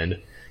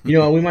 and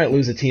we might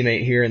lose a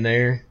teammate here and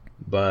there,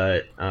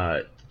 but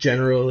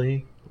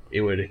generally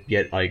it would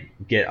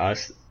get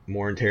us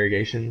more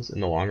interrogations in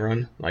the long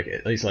run. Like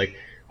at least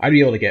I'd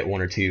be able to get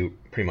 1 or 2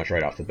 pretty much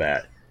right off the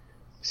bat.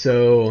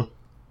 So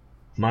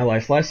my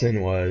life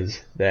lesson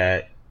was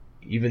that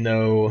even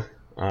though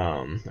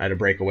I had to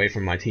break away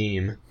from my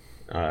team,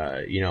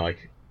 and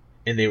like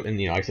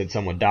I said,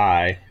 some would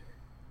die.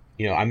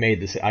 I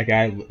made this.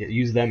 I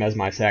used them as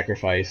my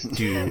sacrifice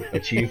to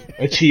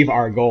achieve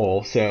our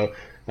goal. So,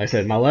 like I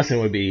said, my lesson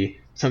would be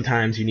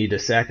sometimes you need to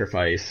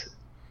sacrifice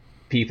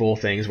people,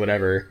 things,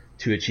 whatever,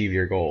 to achieve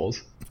your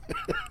goals.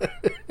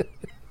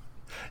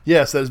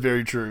 Yes, that's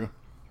very true.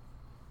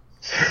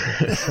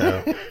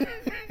 So,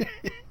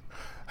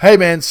 hey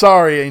man,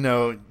 sorry,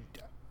 you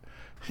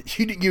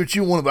didn't get what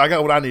you wanted, but I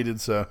got what I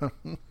needed. So.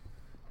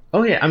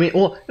 Oh yeah, I mean,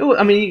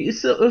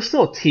 it was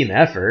still a team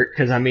effort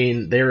because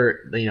they were,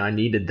 I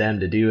needed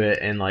them to do it,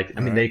 and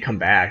they'd come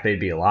back, they'd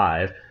be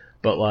alive,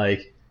 but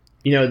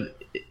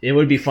it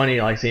would be funny,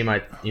 seeing my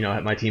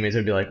teammates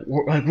would be like,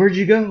 where'd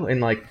you go?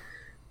 And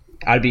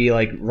I'd be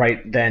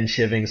right then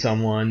shivving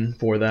someone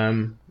for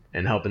them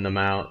and helping them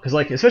out, because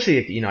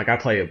especially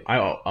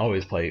I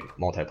always play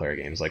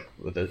multiplayer games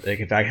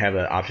if I have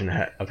the option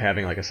of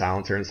having a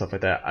silencer and stuff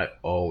like that, I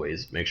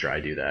always make sure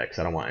I do that because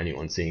I don't want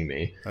anyone seeing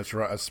me. That's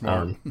right. That's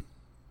smart.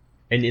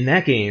 And in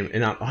that game,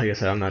 and like I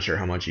said, I'm not sure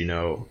how much you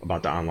know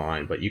about the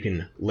online, but you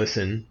can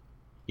listen.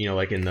 In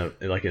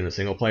the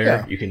single player,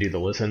 yeah. You can do the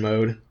listen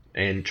mode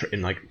and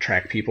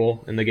track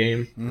people in the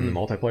game in the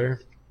multiplayer,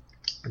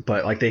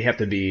 but they have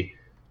to be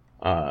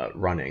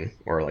running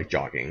or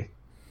jogging.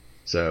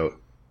 So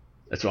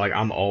that's why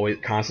I'm always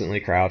constantly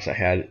crouched. I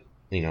had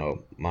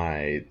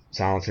my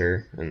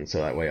silencer, and so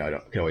that way I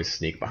could always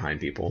sneak behind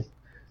people.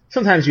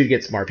 Sometimes you'd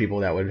get smart people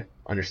that would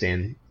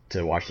understand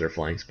to watch their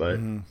flanks, but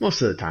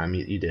most of the time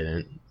you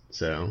didn't.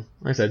 So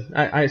like I said,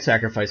 I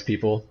sacrificed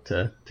people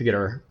to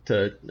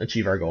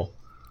achieve our goal.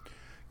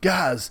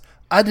 Guys,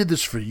 I did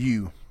this for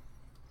you.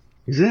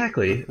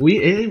 Exactly.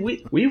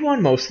 We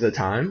won most of the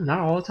time, not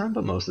all the time,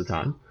 but most of the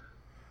time.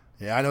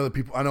 Yeah, I know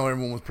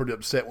everyone was pretty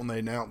upset when they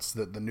announced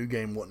that the new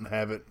game wouldn't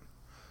have it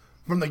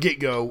from the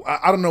get-go.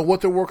 I don't know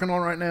what they're working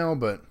on right now,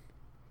 but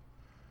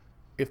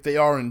if they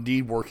are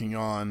indeed working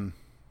on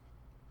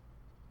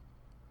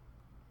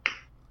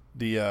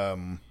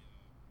if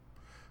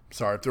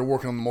they're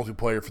working on the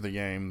multiplayer for the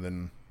game,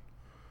 then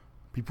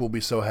People will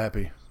be so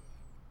happy.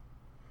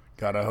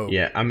 God, I hope.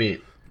 Yeah, I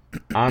mean,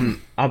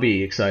 I'll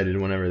be excited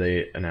whenever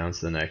they announce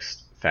the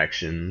next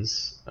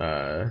factions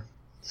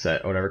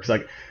set or whatever. Because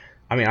like,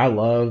 I mean, I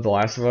love The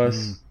Last of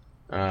Us,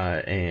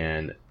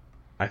 and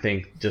I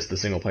think just the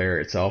single player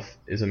itself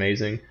is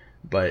amazing.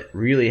 But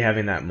really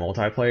having that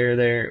multiplayer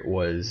there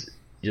was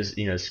just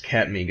just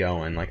kept me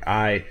going. Like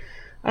I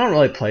don't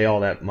really play all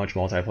that much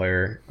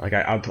multiplayer. Like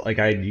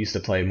I used to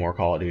play more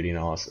Call of Duty and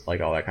all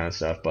that kind of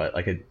stuff. But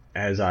like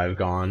as I've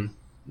gone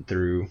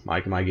through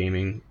my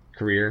gaming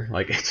career,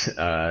 like it's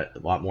a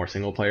lot more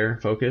single player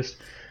focused.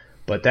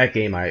 But that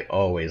game I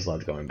always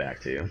loved going back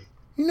to.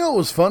 You know what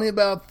was funny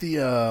about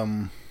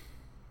what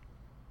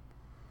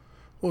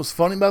was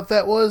funny about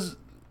that was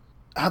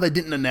how they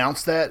didn't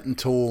announce that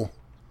until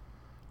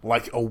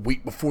like a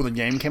week before the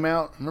game came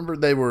out. Remember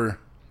they're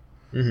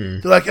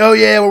like, oh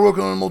yeah, we're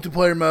working on a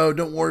multiplayer mode,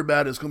 don't worry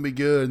about it, it's gonna be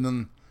good. And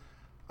then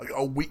like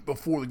a week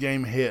before the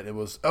game hit, it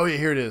was, oh yeah,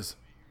 here it is.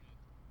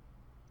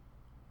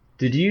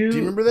 Do you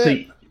remember that?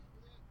 So,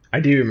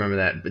 I do remember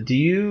that, but do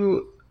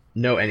you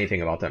know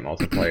anything about that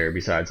multiplayer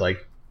besides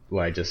like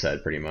what I just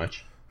said pretty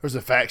much? There's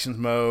a factions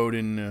mode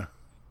and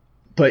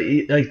But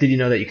like, did you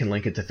know that you can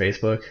link it to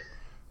Facebook?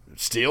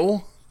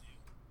 still?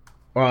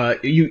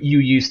 You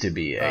used to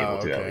be able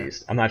to, okay. at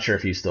least. I'm not sure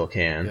if you still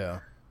can. Yeah.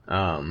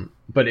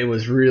 But it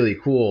was really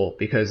cool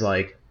because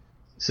like,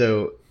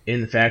 so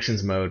in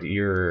factions mode,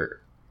 you're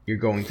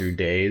going through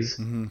days,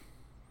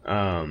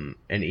 and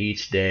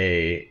each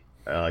day,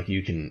 like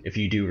you can, if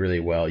you do really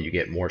well, you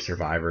get more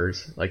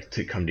survivors like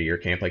to come to your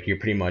camp. Like you're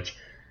pretty much,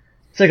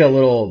 it's like a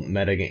little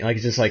meta game. Like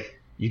it's just like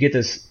you get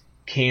this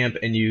camp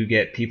and you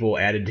get people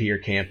added to your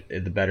camp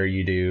the better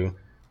you do.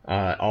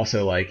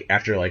 Also like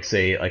after like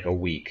say like a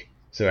week.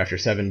 So after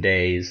 7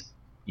 days,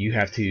 you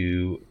have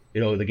to,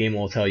 the game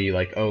will tell you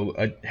like,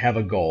 have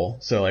a goal.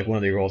 So like one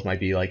of the goals might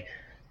be like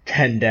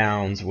 10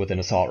 downs with an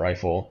assault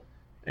rifle,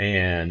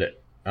 and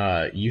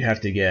you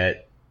have to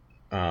get,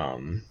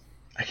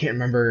 I can't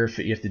remember if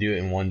you have to do it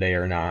in 1 day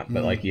or not,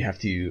 but like you have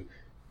to.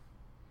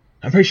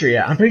 I'm pretty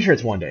sure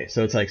it's 1 day.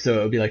 So it's like, so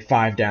it would be like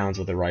 5 downs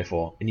with a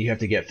rifle, and you have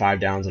to get 5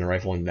 downs in a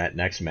rifle in that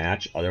next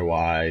match.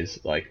 Otherwise,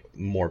 like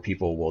more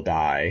people will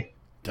die.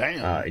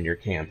 Damn. In your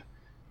camp,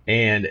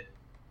 and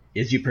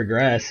as you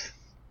progress,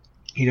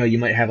 you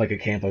might have like a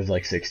camp of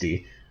like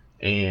 60,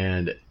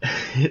 and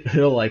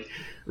it'll like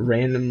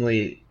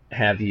randomly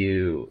have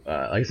you,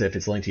 like I said, if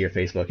it's linked to your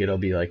Facebook, it'll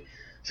be like,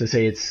 so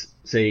say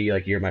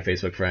like you're my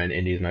Facebook friend,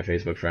 Indy's my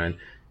Facebook friend,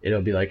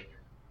 it'll be like,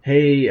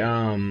 hey,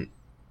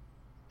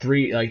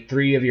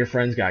 three of your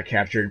friends got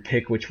captured,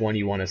 pick which one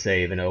you want to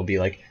save, and it'll be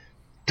like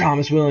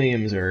Thomas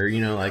Williams or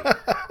like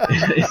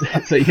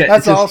so yeah,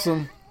 that's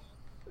awesome.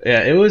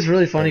 Yeah, it was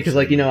really funny because,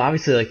 like,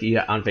 obviously,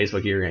 like, on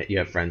Facebook, you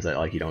have friends that,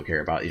 like, you don't care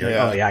about. You're like,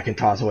 oh, yeah, I can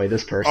toss away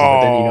this person.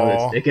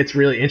 But then, it gets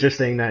really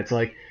interesting that it's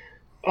like,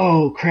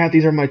 oh, crap,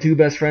 these are my 2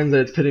 best friends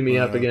that it's pitting me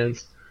up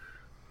against.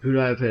 Who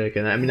do I pick?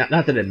 And, I mean,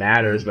 not that it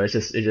matters, but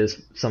it's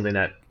just something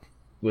that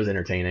was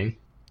entertaining.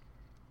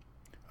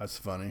 That's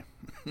funny.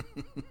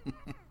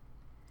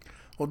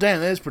 Well, damn,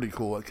 that is pretty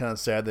cool. It's kind of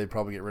sad they'd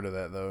probably get rid of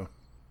that, though.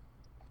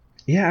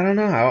 Yeah, I don't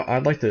know.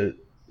 I'd like to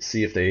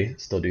see if they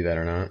still do that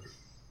or not.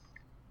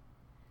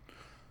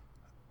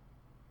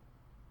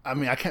 I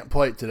mean, I can't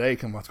play it today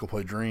because I'm about to go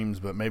play Dreams,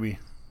 but maybe.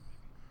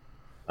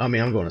 I mean,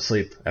 I'm going to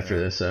sleep after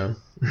this, so.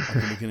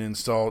 We can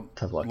install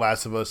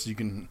Last of Us. You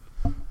can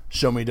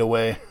show me the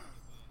way.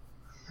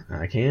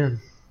 I can.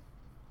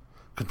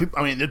 Because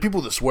there are people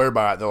that swear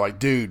by it. They're like,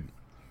 dude,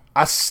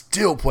 I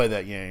still play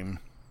that game.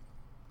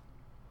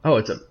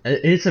 Oh,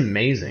 it's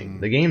amazing.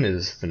 The game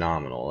is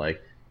phenomenal.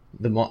 Like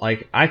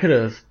I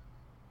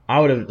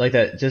would have like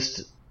that.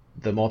 Just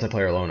the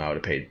multiplayer alone, I would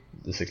have paid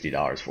the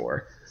 $60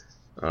 for.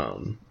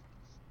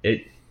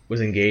 It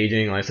was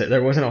engaging. Like I said,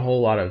 there wasn't a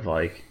whole lot of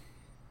like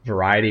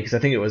variety because I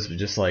think it was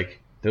just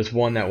like there's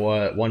one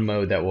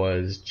mode that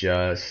was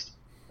just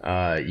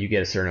you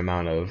get a certain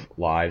amount of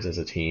lives as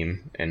a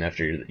team, and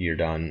after you're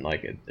done,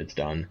 like it's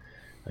done,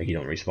 like you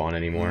don't respawn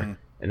anymore.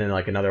 And then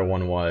like another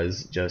one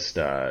was just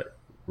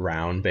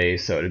round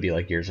based, so it'd be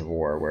like Gears of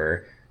War,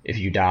 where if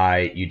you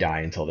die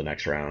until the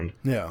next round.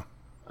 Yeah.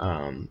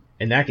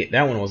 And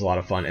that one was a lot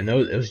of fun. And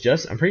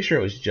I'm pretty sure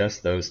it was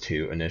just those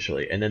 2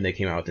 initially, and then they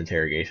came out with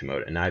interrogation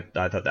mode, and I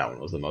thought that one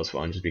was the most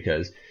fun, just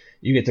because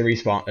you get to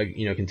respawn,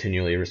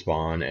 continually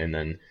respawn, and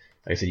then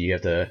like I said, you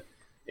have to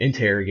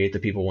interrogate the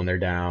people when they're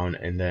down,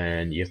 and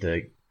then you have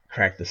to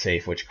crack the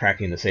safe, which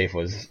cracking the safe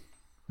was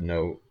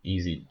no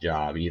easy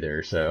job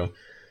either. So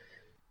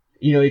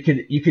you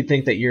could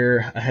think that you're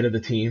ahead of the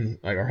team,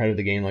 like, or ahead of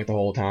the game, like the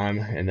whole time,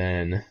 and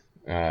then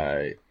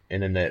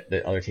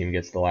the other team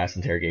gets the last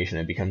interrogation.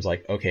 It becomes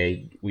like,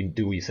 okay,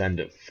 we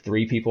send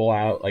 3 people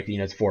out? Like,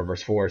 it's 4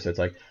 versus 4, so it's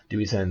like, do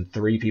we send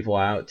 3 people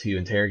out to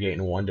interrogate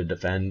and 1 to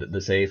defend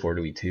the safe, or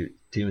do we 2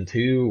 and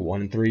 2,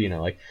 1 and 3?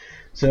 Like,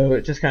 so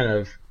it just kind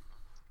of,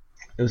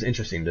 it was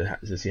interesting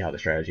to see how the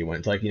strategy went.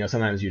 It's like,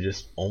 sometimes you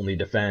just only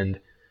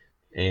defend,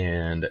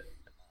 and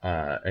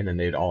then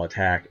they'd all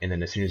attack, and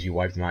then as soon as you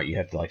wipe them out, you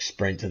have to like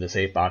sprint to the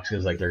safe box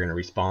because like they're gonna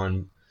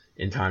respawn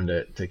in time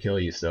to kill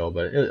you still.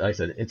 But like I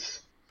said,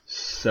 it's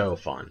so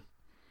fun.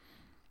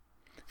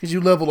 Because you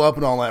level up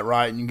and all that,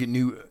 right? And you get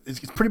new. It's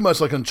pretty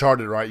much like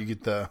Uncharted, right? You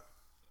get the.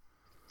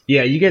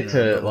 Yeah, you get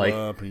to like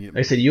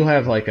I said, you'll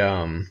have like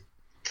your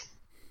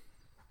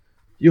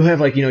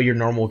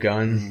normal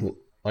gun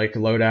like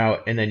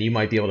loadout, and then you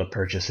might be able to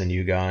purchase a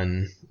new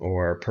gun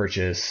or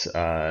purchase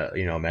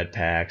med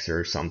packs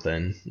or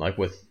something like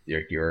with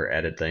your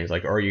added things,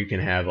 like, or you can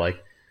have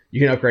like you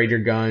can upgrade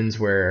your guns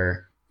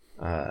where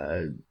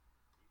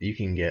you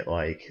can get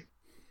like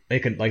they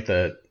could like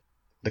the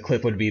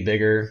clip would be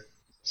bigger.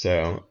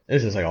 So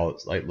it's just like all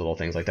like little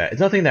things like that.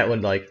 It's nothing that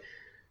would like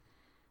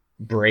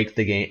break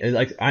the game.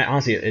 Like I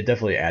honestly, it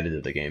definitely added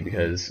to the game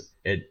because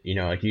it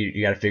like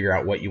you got to figure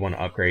out what you want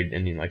to upgrade,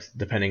 and like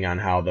depending on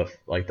how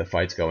the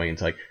fight's going,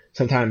 it's like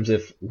sometimes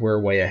if we're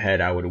way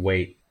ahead, I would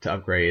wait to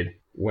upgrade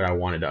what I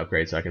wanted to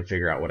upgrade so I can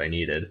figure out what I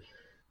needed.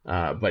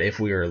 But if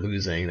we were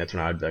losing, that's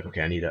when I'd be like,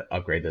 okay, I need to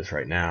upgrade this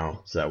right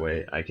now so that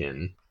way I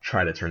can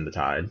try to turn the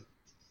tide.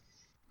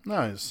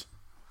 Nice.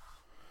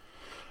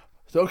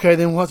 So, okay,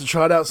 then we'll have to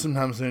try it out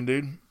sometime soon,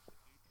 dude.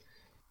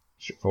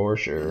 For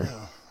sure.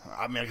 Yeah.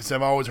 I mean, like I said,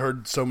 I've always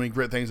heard so many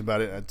great things about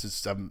it.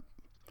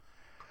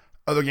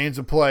 Other games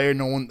to play,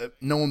 no one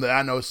that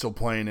I know is still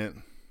playing it.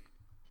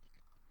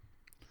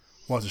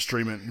 Wants to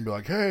stream it and be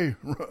like, hey,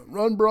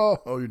 run, bro.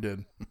 Oh, you're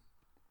dead.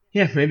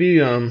 Yeah,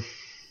 maybe, I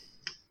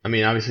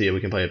mean, obviously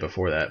we can play it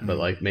before that, but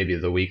like maybe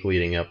the week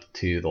leading up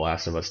to The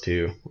Last of Us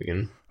 2, we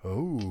can,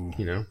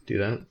 do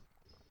that.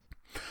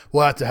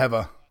 We'll have to have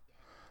a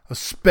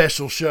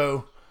special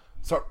show.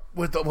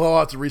 We'll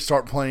have to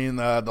restart playing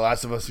The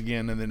Last of Us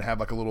again, and then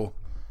have like a little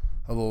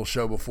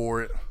show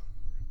before it.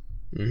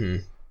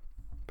 Mm-hmm.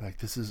 Like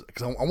this is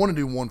because I want to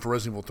do one for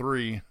Resident Evil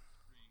 3.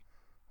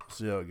 We'll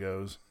see how it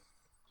goes.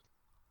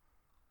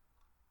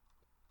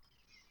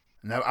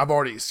 And I've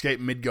already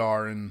escaped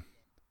Midgar in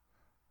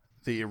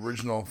the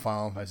original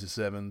Final Fantasy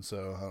 7,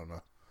 so I don't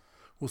know.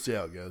 We'll see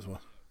how it goes.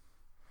 Well,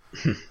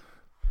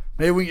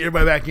 maybe we can get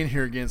everybody back in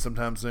here again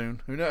sometime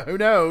soon. Who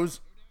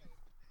knows?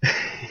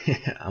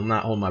 I'm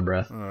not holding my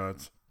breath.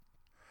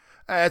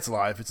 It's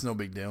life. It's no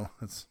big deal.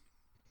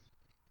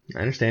 I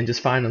understand.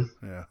 Just find them.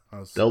 Yeah,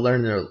 they'll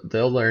learn.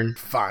 They'll learn.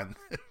 Fine.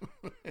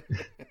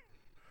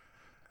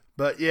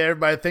 But yeah,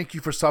 everybody, thank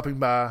you for stopping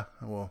by.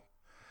 Well,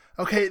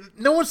 okay,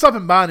 no one's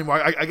stopping by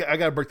anymore. I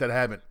got to break that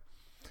habit.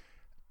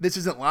 This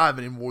isn't live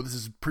anymore. This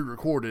is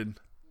pre-recorded.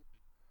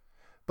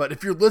 But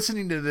if you're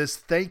listening to this,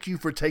 thank you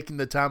for taking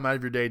the time out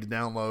of your day to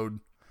download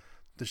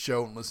the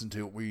show and listen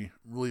to it. We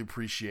really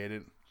appreciate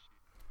it.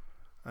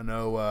 I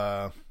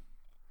know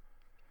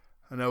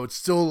it's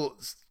still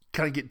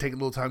kind of taking a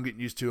little time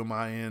getting used to on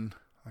my end.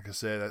 Like I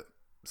said, I'm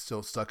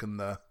still stuck in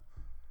the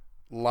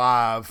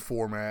live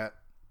format.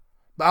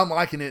 But I'm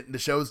liking it. The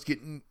show's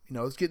getting,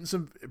 it's getting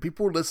some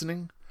people are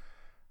listening.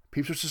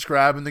 People are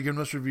subscribing. They're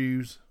giving us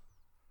reviews.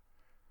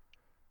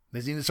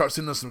 They need to start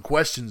sending us some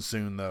questions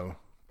soon, though.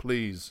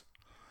 Please.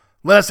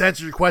 Let us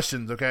answer your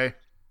questions, okay?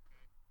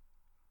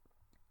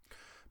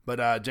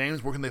 But,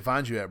 James, where can they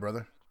find you at,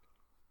 brother?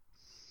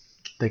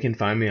 They can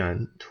find me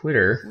on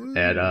Twitter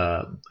at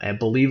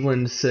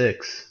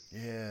Believeland6.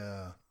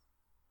 Yeah.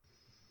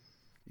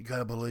 You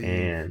gotta believe.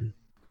 And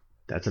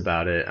that's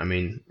about it. I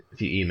mean, if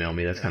you email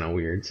me, that's kind of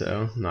weird.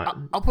 So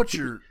I'll put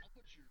your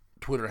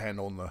Twitter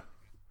handle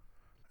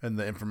in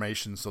the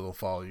information so they'll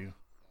follow you.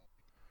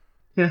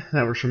 Yeah,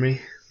 that works for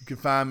me. You can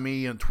find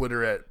me on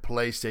Twitter at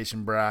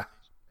PlayStation Bry.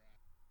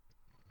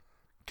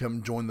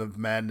 Come join the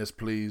madness,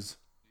 please.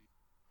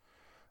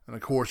 And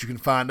of course, you can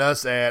find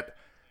us at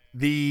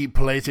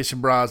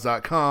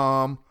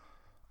theplaystationbras.com.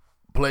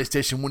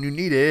 PlayStation when you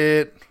need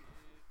it.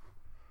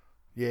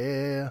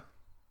 Yeah.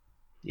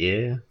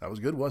 Yeah. That was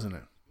good, wasn't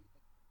it?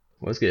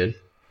 Was good.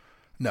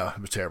 No,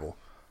 it was terrible.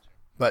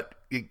 But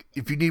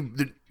if you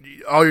need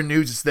all your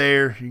news, is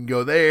there. You can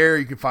go there.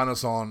 You can find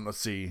us on, let's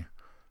see,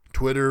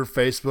 Twitter,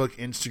 Facebook,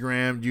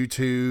 Instagram,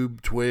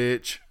 YouTube,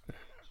 Twitch,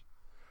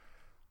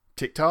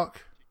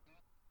 TikTok.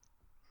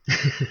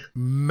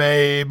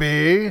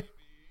 Maybe.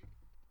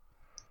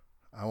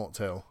 I won't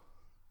tell.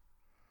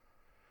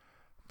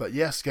 But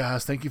yes,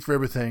 guys, thank you for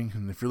everything.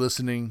 And if you're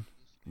listening,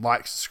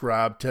 like,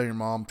 subscribe, tell your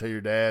mom, tell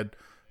your dad,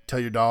 tell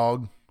your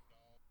dog.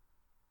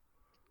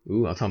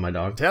 Ooh, I'll tell my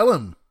dog. Tell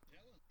him.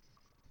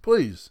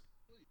 Please.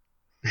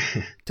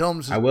 Tell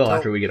him. I will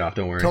after we get off,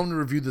 don't worry. Tell him to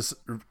review this,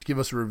 give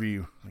us a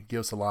review,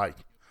 give us a like,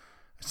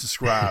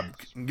 subscribe.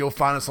 Go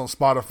find us on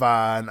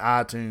Spotify and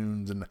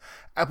iTunes and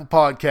Apple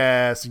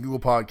Podcasts and Google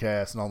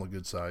Podcasts and all the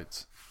good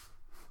sites.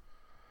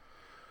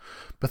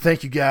 But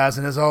thank you guys,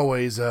 and as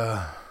always, as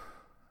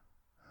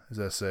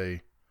I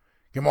say,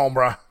 come on,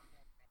 brah.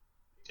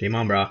 Game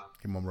on, brah.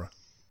 Come on, brah.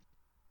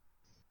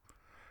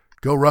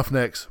 Go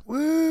Roughnecks.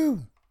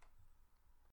 Woo!